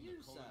do for attacking you,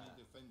 the colony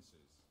sir?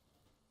 defenses.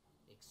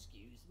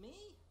 Excuse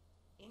me?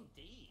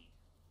 Indeed.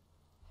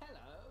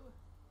 Hello.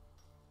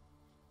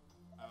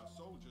 Our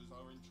soldiers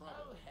are in Oh,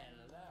 trouble.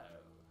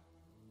 hello.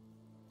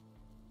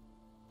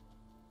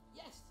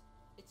 Yes,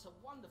 it's a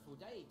wonderful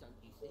day, don't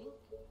you think?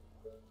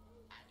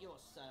 At your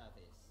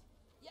service.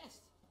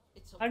 Yes,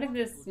 it's a How did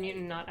this wonderful day,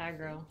 mutant not don't you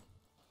aggro? think?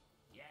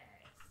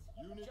 Yes.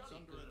 Units Jolly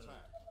under good.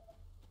 attack.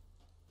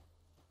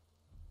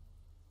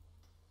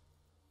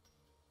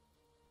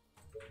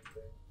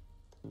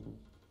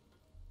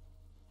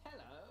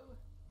 Hello.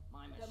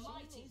 My machine the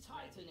mighty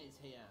Titan is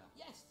here.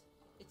 Yes,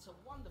 it's a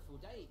wonderful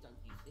day, don't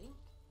you think?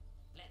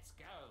 Let's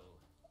go.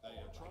 They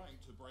are trying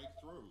to break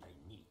through. I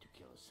need to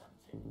kill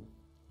something.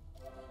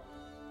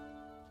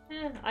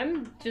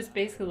 I'm just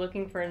basically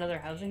looking for another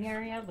housing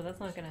area, but that's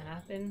not gonna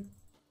happen.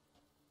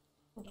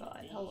 Oh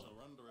god, Walls hello.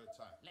 are under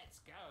attack. Let's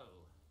go.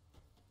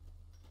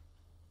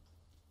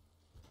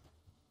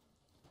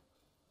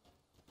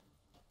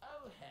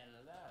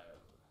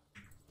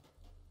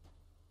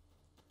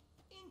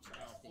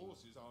 Interesting.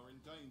 forces are in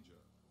danger.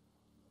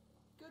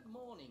 Good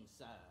morning,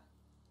 sir.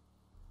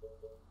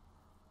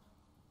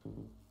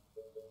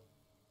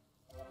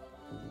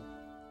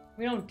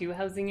 We don't do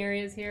housing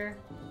areas here.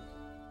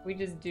 We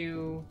just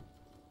do...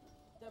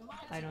 The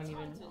mighty I don't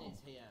even Titan know. is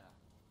here.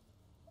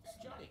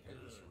 Jolly good.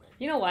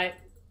 You know what?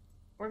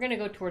 We're gonna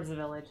go towards the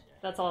village.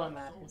 That's all that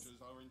matters.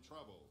 Soldiers are in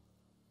trouble.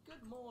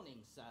 Good morning,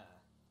 sir.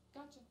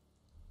 Gotcha.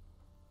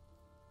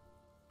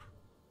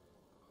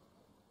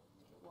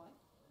 What?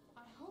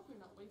 I hope you're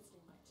not wasting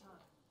my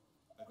time.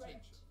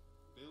 Attention.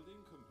 Building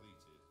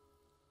completed.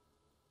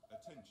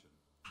 Attention.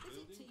 Is it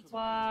Building tea completed.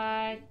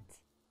 What?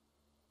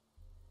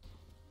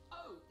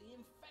 Oh, the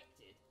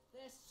infected.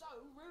 They're so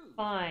rude.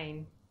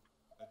 Fine.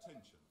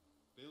 Attention.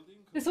 Building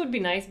This would be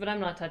nice, but I'm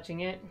not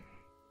touching it.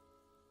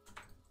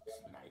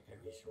 Sniper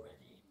is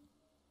ready.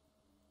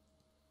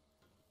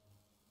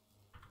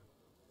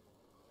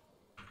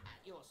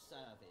 At your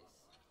service.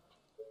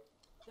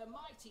 The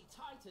mighty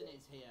Titan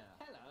is here.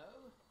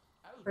 Hello.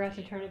 Oh, Forgot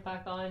to dear. turn it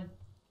back on.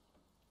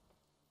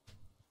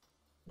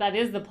 That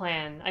is the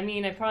plan. I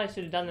mean, I probably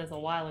should have done this a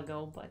while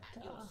ago, but...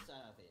 At your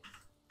service.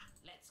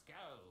 Let's go.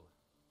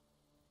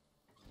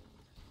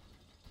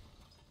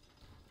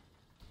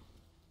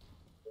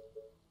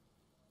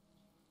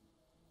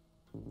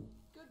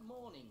 Good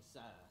morning, sir.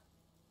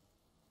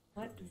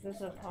 What? Is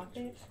this a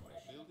pocket?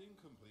 Building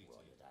completed.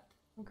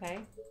 Okay.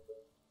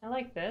 I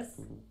like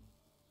this.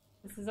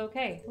 This is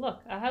okay.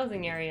 Look, a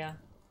housing area.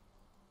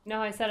 You know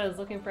how I said I was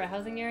looking for a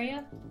housing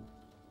area?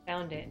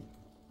 Found it.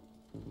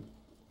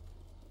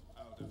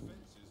 Our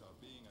defenses are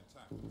being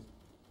attacked.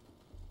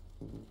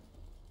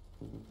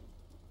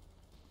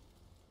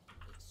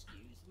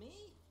 Excuse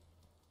me?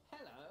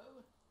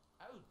 Hello?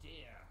 Oh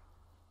dear.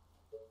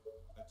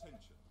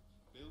 Attention.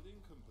 Building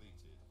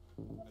completed.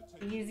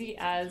 Attention. Easy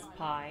as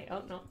pie.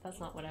 Oh, no, that's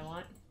not what I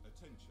want.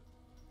 Attention.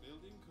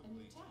 Building A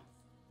new completed.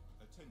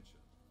 task. Attention.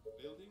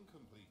 Building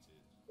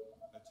completed.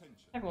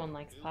 Attention. Everyone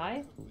likes Building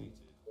pie. completed.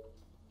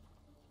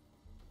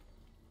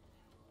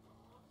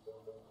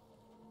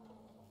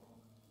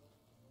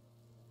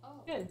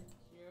 Oh, Good.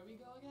 here we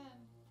go again.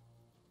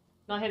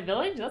 Not hit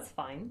village? That's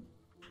fine.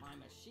 My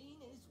machine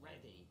is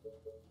ready.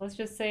 Let's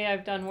just say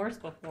I've done worse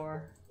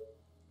before.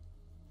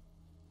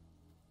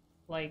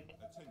 Like,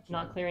 Attention.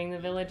 not clearing the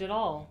village at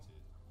all.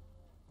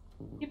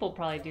 People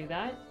probably do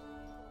that.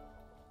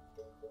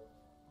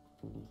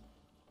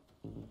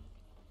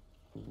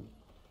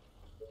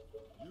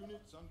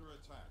 Units under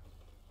attack.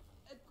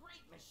 A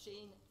great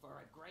machine for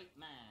a great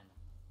man.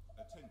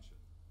 Attention.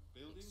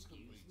 Building Excuse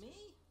completed.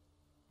 me?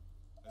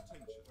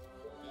 Attention.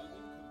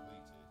 Building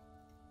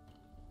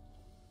completed.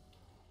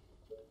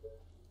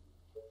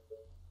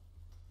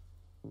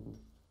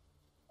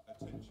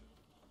 Attention.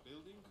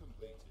 Building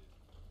completed.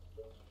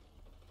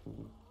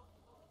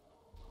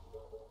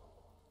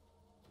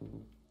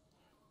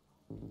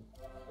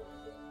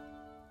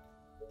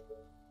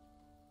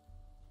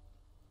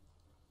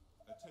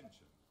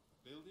 Attention.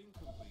 Building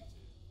completed.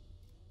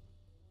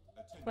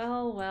 Attention.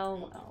 Well, well,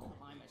 Building well.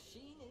 My completed.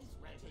 machine is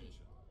ready.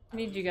 Attention. I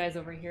need you guys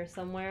over here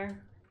somewhere.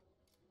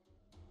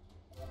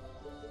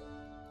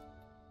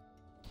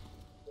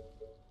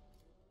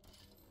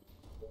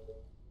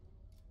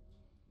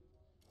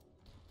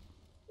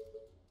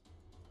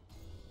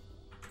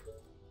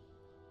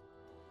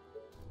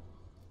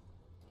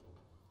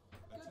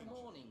 Good Attention.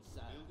 morning,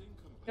 sir. Building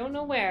completed. Don't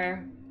know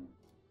where.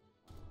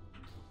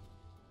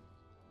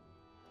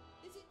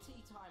 Is it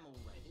tea time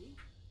already?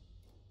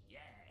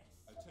 Yes.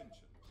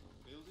 Attention.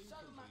 Building So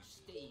completed. much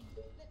steam.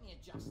 Let me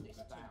adjust this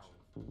valve.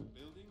 Attention.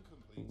 Building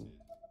completed.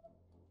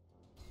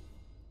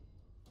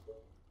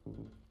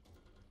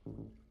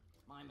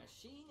 My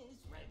machine is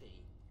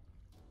ready.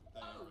 They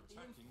are Oh, the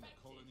attacking the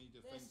infected. colony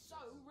They're defenses. so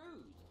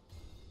rude.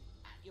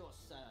 At your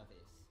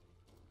service.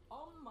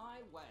 On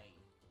my way.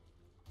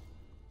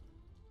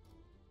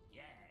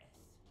 Yes.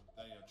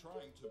 They are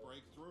trying to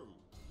break through.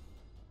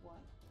 What?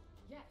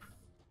 Yes.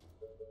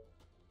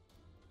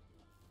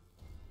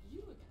 You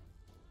again.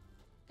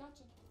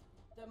 Gotcha.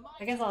 The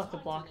I guess I'll have to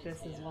mighty block Titan is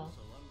this as here. well.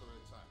 Are under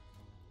attack.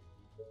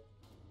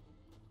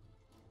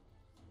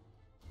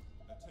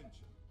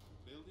 Attention.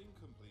 Building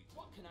completed.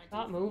 What can I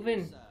Stop do for moving.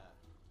 you, sir?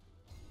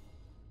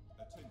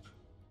 Attention.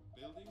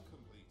 Building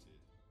completed.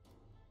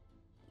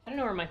 I don't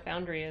know where my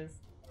foundry is.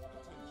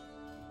 Attention.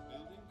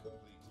 Building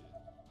completed.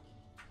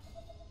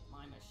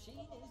 My machine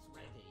is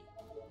ready.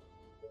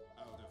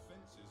 Our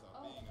defenses are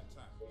Oh. being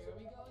attacked. Here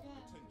we go again.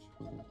 Attention.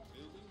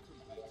 Building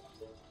completed.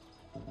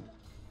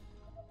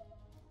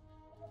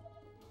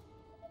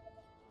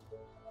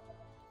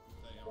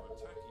 They are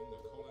attacking the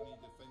colony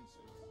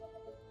defenses.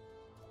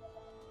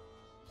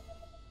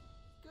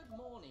 Good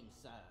morning,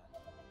 sir.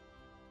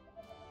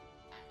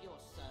 At your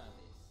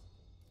service.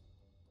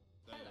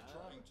 They are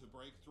Hello. trying to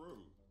break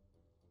through.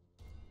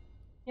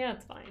 Yeah,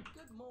 it's fine.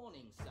 Good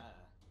morning, sir.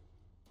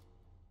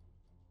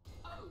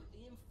 Oh,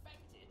 the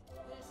infected.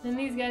 They're Then so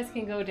these guys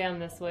can rude. go down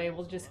this way.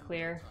 We'll just Under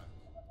clear. attack.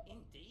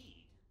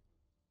 Indeed.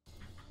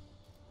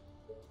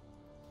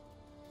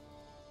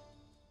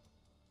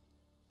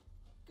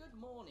 Good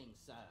morning,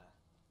 sir.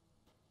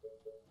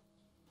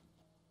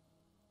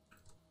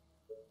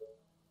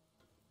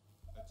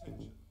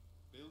 Attention.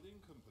 Building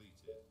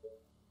completed.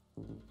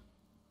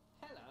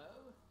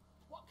 Hello.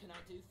 What can I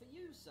do for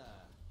you, sir?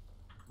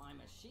 My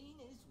machine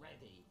is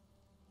ready.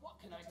 What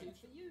can I do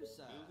for you,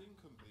 sir? Building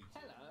completed.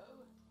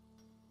 Hello.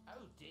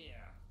 Oh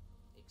dear.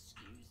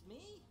 Excuse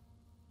me?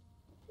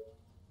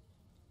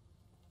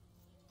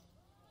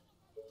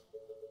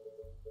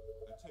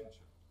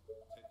 Attention.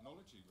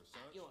 Technology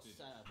research Your finished.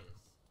 service.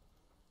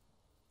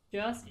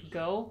 Just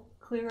go,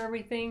 clear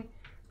everything.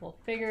 We'll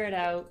figure it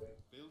out.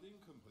 Building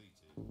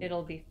completed.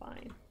 It'll be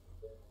fine.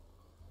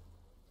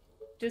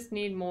 Just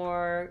need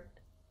more.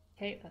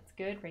 Okay, that's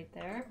good right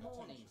there.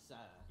 Morning, sir.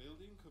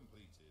 Building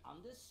completed.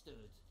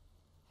 Understood.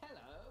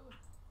 Hello.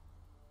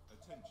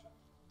 Attention.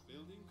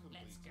 Building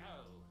completed. Let's go.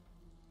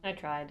 I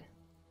tried.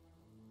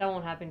 That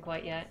won't happen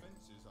quite yet.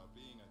 Fences are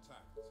being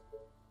attacked.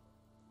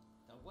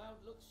 The world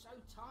looks so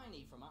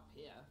tiny from up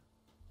here.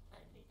 I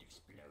need to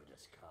explode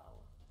this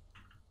Carl.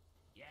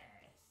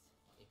 Yes.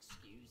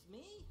 Excuse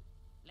me?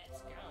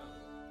 Let's go.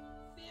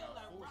 Feel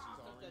the Forces wrath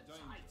are of the in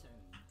danger. Titan.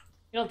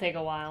 It'll take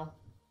a while.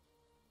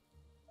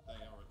 They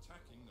are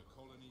attacking the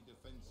colony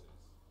defenses.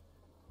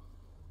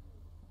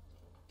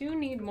 Do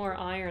need more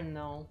iron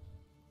though.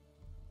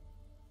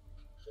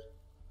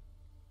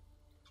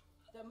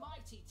 The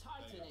mighty They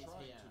Titan are is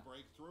trying here. to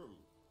break through.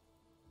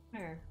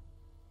 Where?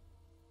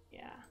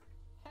 Yeah.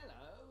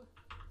 Hello.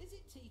 Is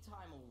it tea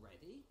time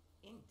already?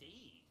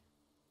 Indeed.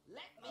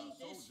 Let Our me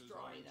soldiers are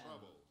destroy in them.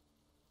 trouble.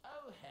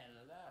 Oh,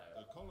 hello.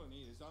 The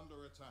colony is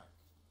under attack.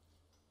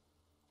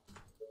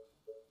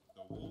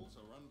 The walls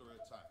are under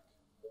attack.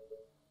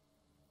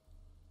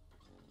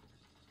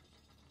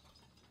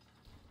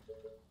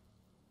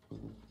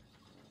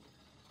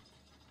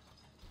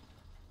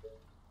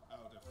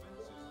 Our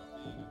defenses are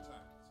being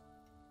attacked.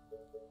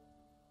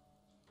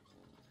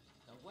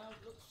 The world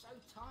looks so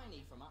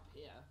tiny from up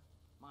here.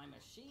 My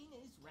machine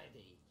is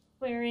ready.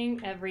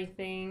 Clearing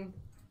everything.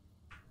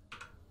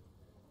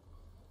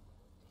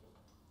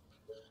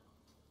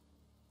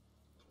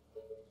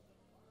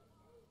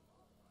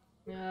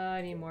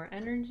 I need more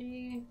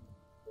energy.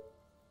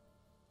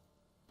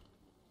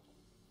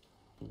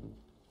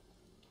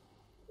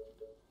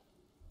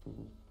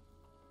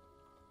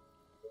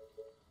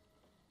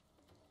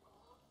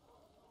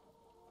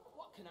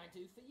 What can I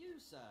do for you,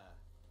 sir?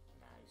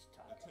 Nice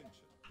talk.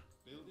 Attention.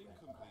 Building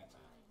completed.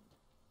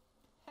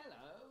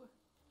 Hello.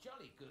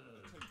 Jolly good.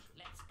 Attention.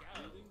 Let's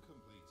go. Building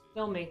completed.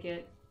 They'll make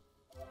it.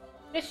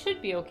 This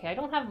should be okay. I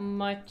don't have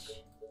much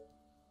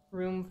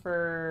room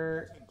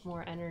for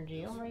more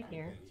energy. Oh, right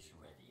here. Is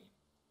ready.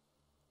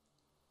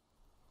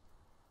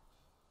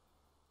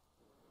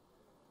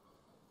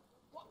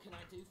 What can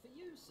I do for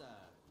you, sir?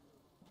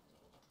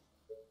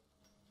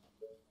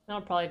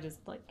 I'll probably just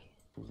like.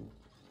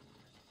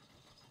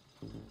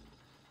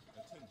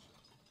 Attention.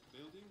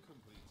 Building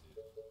completed.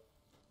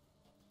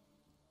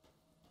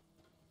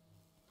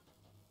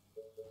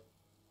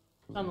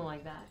 Something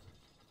like that.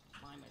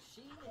 My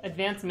machine is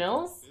Advanced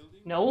mills?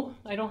 No,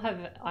 I don't have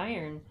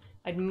iron.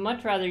 I'd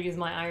much rather use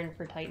my iron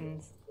for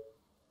titans.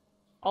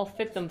 I'll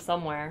fit them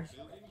somewhere.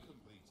 Building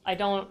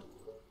completed.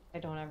 I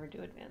don't ever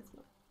do advanced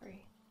mills.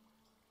 Sorry.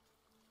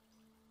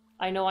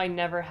 I know I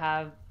never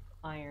have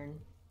iron.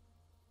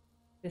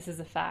 This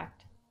is a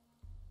fact.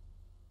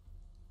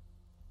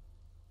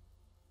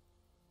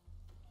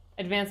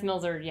 Advanced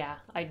mills are, yeah,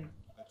 I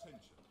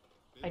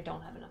Attention.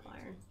 don't have enough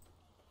iron.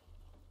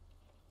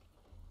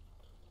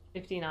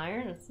 15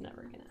 iron? It's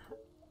never gonna happen.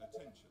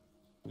 Attention.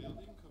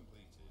 Building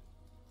completed.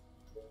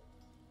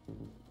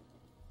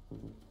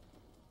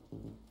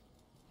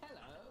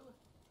 Hello.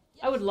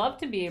 I would love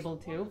to be able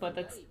to, but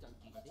that's Hey, don't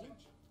you think?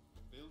 Attention.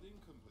 Building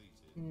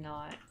completed.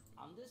 not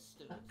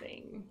Understood. a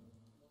thing.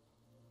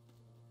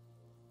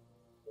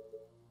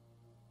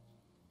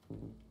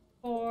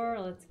 Or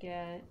let's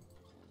get.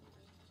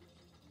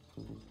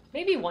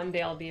 Maybe one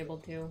day I'll be able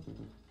to.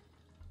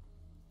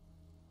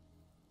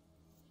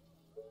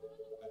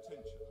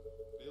 Attention.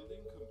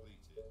 Building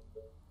completed.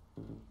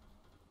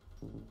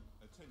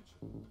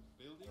 Attention.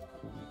 Building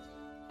completed.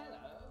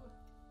 Hello.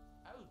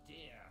 Oh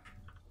dear.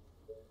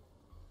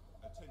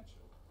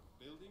 Attention.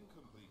 Building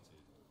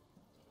completed.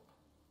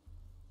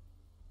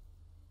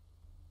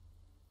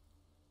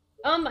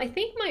 I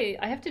think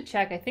I have to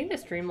check. I think the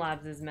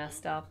Streamlabs is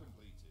messed up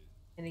Completed.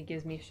 and it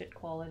gives me shit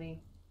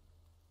quality.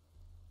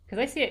 Cause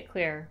I see it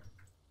clear.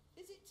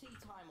 Is it tea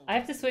time I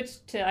have to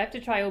switch to. I have to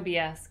try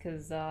OBS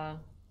because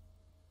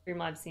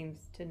Streamlabs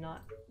seems to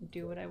not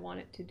do what I want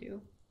it to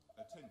do.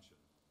 Attention.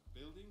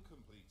 Building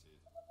completed.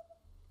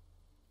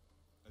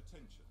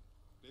 Attention.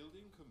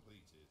 Building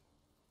completed.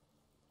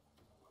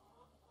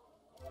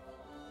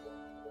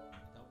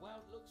 The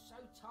world looks so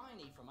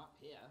tiny from up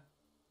here.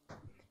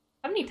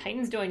 How many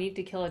Titans do I need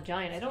to kill a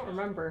giant? I don't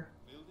remember.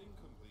 Building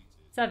completed.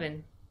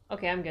 7.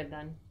 Okay, I'm good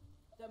then.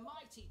 The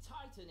mighty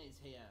Titan is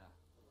here.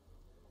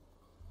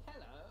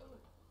 Hello.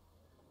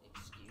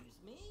 Excuse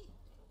me?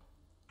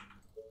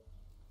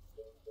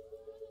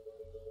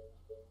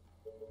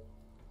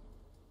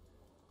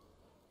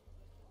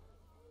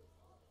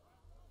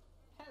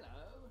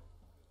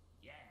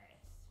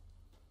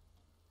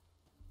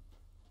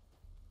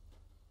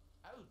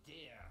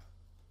 dear.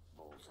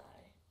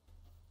 Bullseye.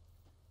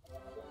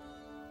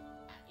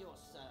 At your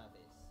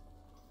service.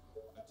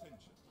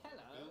 Attention.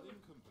 Hello. Building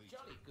completed.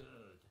 Jolly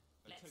good.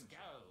 Let's Attention.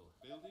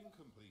 go. Building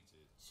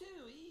completed.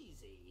 Too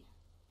easy.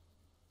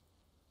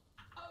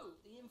 Oh,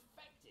 the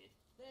infected.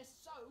 They're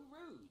so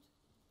rude.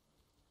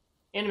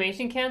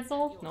 Animation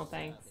cancel? Your No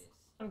thanks. service.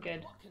 I'm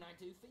good. What can I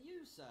do for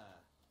you, sir?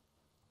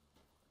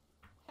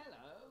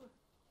 Hello?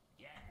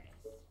 Yes.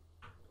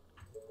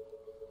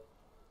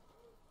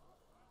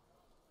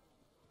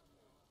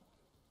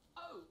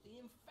 Oh, the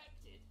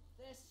infected.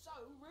 They're so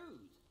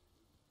rude.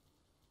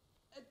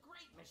 A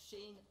great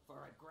machine for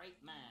a great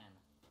man.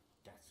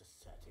 That's a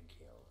certain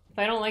kill. If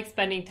I don't like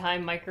spending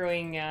time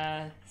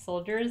microing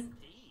soldiers,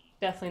 Indeed.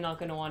 definitely not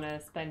going to want to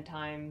spend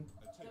time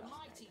The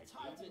mighty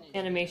Titan is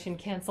animation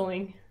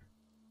canceling.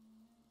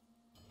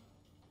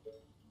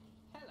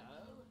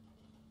 Hello?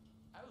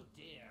 Oh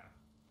dear.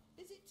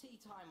 Is it tea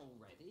time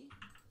already?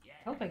 Yes.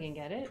 I hope I can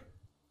get it.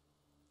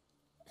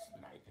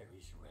 Sniper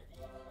is ready.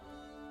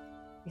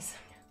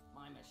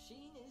 My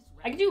machine is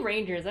I ready. could do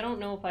Rangers. I don't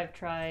know if I've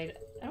tried.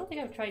 I don't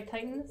think I've tried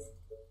Titans.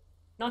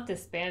 Not to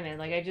spam it.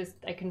 Like,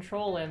 I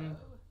control him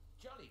Oh,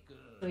 jolly so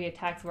good. he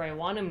attacks where I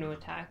want him to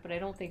attack, but I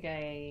don't think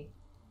I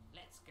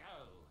Let's go.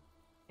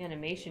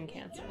 animation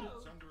cancel.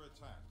 Units under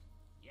attack.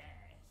 Yes.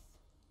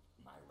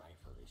 My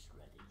rifle is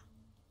ready.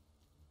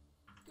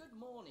 Good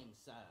morning,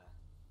 sir.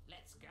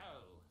 Let's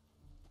go.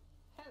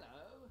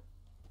 Hello.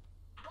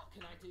 What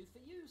can I do for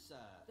you,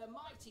 sir? The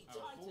mighty Our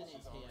Titan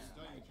forces is are here. in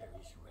danger. Sniper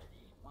is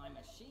ready. My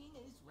machine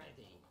is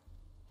ready.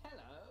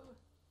 Hello.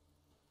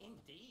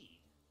 Indeed.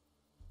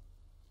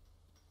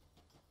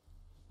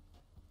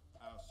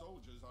 Our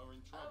soldiers are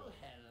in Oh, trouble.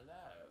 hello.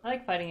 I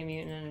like fighting a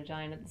mutant and a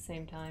giant at the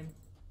same time.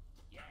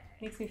 Yes.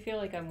 Makes me feel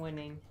like I'm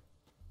winning.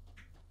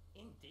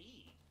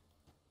 Indeed.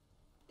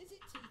 Is it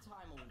tea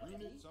time already?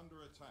 Units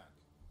under attack.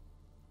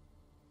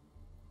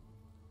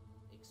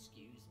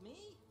 Excuse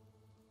me?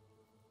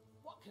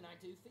 What can I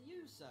do for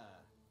you, sir?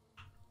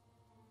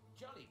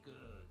 Jolly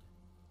good.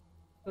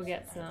 Go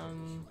get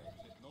some.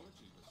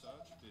 Technology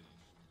research finished.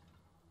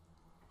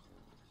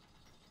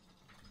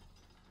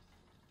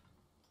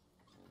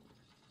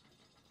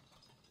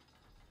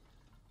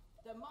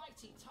 The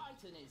mighty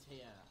Titan is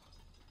here.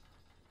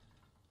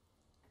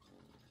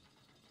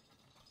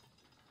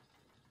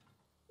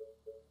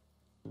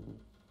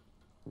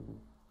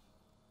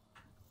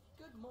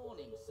 Good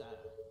morning, sir.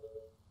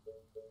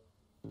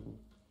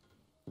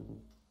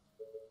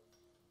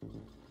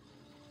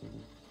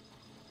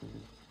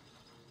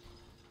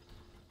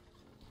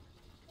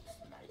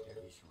 Sniper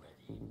is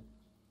ready.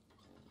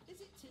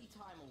 Is it tea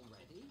time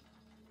already?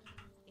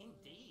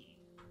 Indeed.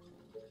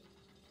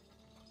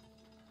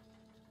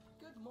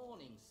 Good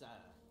morning, sir.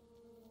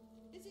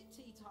 Is it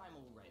tea time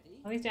already?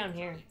 Oh, he's down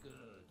here. Jolly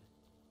good.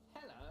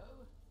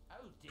 Hello.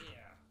 Oh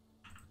dear.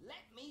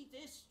 Let me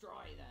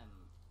destroy them.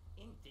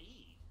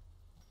 Indeed.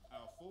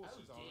 Our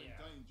forces Oh, are in dear.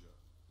 danger.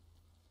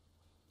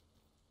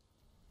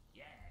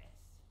 Yes.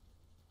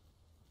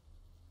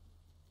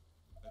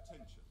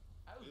 Attention.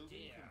 Oh, Building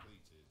dear.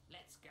 completed.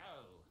 Let's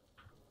go.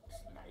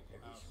 Sniper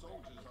Our is ready.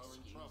 soldiers are in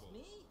Excuse trouble.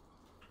 me?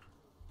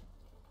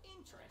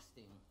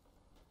 Interesting.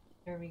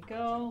 There we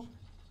go.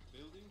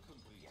 Building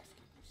completed. Just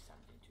give me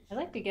something to I'd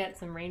like to get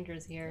some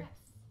Rangers here.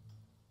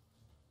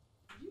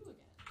 You again.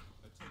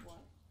 Attention.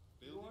 What?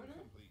 You Building order,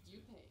 completed. you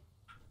pay.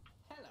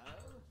 Hello.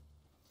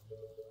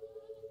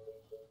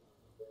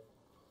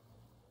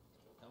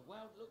 The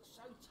world looks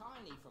so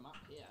tiny from up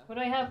here. What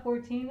do I have?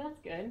 14? That's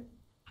good.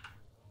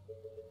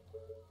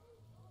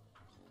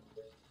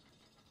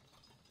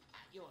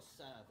 At your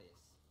service.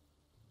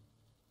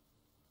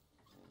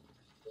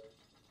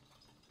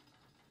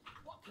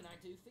 What can I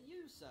do for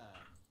you, sir?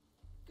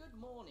 Good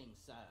morning,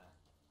 sir.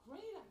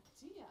 Great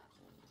idea.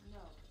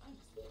 No, I'm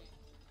just kidding.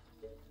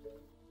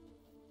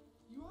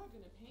 You are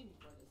gonna pay me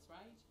for this,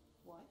 right?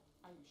 What?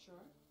 Are you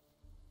sure?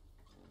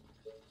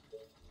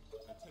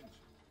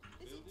 Attention.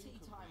 Is it Building tea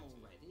time completed.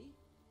 already?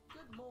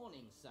 Good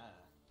morning, sir.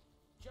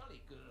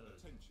 Jolly good.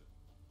 Attention.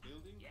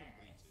 Building Yes.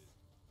 completed.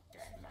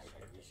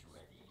 Sniper is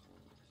ready.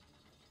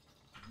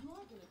 You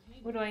are gonna pay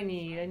me. What do I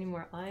need? I need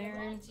more The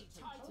iron. mighty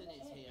Titan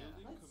is Okay, here.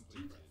 Building let's do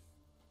completed.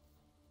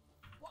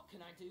 this. What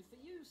can I do for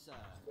you, sir?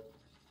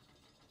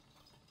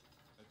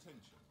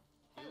 Attention.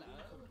 Building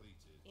Hello. completed.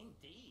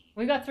 Indeed.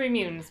 We got 3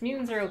 mutants.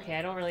 Mutants are okay.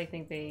 I don't really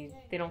think they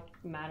don't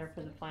matter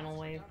for the final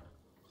wave.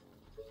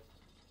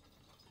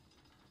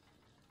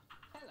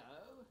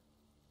 Hello.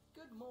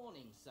 Good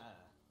morning, sir.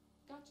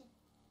 Gotcha.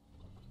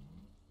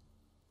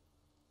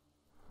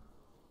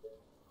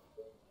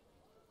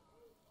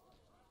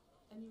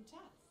 A new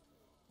task.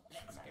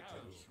 Let's Sniper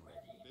go. is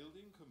ready.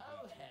 Building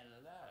Oh, completed.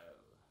 hello.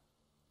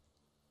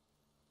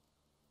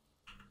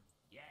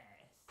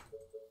 Yes.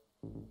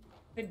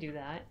 Could do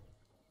that.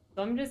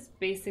 So I'm just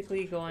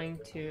basically going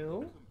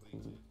to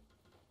Completed.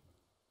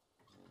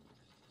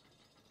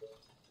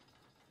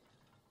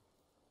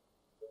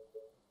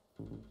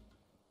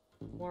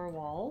 more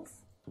walls.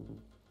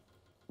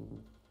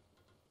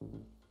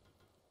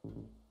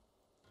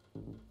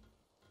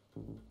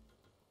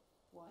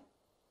 What?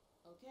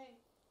 Okay.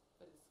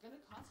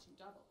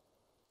 double.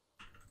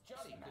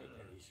 Jolly Sniper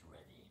good. is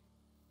ready.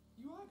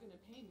 You are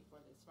gonna pay me for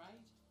this, right?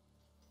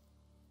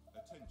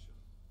 Attention.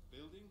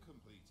 Building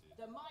completed.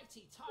 The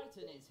mighty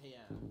Titan is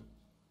here.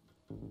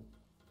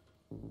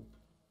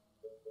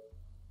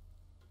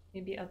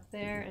 Maybe up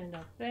there and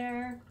up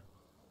there.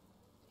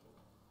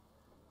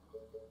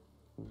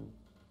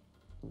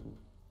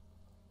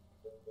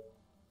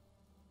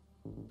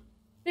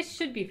 This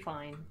should be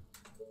fine.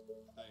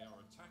 They are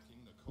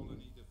attacking the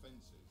colony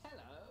defenses.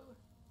 Hello.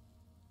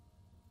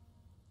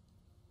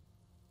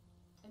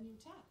 A new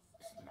task.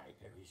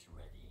 Sniper is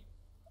ready.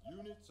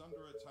 Units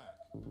under attack.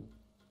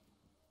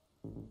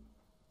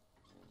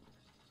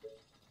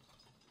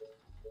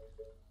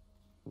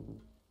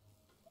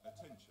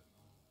 Attention.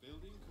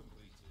 Building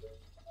completed.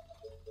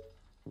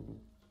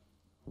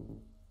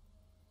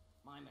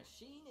 My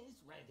machine is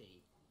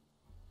ready.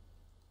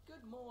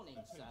 Good morning,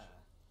 Attention. sir.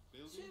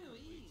 Building Too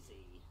completed.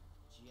 easy.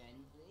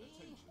 Gently.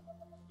 Attention.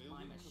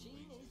 My Building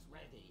machine completed. is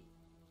ready.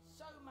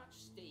 So much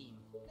steam.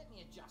 Let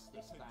me adjust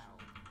this Attention.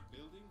 valve.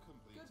 Building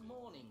completed. Good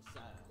morning,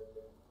 sir.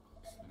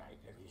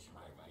 Sniper is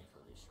my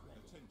rifle is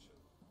ready. Attention.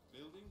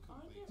 Building Are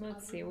completed. there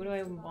Let's other see, what do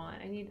I units want?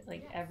 I about? need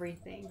like Yes.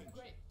 everything. Attention.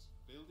 Great.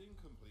 Building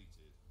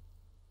completed.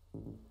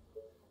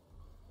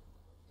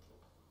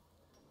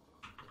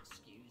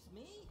 Excuse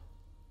me?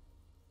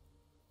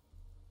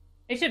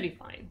 It should be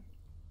fine.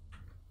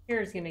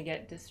 Here's gonna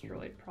get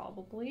destroyed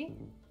probably.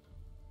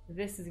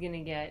 This is gonna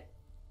get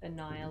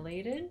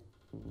annihilated.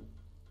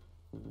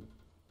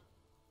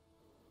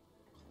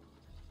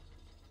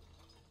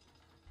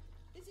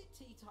 Is it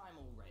tea time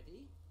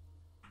already?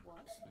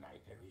 What?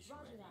 Sniper is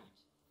Roger ready. that.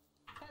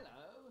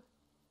 Hello?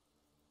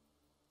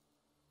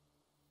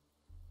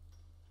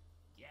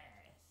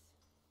 Yes.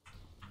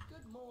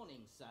 Good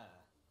morning, sir.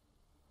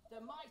 The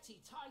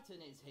mighty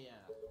Titan is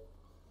here.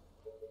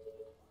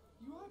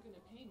 You are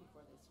gonna pay me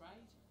for this,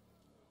 right?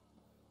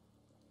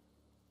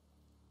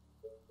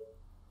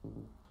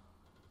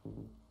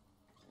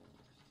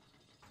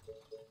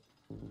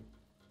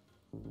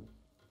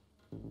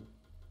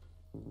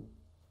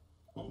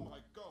 Oh my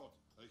god!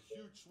 A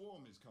huge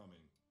swarm is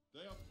coming.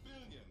 They are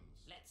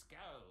billions. Let's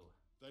go.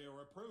 They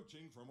are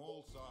approaching from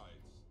all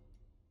sides.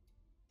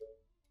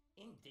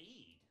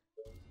 Indeed.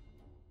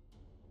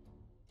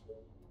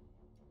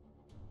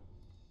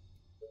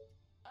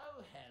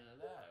 Oh,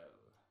 hello.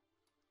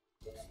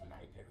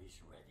 Sniper is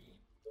ready.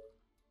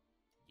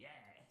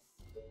 Yes.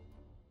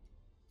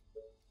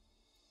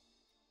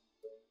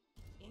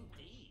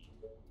 Indeed.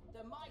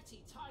 The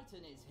mighty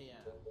Titan is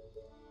here.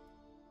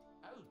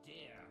 Oh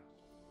dear.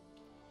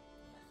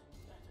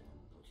 Nothing better than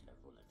putting a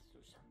bullet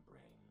through some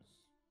brains.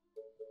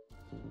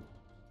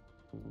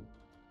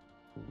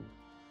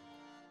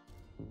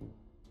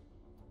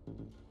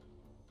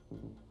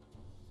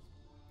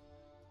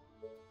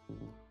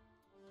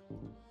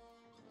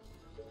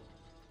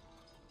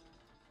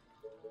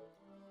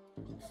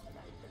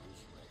 Sniper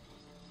is ready.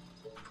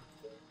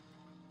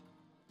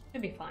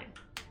 Should be fine.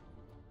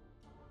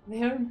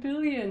 They are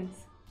billions.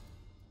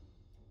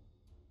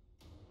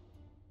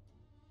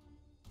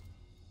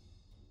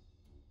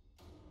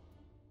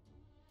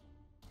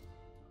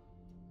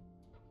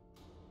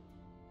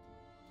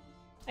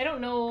 I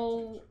don't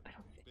know. I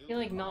feel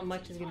like not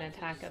much is gonna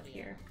attack up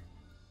here.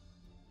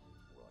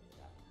 Roll it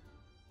up.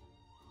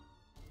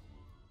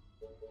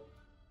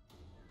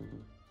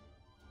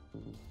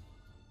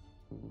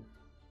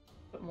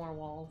 Put more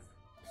walls.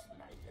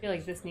 Sniper I feel like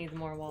is this ready. needs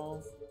more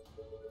walls.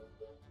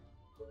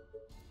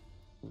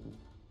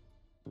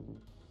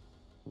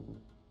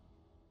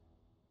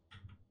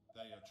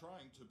 They are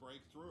trying to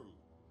break through.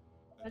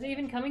 Are they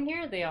even coming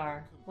here? They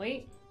are.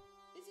 Wait.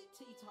 Is it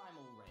tea time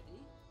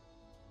already?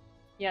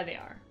 Yeah, they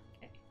are.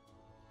 Okay.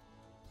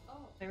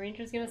 Oh, My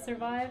ranger's gonna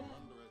survive?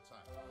 Under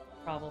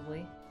attack.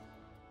 Probably.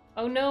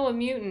 Oh no, a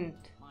mutant!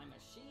 My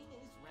machine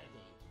is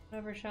ready.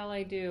 Whatever shall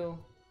I do?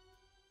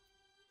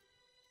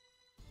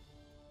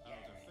 Our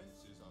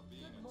defenses are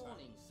being Good attacked.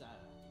 morning, sir.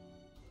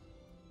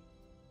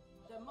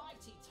 The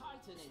mighty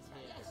Titan is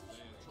here. They are It's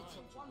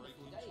trying a to break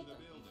wonderful into day, the don't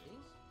you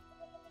buildings. think?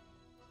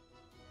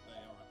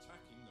 They are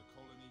attacking the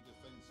colony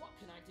defenses. What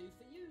can I do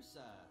for you,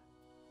 sir?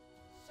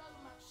 So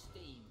much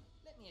steam.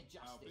 Let me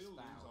adjust Our this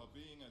buildings valve. are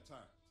being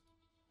attacked.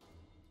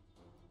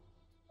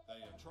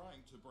 They are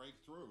trying to break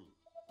through.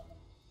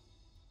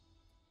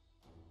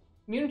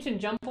 Mutant can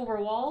jump over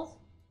walls?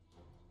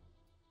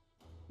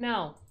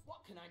 No.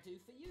 What can I do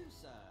for you,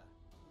 sir?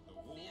 The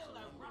walls Feel are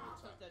the under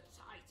wrath of attack. the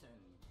Titan.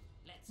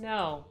 Let's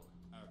No.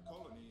 go. Our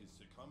colony is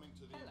succumbing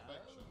to the Hello.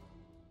 infection.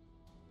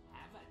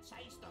 Have a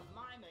taste of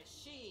my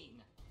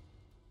machine.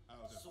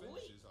 Our Sweet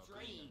defenses are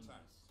being dreams.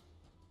 attacked.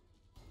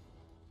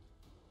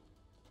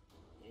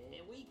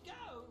 Here we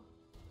go.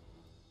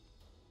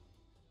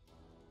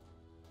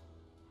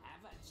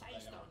 Have a They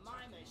taste are of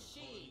my attacking the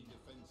machine. colony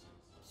defenses.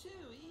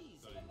 Too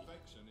easy. The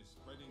infection is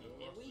spreading Here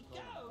across we the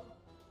colony. go.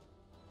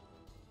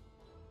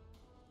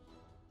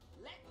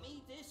 Let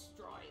me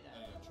destroy They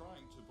them. are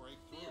trying to break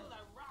Feel through.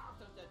 the wrath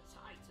of the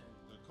Titan.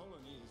 The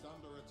colony is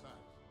under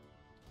attack.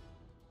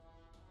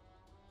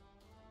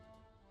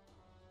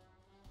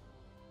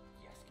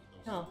 Yaski. The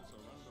Oh. Assaults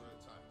are under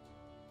attack.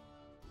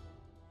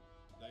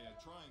 They are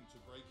trying to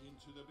break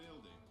into the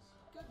buildings.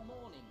 Good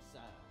morning,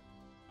 sir.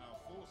 Our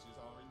forces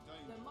are in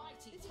The danger.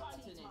 mighty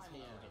Titan is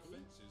here. Our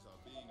defenses are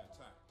being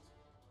attacked.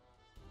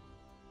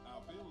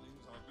 Our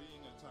buildings are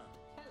being attacked.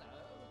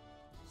 Hello.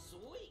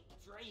 Sweet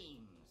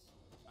dreams.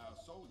 Our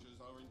soldiers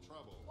are in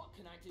trouble. What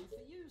can I do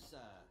for you,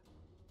 sir?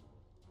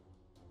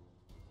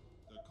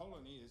 The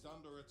colony is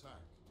under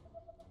attack.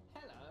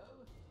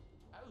 Hello.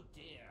 Oh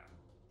dear.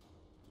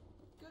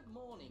 Good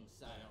morning,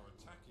 sir. They are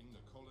attacking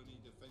the colony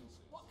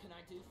defenses. What can I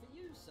do for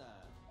you, sir?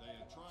 They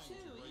are trying Too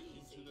to break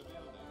easy. into the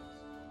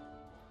buildings.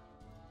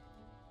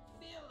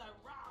 Feel the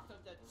wrath of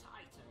the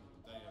Titan.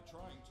 They are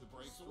trying to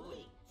break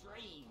through. Sweet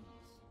dreams.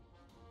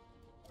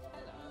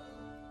 Hello.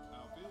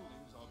 Our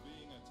buildings are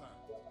being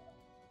attacked.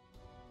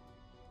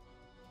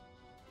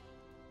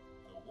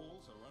 The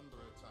walls are under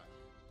attack.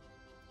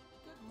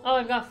 Good morning. Oh,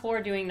 I've got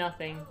 4 doing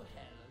nothing. Oh,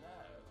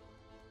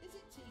 hello. Is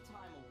it tea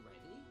time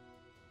already?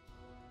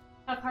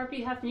 Half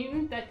harpy, half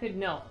mutant? That could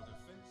no. Our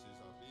defenses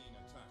are being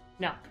attacked.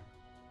 No.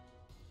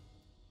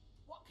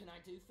 What can I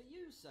do for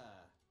you, sir?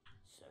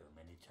 So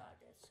many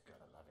targets,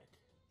 gotta love it.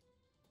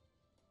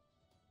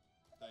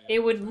 They It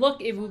are would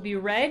look, it would be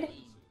red,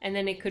 and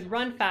then it could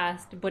run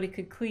fast, but it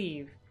could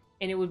cleave.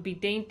 And it would be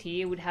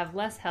dainty, it would have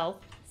less health.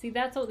 See,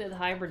 that's what the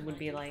hybrid would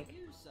be like.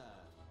 You, sir.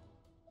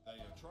 They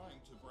are trying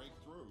to break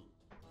through.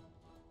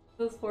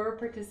 Those 4 were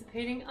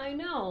participating? I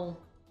know.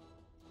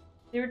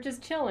 They were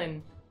just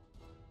chilling.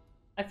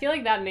 I feel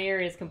like that mayor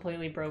is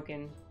completely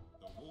broken.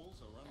 The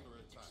walls are under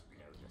attack.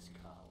 Explode the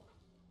skull.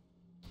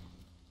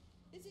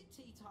 Is it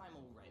tea time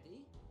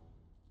already?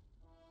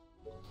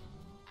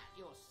 At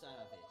your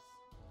service.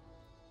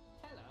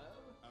 Hello.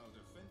 Our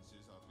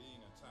defenses are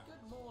being attacked.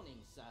 Good morning,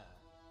 sir.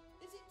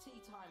 Is it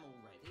tea time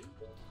already?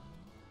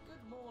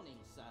 Good morning,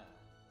 sir.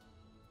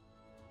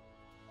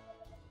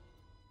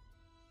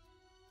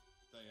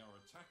 They are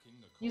attacking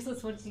the colony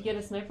Useless once you get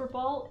a defenses. sniper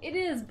ball? It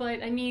is,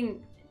 but I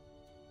mean,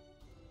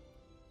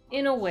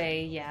 in a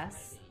way,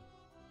 yes.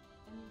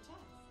 A new task.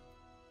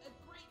 A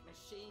great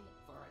machine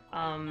for a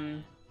great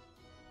man.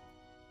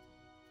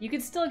 You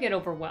could still get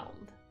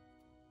overwhelmed.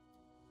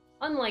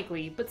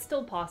 Unlikely, but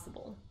still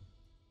possible.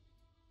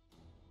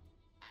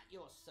 At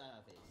your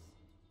service.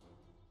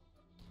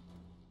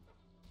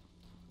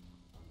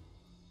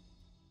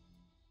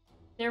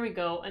 There we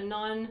go, a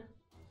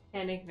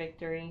non-panic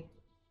victory.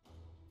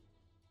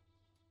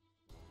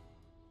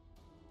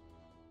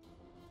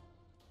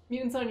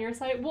 Mutants on your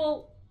side?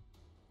 Well,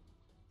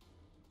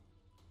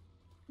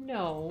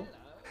 no.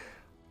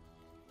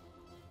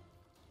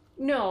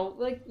 Hello. No,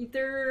 like,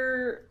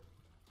 they're...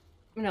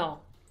 No.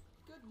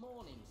 Good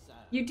morning, sir.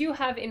 You do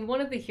have, in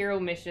one of the hero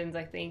missions,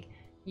 I think,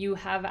 you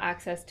have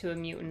access to a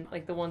mutant,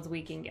 like the ones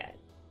we can get.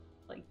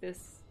 Like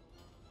this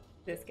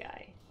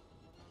guy.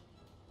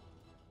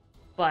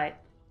 But...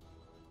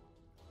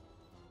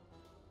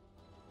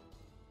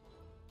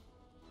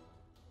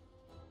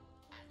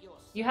 At your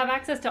you have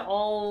access to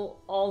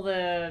all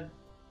the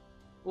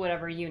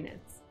whatever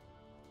units.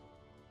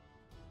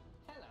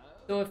 Hello.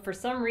 So if for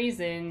some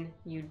reason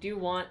you do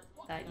want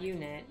What that can I do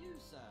unit, for you,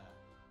 sir?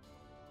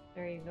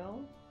 there you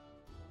go.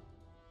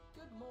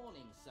 Good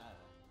morning, sir.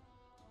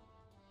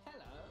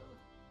 Hello.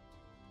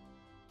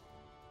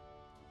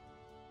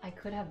 I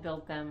could have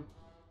built them.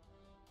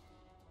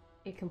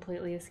 It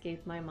completely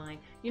escaped my mind.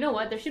 You know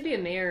what? There should be a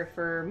mayor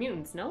for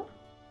mutants, no?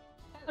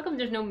 How come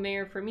there's no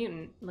mayor for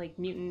mutant? Like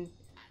mutant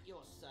At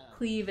your service.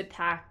 cleave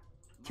attack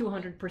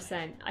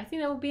 200%. I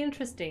think that would be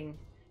interesting.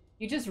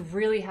 You just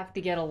really have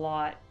to get a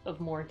lot of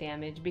more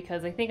damage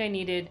because I think I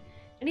needed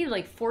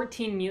like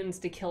 14 mutants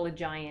to kill a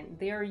giant.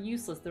 They are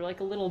useless. They're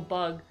like a little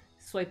bug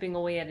swiping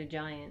away at a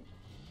giant.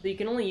 So you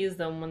can only use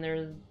them when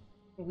they're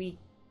weak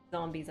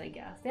zombies, I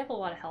guess. They have a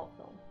lot of health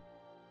though.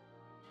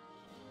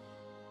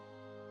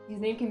 His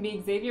name can be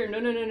Xavier?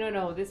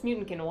 No. This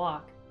mutant can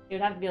walk. It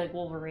would have to be like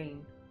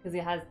Wolverine. Because he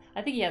has,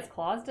 I think he has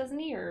claws, doesn't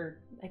he? Or,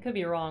 I could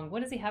be wrong.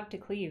 What does he have to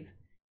cleave?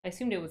 I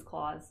assumed it was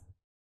claws.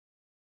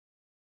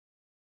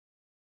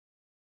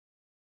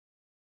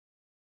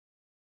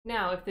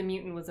 Now, if the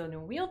mutant was in a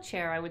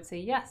wheelchair, I would say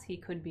yes, he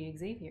could be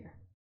Xavier.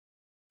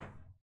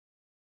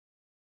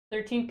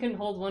 13 couldn't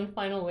hold one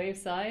final wave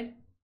side?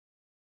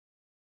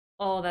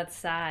 Oh, that's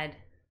sad.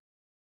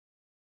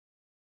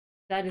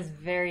 That is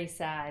very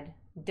sad.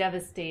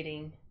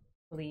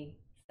 Devastatingly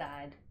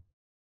sad.